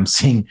side, and I'm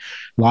seeing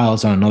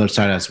Lyles on another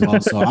side as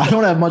well. So I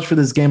don't have much for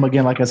this game.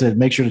 Again, like I said,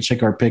 make sure to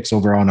check our picks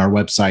over on our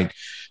website,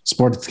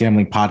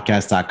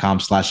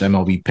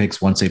 sportsgamblingpodcast.com/MLB picks,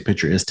 once a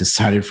pitcher is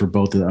decided for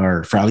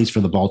for at least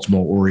for the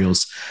Baltimore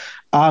Orioles.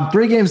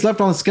 3 games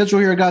left on the schedule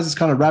here, guys. Let's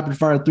kind of rapid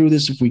fire through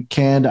this if we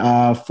can.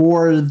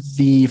 For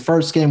the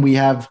first game, we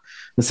have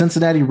the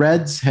Cincinnati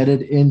Reds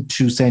headed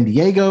into San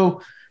Diego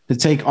to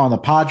take on the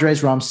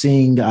Padres, where I'm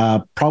seeing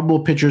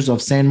probable pitchers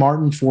of San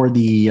Martin for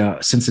the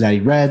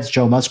Cincinnati Reds,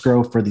 Joe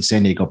Musgrove for the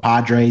San Diego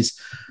Padres.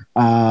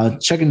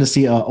 Checking to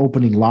see an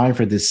opening line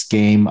for this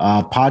game.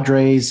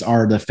 Padres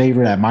are the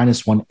favorite at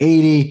minus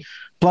 180,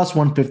 plus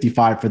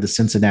 155 for the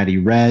Cincinnati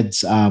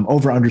Reds.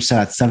 Over under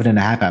set at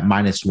 7.5 at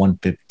minus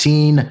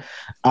 115.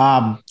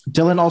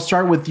 Dylan, I'll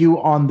start with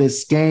you on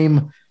this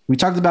game. We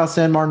talked about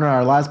San Martin in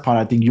our last pod.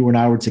 I think you and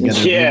I were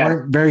together. Yeah. We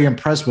weren't very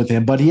impressed with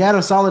him, but he had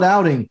a solid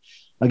outing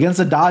against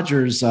the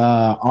Dodgers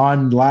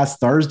on last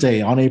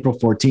Thursday on April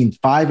 14th.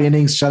 5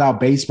 innings, shutout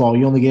baseball.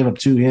 He only gave up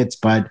 2 hits,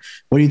 but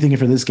what are you thinking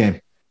for this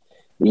game?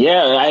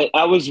 Yeah,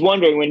 I was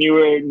wondering when you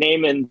were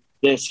naming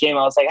this game,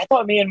 I was like, I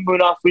thought me and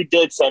Moonoff, we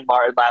did San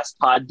Martin last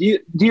pod. Do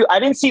you? I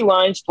didn't see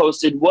lines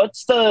posted.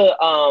 What's the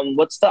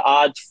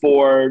odds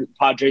for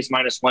Padres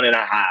minus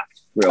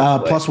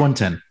 1.5? Plus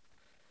 110.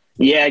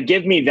 Yeah,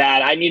 give me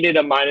that. I needed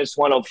a minus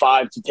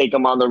 105 to take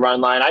them on the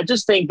run line. I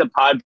just think the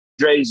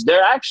Padres,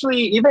 they're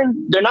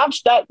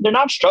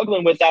not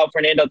struggling without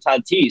Fernando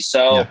Tatis.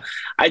 So yeah.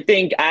 I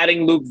think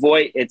adding Luke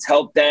Voit, it's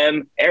helped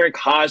them. Eric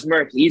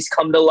Hosmer, he's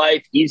come to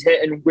life. He's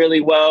hitting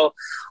really well.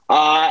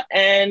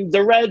 And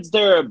the Reds,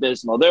 they're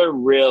abysmal. They're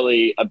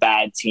really a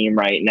bad team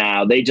right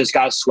now. They just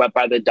got swept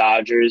by the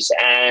Dodgers.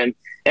 And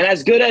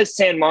as good as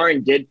San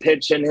Martin did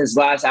pitch in his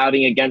last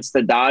outing against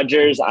the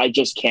Dodgers, I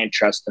just can't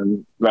trust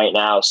him right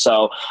now.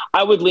 So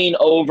I would lean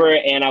over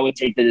and I would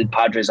take the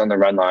Padres on the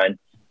run line.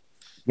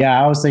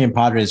 Yeah, I was thinking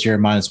Padres here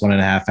minus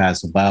 1.5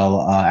 as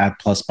well at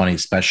plus money,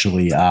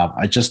 especially.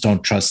 I just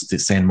don't trust the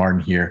San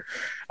Martin here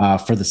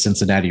for the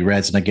Cincinnati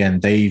Reds. And again,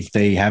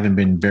 they haven't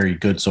been very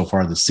good so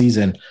far this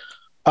season.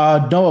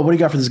 Noah, what do you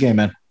got for this game,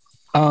 man?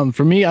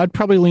 For me, I'd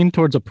probably lean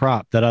towards a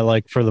prop that I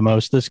like for the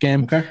most this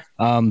game. Okay.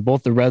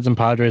 Both the Reds and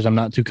Padres, I'm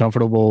not too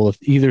comfortable with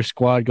either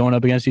squad going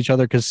up against each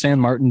other because San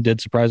Martin did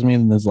surprise me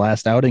in his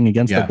last outing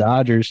against the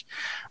Dodgers.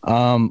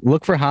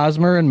 Look for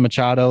Hosmer and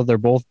Machado. They're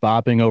both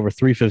bopping over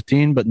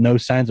 315, but no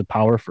signs of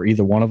power for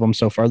either one of them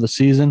so far this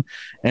season.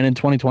 And in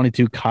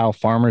 2022, Kyle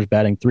Farmer's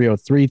batting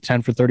 303,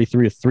 10 for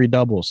 33 with 3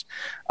 doubles.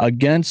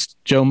 Against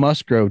Joe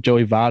Musgrove,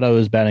 Joey Votto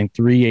is batting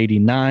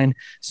 389,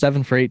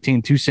 7 for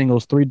 18, 2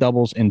 singles, 3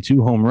 doubles, and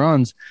 2 home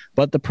runs.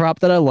 But the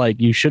prop that I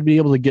like, you should be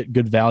able to get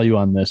good value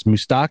on this.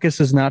 Moustakas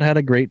has not had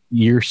a great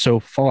year so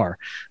far.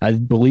 I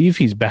believe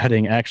he's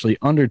batting actually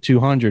under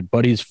 200,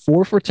 but he's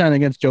 4 for 10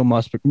 against Joe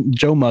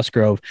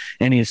Musgrove,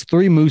 and he has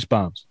 3 moose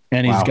bombs,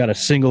 and he's got a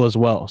single as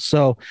well.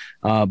 So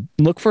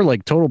look for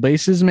like total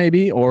bases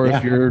maybe, or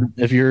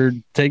if you're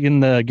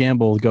taking the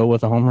gamble, go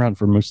with a home run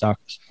for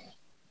Moustakas.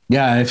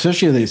 Yeah,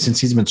 especially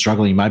since he's been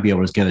struggling, you might be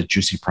able to get a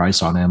juicy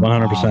price on him.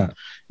 100%.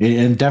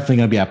 And definitely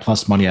going to be at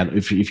plus money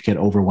if you get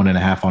over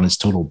 1.5 on his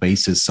total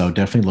basis. So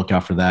definitely look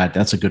out for that.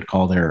 That's a good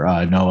call there,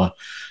 Noah.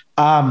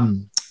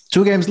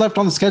 2 games left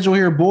on the schedule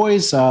here,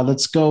 boys.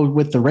 Let's go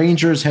with the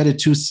Rangers headed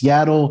to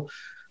Seattle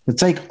to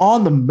take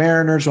on the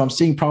Mariners. So I'm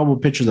seeing probable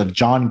pictures of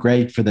John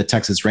Gray for the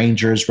Texas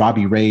Rangers,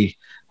 Robbie Ray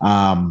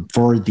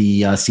for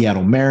the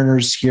Seattle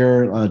Mariners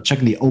here.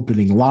 Checking the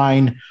opening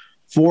line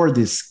for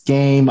this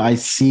game, I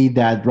see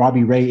that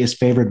Robbie Ray is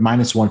favored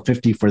minus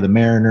 150 for the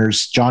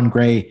Mariners. John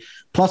Gray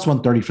plus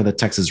 130 for the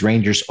Texas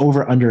Rangers.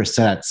 Over under is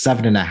set at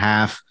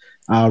 7.5.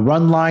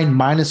 Run line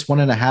minus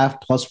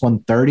 1.5 plus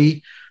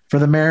 130 for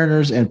the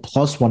Mariners and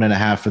plus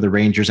 1.5 for the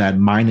Rangers at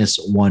minus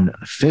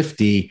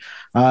 150.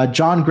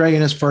 John Gray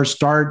in his first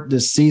start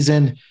this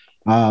season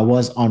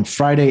was on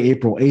Friday,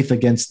 April 8th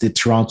against the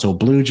Toronto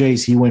Blue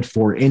Jays. He went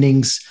 4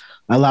 innings,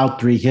 allowed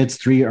 3 hits,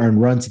 3 earned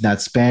runs in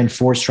that span,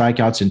 4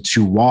 strikeouts and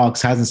 2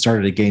 walks. Hasn't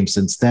started a game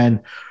since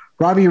then.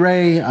 Robbie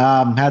Ray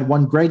had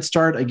 1 great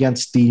start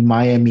against the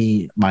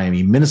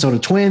Minnesota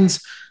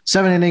Twins.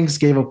 7 innings,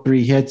 gave up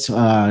 3 hits,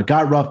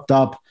 got roughed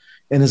up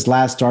in his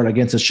last start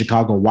against the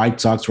Chicago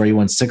White Sox, where he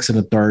went 6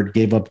 1/3,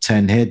 gave up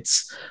 10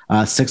 hits,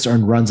 6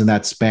 earned runs in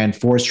that span,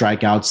 4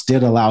 strikeouts,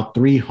 did allow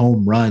 3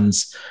 home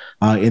runs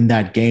in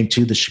that game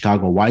to the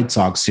Chicago White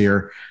Sox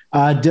here.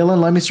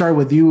 Dylan, let me start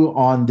with you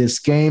on this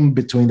game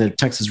between the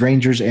Texas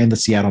Rangers and the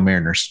Seattle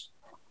Mariners.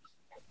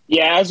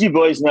 Yeah, as you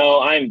boys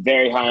know, I'm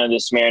very high on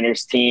this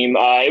Mariners team.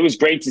 It was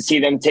great to see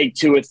them take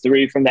 2 of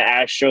 3 from the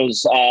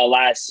Astros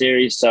last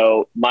series.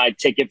 So my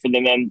ticket for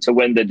them to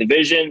win the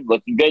division,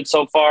 looking good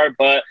so far.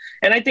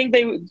 And I think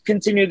they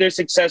continue their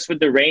success with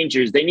the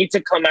Rangers. They need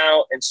to come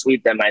out and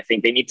sweep them. I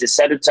think they need to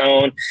set a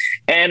tone.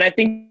 And I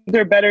think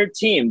they're a better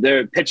team.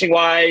 They're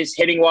pitching-wise,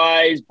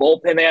 hitting-wise,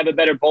 bullpen. They have a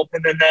better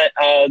bullpen than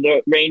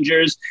the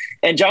Rangers.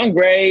 And John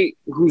Gray,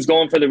 who's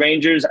going for the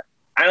Rangers,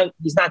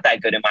 he's not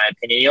that good in my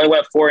opinion. He only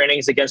went 4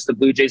 innings against the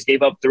Blue Jays,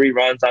 gave up 3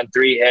 runs on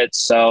 3 hits.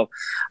 So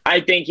I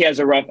think he has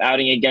a rough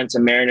outing against a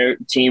Mariner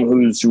team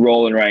who's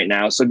rolling right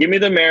now. So give me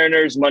the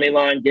Mariners money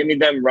line. Give me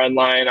them run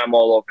line. I'm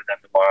all over them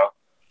tomorrow.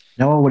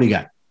 Noah, what do you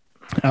got?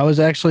 I was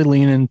actually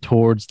leaning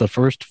towards the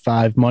first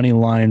 5 money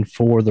line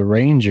for the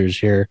Rangers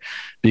here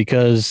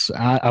because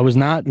I was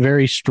not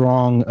very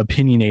strong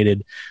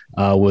opinionated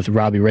with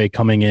Robbie Ray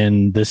coming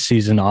in this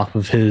season off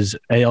of his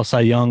AL Cy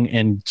Young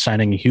and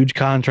signing a huge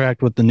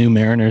contract with the new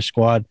Mariners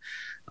squad.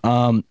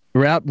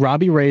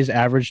 Robbie Ray's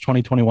average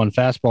 2021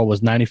 fastball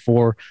was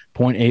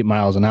 94.8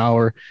 miles an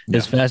hour.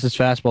 His fastest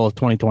fastball of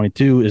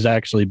 2022 has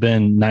actually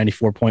been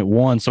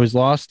 94.1. So he's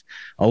lost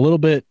a little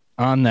bit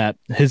on that.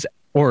 His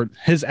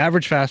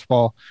average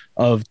fastball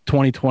of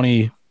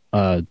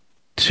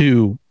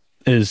 2022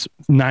 is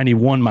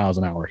 91 miles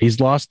an hour. He's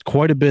lost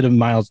quite a bit of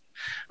miles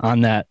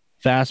on that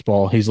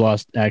fastball. He's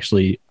lost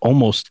actually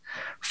almost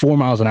 4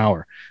 miles an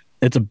hour.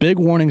 It's a big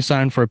warning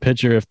sign for a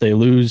pitcher if they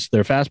lose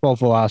their fastball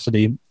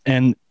velocity.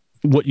 And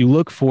what you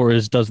look for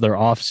is, does their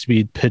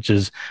off-speed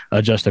pitches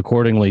adjust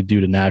accordingly due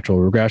to natural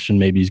regression?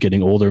 Maybe he's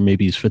getting older,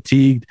 maybe he's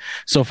fatigued.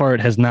 So far,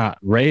 it has not.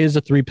 Ray is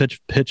a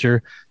 3-pitch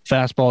pitcher,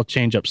 fastball,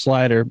 changeup,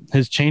 slider.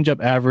 His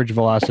changeup average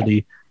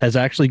velocity has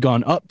actually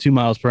gone up 2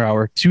 miles per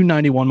hour to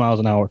 91 miles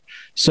an hour.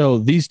 So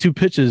these two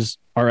pitches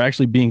are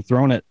actually being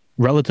thrown at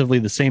relatively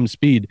the same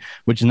speed,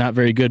 which is not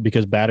very good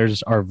because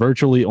batters are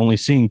virtually only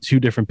seeing 2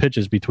 different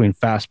pitches between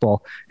fastball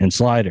and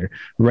slider.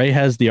 Ray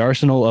has the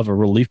arsenal of a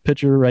relief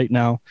pitcher right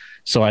now.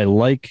 So I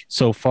like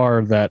so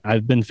far that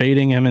I've been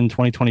fading him in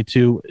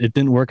 2022. It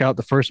didn't work out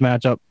the first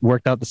matchup,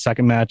 worked out the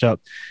second matchup.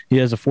 He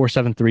has a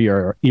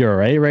 4.73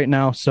 ERA right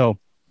now. So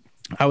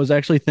I was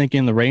actually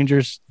thinking the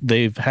Rangers,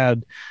 they've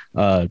had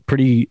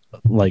pretty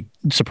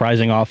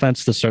surprising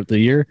offense to start the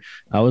year.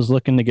 I was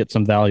looking to get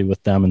some value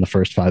with them in the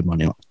first 5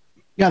 money line.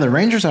 Yeah, the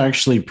Rangers are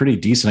actually pretty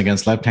decent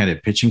against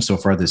left-handed pitching so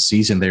far this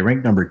season. They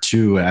rank number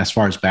 2 as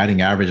far as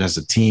batting average as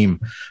a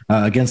team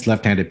against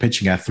left-handed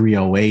pitching at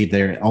 308.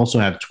 They also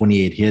have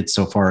 28 hits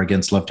so far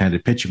against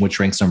left-handed pitching, which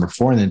ranks number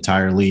 4 in the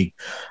entire league.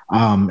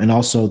 And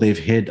also they've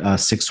hit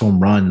 6 home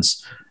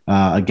runs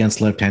against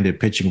left-handed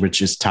pitching,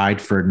 which is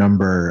tied for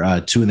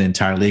number 2 in the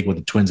entire league with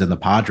the Twins and the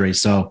Padres.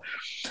 So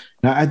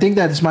now, I think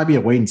that this might be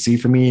a wait and see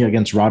for me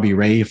against Robbie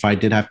Ray. If I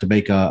did have to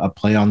make a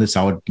play on this,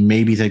 I would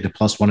maybe take the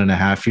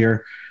 +1.5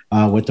 here.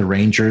 With the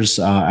Rangers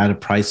at a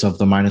price of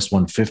the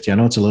 -150. I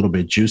know it's a little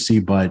bit juicy,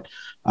 but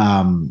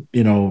again,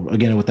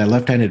 with that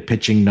left-handed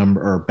pitching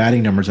number or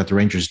batting numbers that the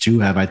Rangers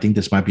do have, I think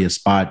this might be a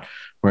spot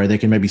where they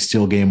can maybe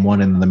steal game 1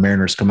 and the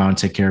Mariners come out and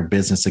take care of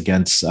business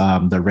against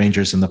the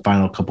Rangers in the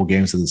final couple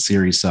games of the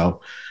series.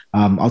 So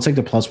I'll take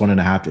the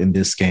 +1.5 in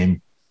this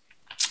game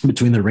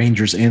between the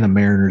Rangers and the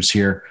Mariners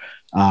here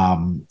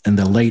in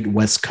the late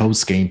West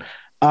Coast game.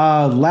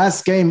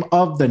 Last game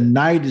of the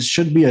night. It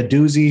should be a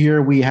doozy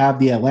here. We have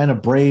the Atlanta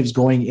Braves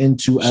going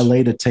into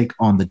LA to take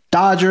on the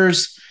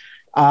Dodgers.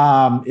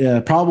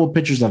 Probable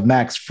pitchers of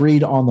Max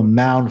Fried on the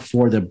mound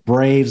for the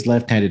Braves,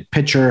 left-handed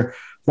pitcher.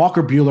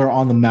 Walker Buehler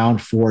on the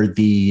mound for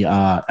the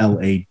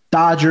LA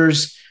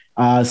Dodgers.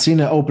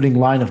 Seen an opening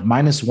line of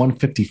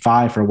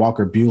 -155 for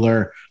Walker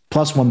Buehler,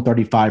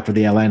 +135 for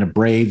the Atlanta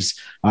Braves.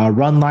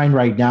 Run line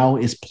right now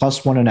is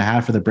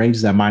 +1.5 for the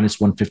Braves at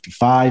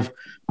 -155.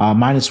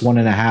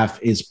 -1.5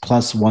 is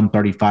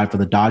 +135 for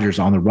the Dodgers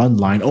on the run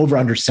line. Over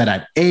under set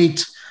at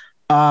 8.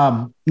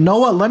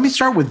 Noah, let me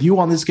start with you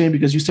on this game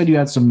because you said you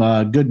had some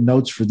good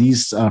notes for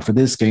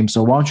this game.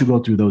 So why don't you go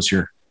through those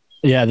here?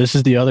 Yeah, this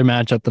is the other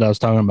matchup that I was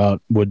talking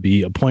about would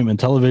be appointment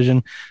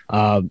television.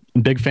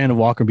 Big fan of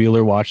Walker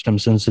Buehler. Watched him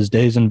since his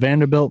days in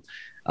Vanderbilt,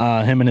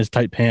 him and his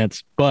tight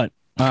pants. But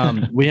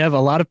we have a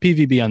lot of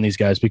PVB on these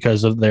guys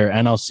because of their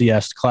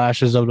NLCS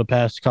clashes over the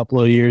past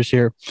couple of years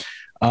here.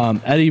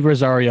 Eddie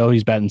Rosario,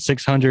 he's batting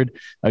 .600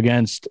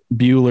 against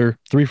Buehler,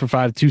 3 for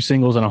 5, 2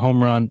 singles and a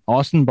home run.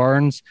 Austin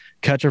Barnes,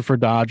 catcher for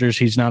Dodgers.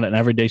 He's not an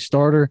everyday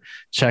starter.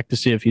 Check to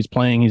see if he's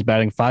playing. He's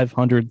batting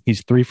 .500.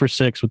 He's 3 for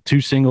 6 with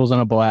 2 singles and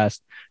a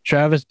blast.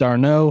 Travis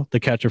d'Arnaud, the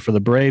catcher for the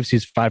Braves.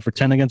 He's 5 for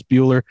 10 against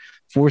Buehler,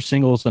 4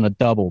 singles and a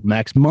double.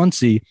 Max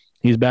Muncy,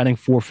 he's batting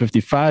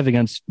 .455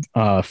 against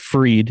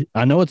Fried.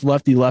 I know it's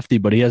lefty,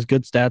 but he has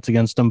good stats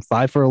against him.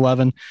 5 for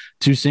 11,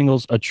 2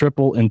 singles, a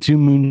triple, and 2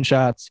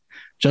 moonshots.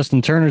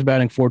 Justin Turner's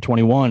batting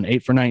 .421,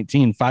 8 for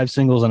 19, 5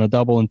 singles and a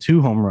double and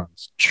 2 home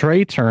runs.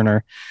 Trey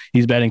Turner,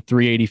 he's batting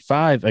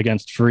 .385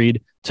 against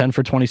Fried, 10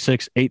 for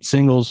 26, 8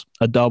 singles,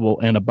 a double,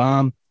 and a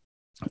bomb.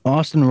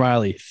 Austin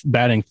Riley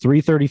batting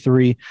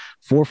 .333,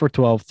 4 for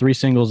 12, 3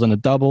 singles and a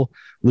double.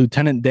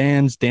 Lieutenant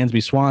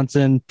Dansby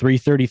Swanson,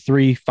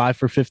 .333, 5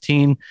 for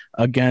 15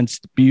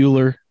 against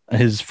Buehler,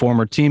 his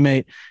former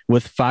teammate,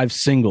 with 5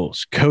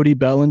 singles. Cody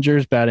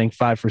Bellinger's batting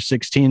 5 for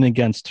 16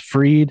 against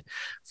Fried,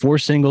 4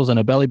 singles and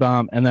a belly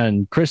bomb. And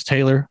then Chris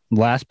Taylor,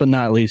 last but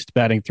not least,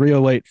 batting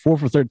 .308, 4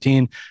 for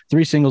 13,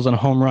 3 singles and a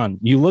home run.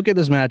 You look at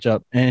this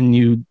matchup and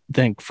you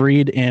think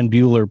Fried and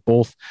Buehler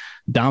both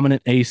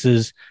dominant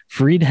aces.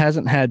 Fried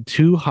hasn't had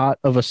too hot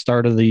of a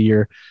start of the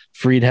year.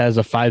 Fried has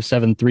a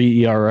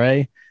 5.73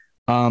 ERA.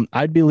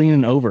 I'd be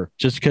leaning over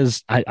just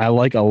because I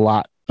like a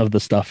lot of the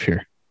stuff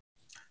here.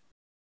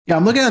 Yeah,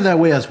 I'm looking at it that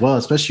way as well,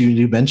 especially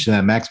you mentioned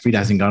that Max Fried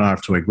hasn't gone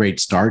off to a great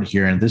start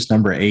here, and this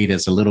number 8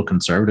 is a little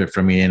conservative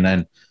for me. And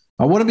then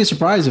I wouldn't be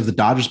surprised if the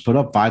Dodgers put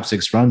up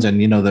 5-6 runs, and,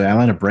 the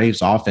Atlanta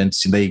Braves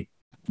offense,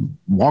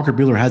 Walker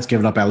Buehler has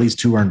given up at least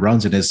 2 earned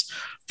runs in his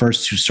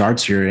first 2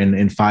 starts here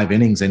in 5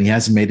 innings, and he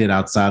hasn't made it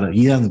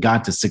he hasn't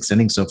got to 6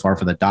 innings so far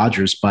for the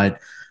Dodgers. But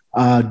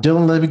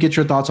Dylan, let me get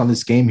your thoughts on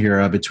this game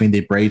here between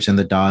the Braves and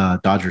the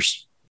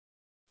Dodgers.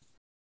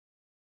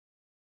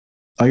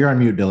 Oh, you're on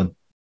mute, Dylan.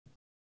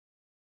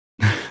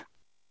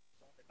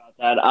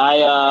 That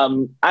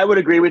I would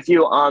agree with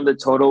you on the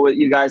total with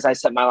you guys. I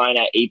set my line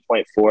at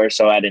 8.4,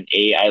 so at an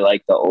 8, I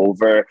like the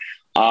over.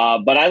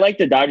 But I like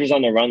the Dodgers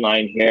on the run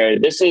line here.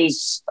 This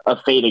is a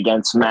fade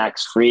against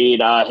Max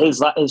Fried.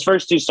 His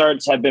first 2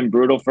 starts have been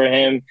brutal for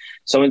him.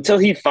 So until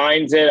he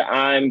finds it,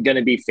 I'm going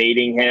to be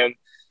fading him.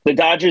 The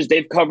Dodgers,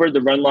 they've covered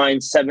the run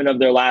line 7 of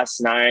their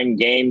last 9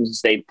 games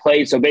they've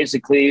played. So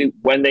basically,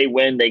 when they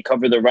win, they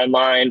cover the run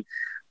line.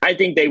 I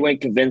think they win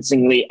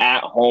convincingly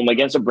at home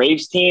against a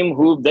Braves team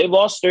who they've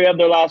lost 3 of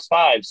their last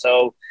 5.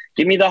 So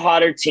give me the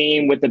hotter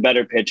team with the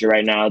better pitcher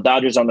right now.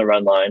 Dodgers on the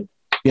run line.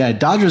 Yeah,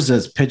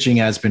 Dodgers' pitching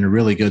has been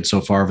really good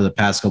so far over the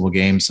past couple of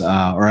games,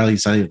 or at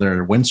least I think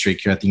their win streak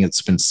here. I think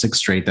it's been 6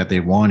 straight that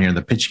they've won here.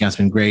 The pitching has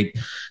been great.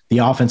 The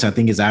offense, I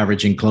think, is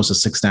averaging close to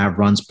 6.5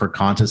 runs per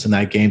contest in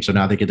that game. So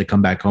now they get to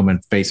come back home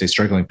and face a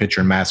struggling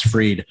pitcher, Max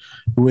Fried,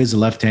 who is a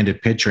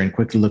left-handed pitcher. And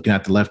quickly looking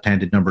at the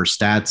left-handed number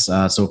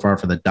stats so far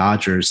for the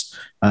Dodgers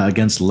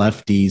against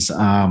lefties,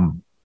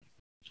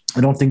 I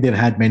don't think they've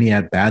had many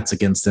at-bats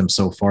against them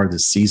so far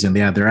this season.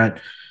 Yeah, they're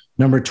at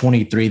number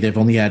 23. They've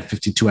only had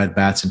 52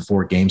 at-bats in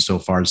 4 games so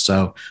far.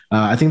 So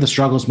I think the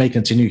struggles may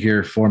continue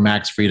here for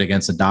Max Fried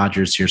against the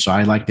Dodgers here. So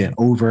I like the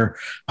over,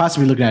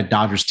 possibly looking at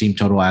Dodgers team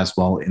total as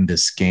well in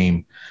this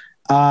game.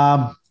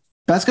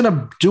 That's going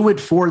to do it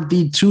for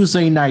the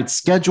Tuesday night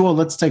schedule.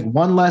 Let's take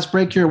one last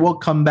break here. We'll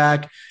come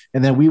back,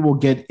 and then we will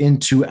get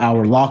into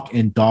our lock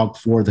and dog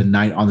for the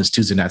night on this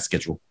Tuesday night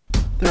schedule.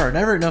 There are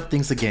never enough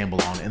things to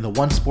gamble on, and the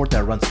one sport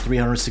that runs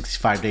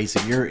 365 days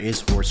a year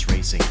is horse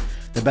racing.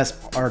 The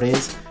best part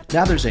is,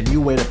 now there's a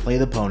new way to play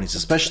the ponies,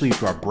 especially if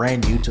you are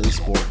brand new to the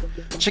sport.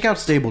 Check out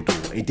Stable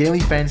Duel, a daily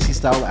fantasy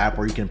style app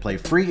where you can play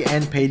free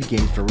and paid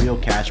games for real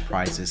cash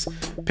prizes.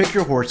 Pick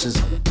your horses,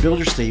 build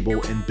your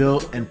stable,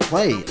 and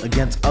play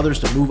against others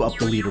to move up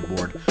the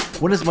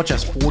leaderboard. Win as much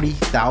as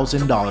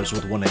 $40,000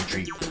 with one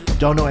entry.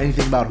 Don't know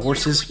anything about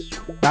horses?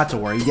 Not to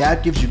worry, the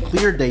app gives you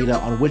clear data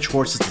on which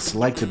horses to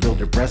select to build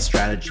your best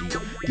strategy.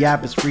 The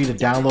app is free to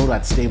download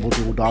at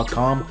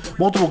StableDuel.com.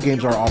 Multiple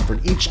games are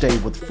offered each day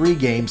with free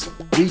games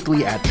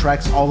weekly at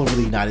tracks all over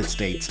the United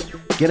States.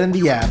 Get in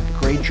the app,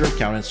 create your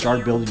account, and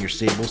start building your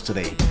stables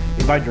today.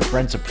 Invite your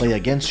friends to play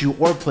against you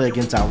or play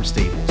against our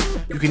stables.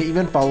 You can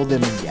even follow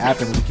them in the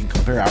app and we can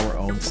compare our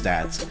own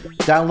stats.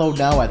 Download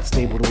now at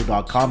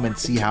StableDuel.com and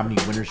see how many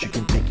winners you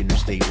can pick in your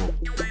stable.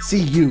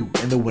 See you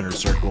in the winner's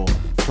circle.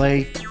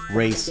 Play,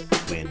 race,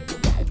 win.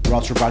 We're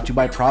also brought to you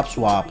by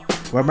PropSwap,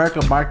 where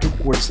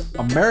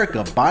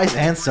America buys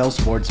and sells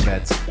sports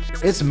bets.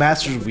 It's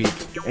Masters Week,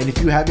 and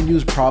if you haven't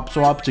used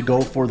PropSwap to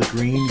go for the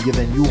green,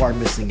 then you are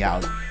missing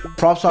out.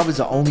 PropSwap is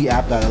the only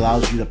app that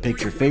allows you to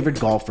pick your favorite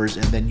golfers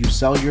and then you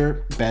sell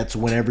your bets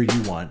whenever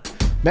you want.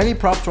 Many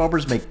prop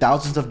swappers make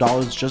thousands of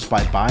dollars just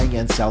by buying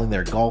and selling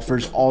their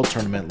golfers all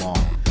tournament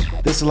long.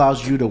 This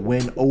allows you to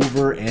win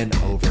over and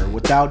over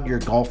without your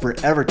golfer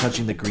ever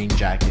touching the green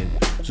jacket.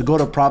 So go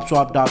to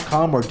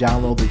PropSwap.com or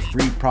download the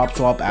free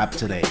PropSwap app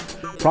today.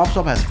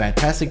 PropSwap has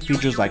fantastic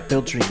features like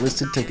filtering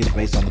listed tickets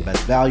based on the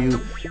best value,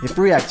 a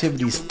free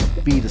activities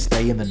fee to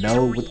stay in the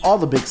know with all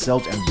the big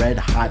sales and red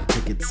hot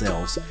ticket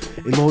sales,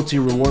 a loyalty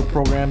reward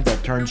program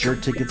that turns your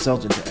ticket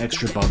sales into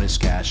extra bonus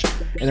cash,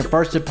 and a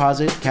first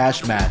deposit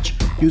cash match.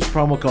 Use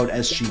promo code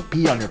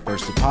SGP on your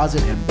first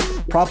deposit and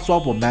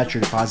PropSwap will match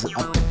your deposit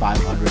up to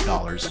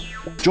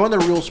 $500. Join the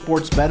real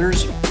sports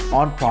bettors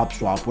on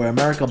PropSwap, where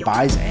America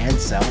buys and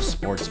sells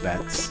sports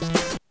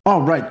bets.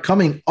 All right,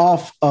 coming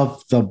off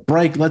of the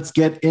break, let's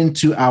get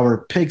into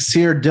our picks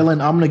here.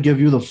 Dylan, I'm going to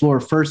give you the floor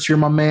first here,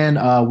 my man.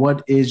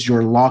 What is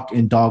your lock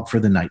and dog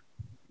for the night?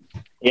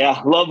 Yeah,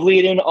 love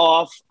leading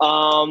off.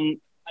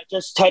 I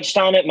just touched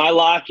on it. My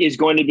lock is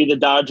going to be the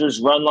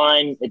Dodgers run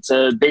line. It's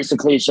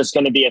just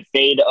going to be a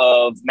fade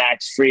of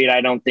Max Fried.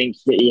 I don't think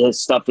his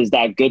stuff is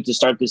that good to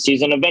start the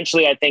season.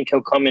 Eventually, I think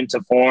he'll come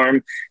into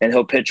form and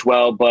he'll pitch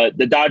well, but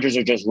the Dodgers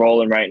are just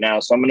rolling right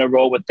now. So I'm going to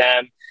roll with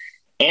them.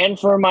 And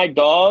for my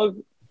dog,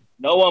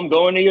 no, I'm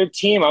going to your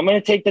team. I'm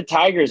going to take the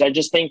Tigers. I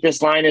just think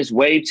this line is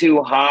way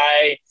too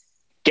high.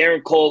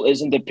 Garrett Cole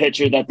isn't the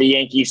pitcher that the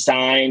Yankees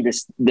signed.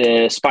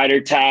 The spider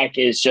tack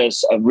is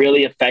just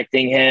really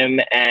affecting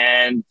him.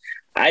 And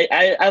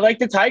I like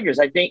the Tigers.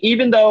 I think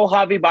even though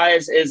Javi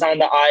Baez is on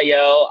the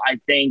IL, I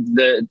think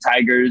the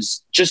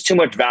Tigers, just too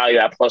much value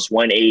at plus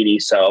 180.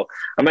 So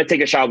I'm going to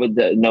take a shot with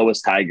the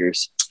Noah's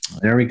Tigers.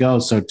 There we go.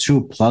 So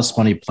 2 plus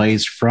money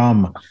plays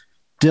from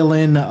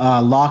Dylan.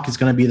 Lock is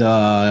going to be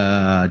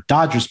the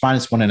Dodgers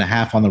minus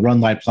 1.5 on the run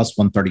line, plus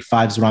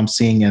 135 is what I'm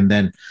seeing. And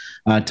then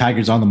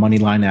Tigers on the money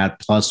line at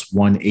plus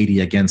 180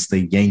 against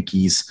the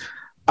Yankees.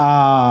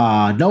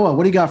 Noah,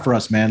 what do you got for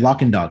us, man?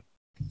 Lock and dog.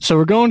 So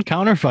we're going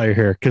counterfire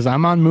here because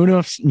I'm on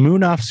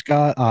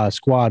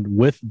squad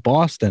with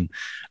Boston.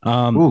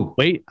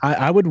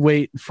 I would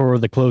wait for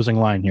the closing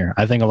line here.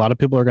 I think a lot of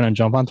people are going to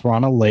jump on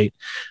Toronto late.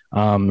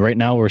 Right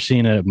now we're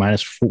seeing it at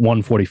minus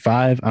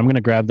 145. I'm going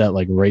to grab that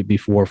like right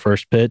before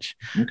first pitch.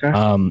 Okay.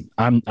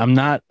 I'm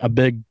not a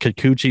big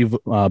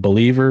Kikuchi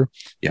believer,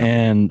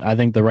 and I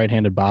think the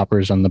right-handed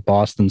boppers on the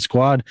Boston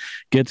squad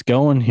gets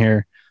going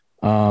here.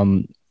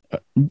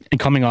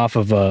 Coming off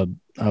of a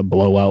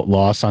blowout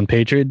loss on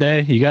Patriot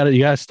Day, you got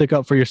to stick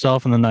up for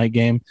yourself in the night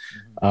game.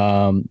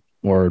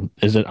 Or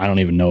is it? I don't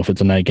even know if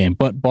it's a night game,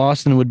 but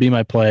Boston would be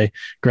my play.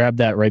 Grab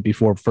that right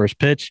before first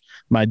pitch.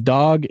 My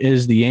dog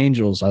is the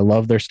Angels. I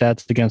love their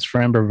stats against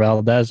Framber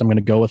Valdez. I'm going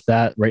to go with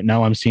that. Right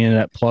now I'm seeing it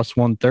at plus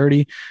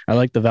 130. I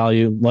like the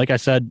value. Like I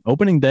said,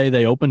 opening day,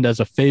 they opened as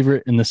a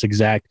favorite in this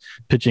exact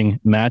pitching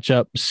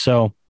matchup.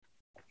 So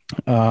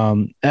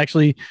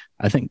actually,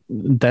 I think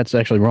that's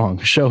actually wrong.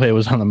 Shohei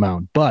was on the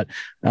mound, but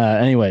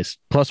anyways,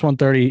 plus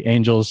 130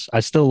 Angels.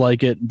 I still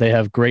like it. They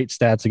have great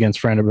stats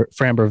against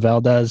Framber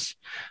Valdez.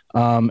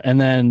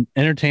 And then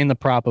entertain the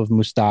prop of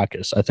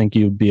Moustakas. I think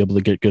you'd be able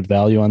to get good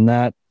value on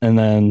that. And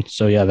then,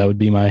 so yeah, that would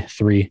be my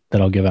 3 that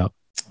I'll give out.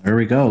 There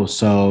we go.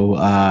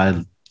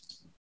 So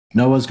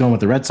Noah's going with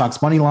the Red Sox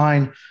money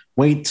line.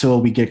 Wait till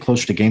we get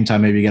closer to game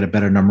time. Maybe get a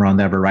better number on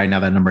that. But right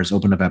now that number is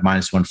opened up at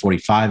minus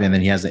 145. And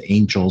then he has the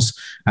Angels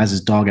as his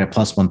dog at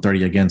plus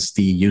 130 against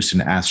the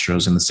Houston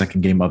Astros in the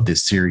second game of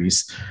this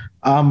series.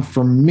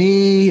 For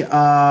me,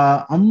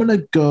 I'm going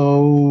to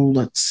go,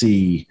 let's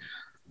see.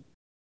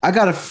 I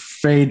got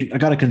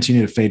to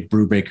continue to fade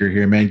Brubaker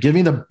here, man. Give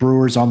me the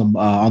Brewers on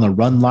the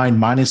run line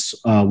minus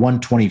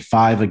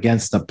 125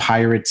 against the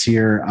Pirates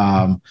here.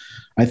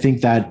 I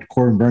think that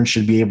Corbin Burns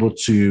should be able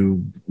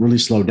to really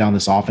slow down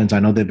this offense. I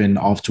know they've been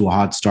off to a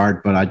hot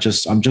start, but I'm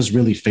just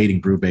really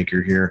fading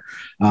Brubaker here.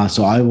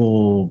 So I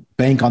will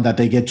bank on that.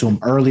 They get to him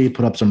early,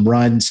 put up some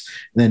runs,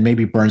 and then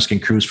maybe Burns can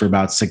cruise for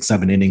about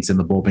 6-7 innings, and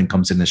the bullpen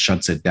comes in and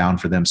shuts it down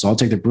for them. So I'll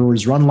take the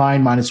Brewers run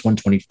line minus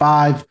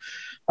 125.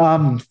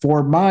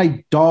 For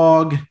my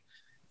dog,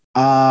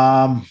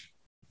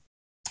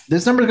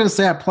 this number is going to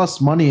stay at plus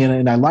money,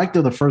 and I liked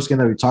the first game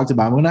that we talked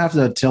about. I'm going to have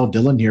to tell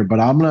Dylan here,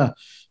 but I'm going to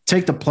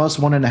take the plus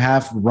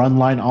 1.5 run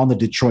line on the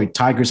Detroit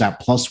Tigers at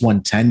plus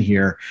 110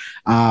 here.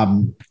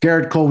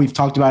 Garrett Cole, we've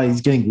talked about it.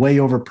 He's getting way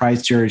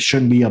overpriced here. It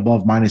shouldn't be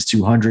above minus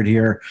 200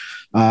 here.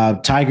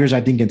 Tigers,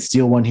 I think, can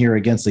steal one here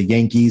against the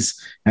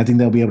Yankees. I think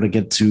they'll be able to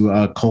get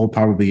to Cole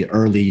probably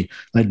early,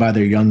 led by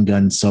their young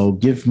guns. So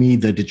give me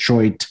the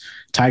Detroit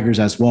Tigers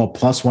as well,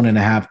 plus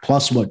 1.5,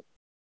 plus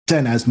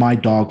 110 as my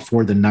dog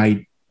for the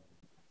night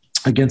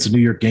against the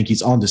New York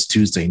Yankees on this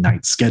Tuesday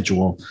night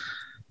schedule.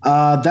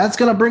 That's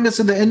going to bring us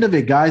to the end of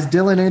it, guys.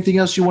 Dylan, anything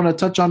else you want to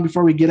touch on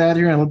before we get out of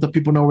here and let the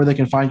people know where they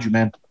can find you,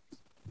 man?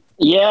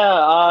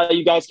 Yeah,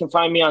 you guys can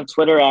find me on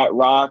Twitter at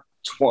rock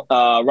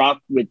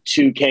with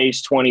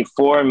 2Ks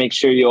 24. Make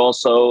sure you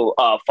also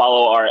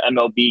follow our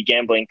MLB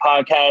gambling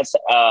podcast,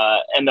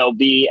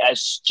 MLB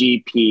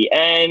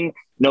SGPN.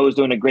 Noah's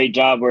doing a great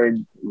job. We're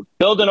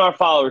building our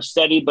followers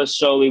steady, but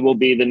slowly we'll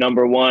be the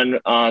number one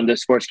on the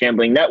Sports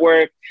Gambling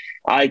Network.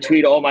 I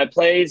tweet all my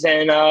plays,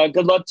 and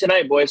good luck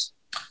tonight, boys.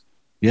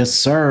 Yes,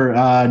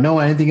 sir.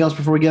 Noah, anything else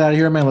before we get out of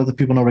here, man? Let the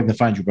people know where they can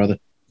find you, brother.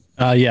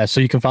 Yeah, so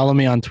you can follow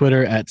me on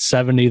Twitter at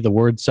 70, the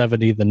word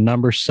 70, the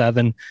number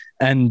 7,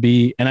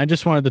 NB. And I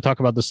just wanted to talk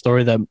about the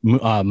story that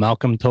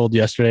Malcolm told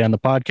yesterday on the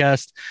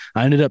podcast.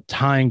 I ended up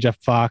tying Jeff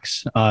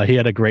Fox. He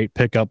had a great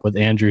pickup with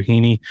Andrew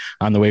Heaney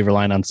on the waiver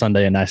line on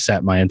Sunday, and I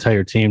sat my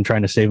entire team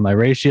trying to save my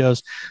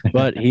ratios,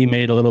 but he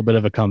made a little bit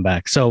of a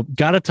comeback. So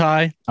got a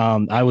tie.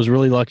 I was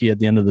really lucky at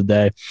the end of the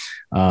day.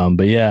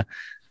 But yeah,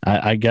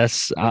 I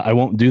guess I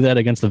won't do that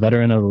against the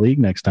veteran of the league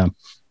next time.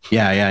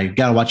 Yeah. You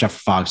got to watch out for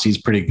Fox. He's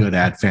pretty good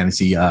at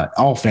fantasy,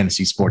 all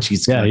fantasy sports.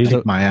 He's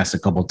kicked my ass a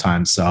couple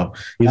times. So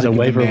he's a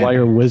waiver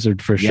wire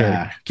wizard for sure.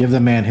 Yeah, give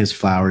the man his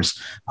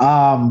flowers.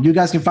 You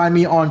guys can find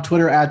me on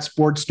Twitter at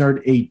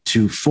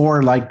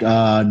SportsNerd824. Like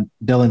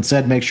Dylan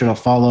said, make sure to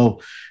follow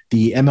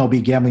the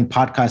MLB Gambling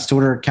Podcast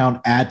Twitter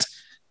account at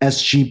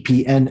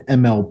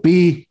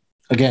SGPNMLB.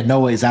 Again,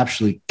 Noah is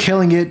absolutely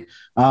killing it.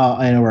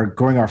 And we're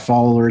growing our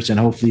followers, and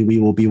hopefully we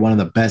will be one of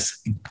the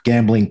best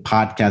gambling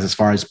podcasts as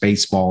far as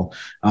baseball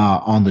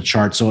on the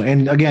chart. So,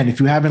 and again, if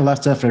you haven't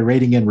left us a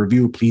rating and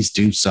review, please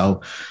do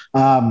so.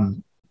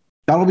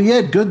 That'll be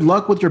it. Good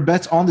luck with your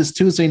bets on this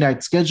Tuesday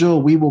night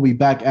schedule. We will be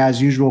back as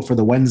usual for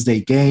the Wednesday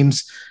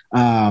games.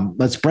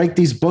 Let's break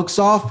these books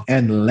off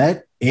and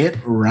let it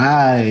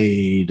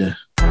ride.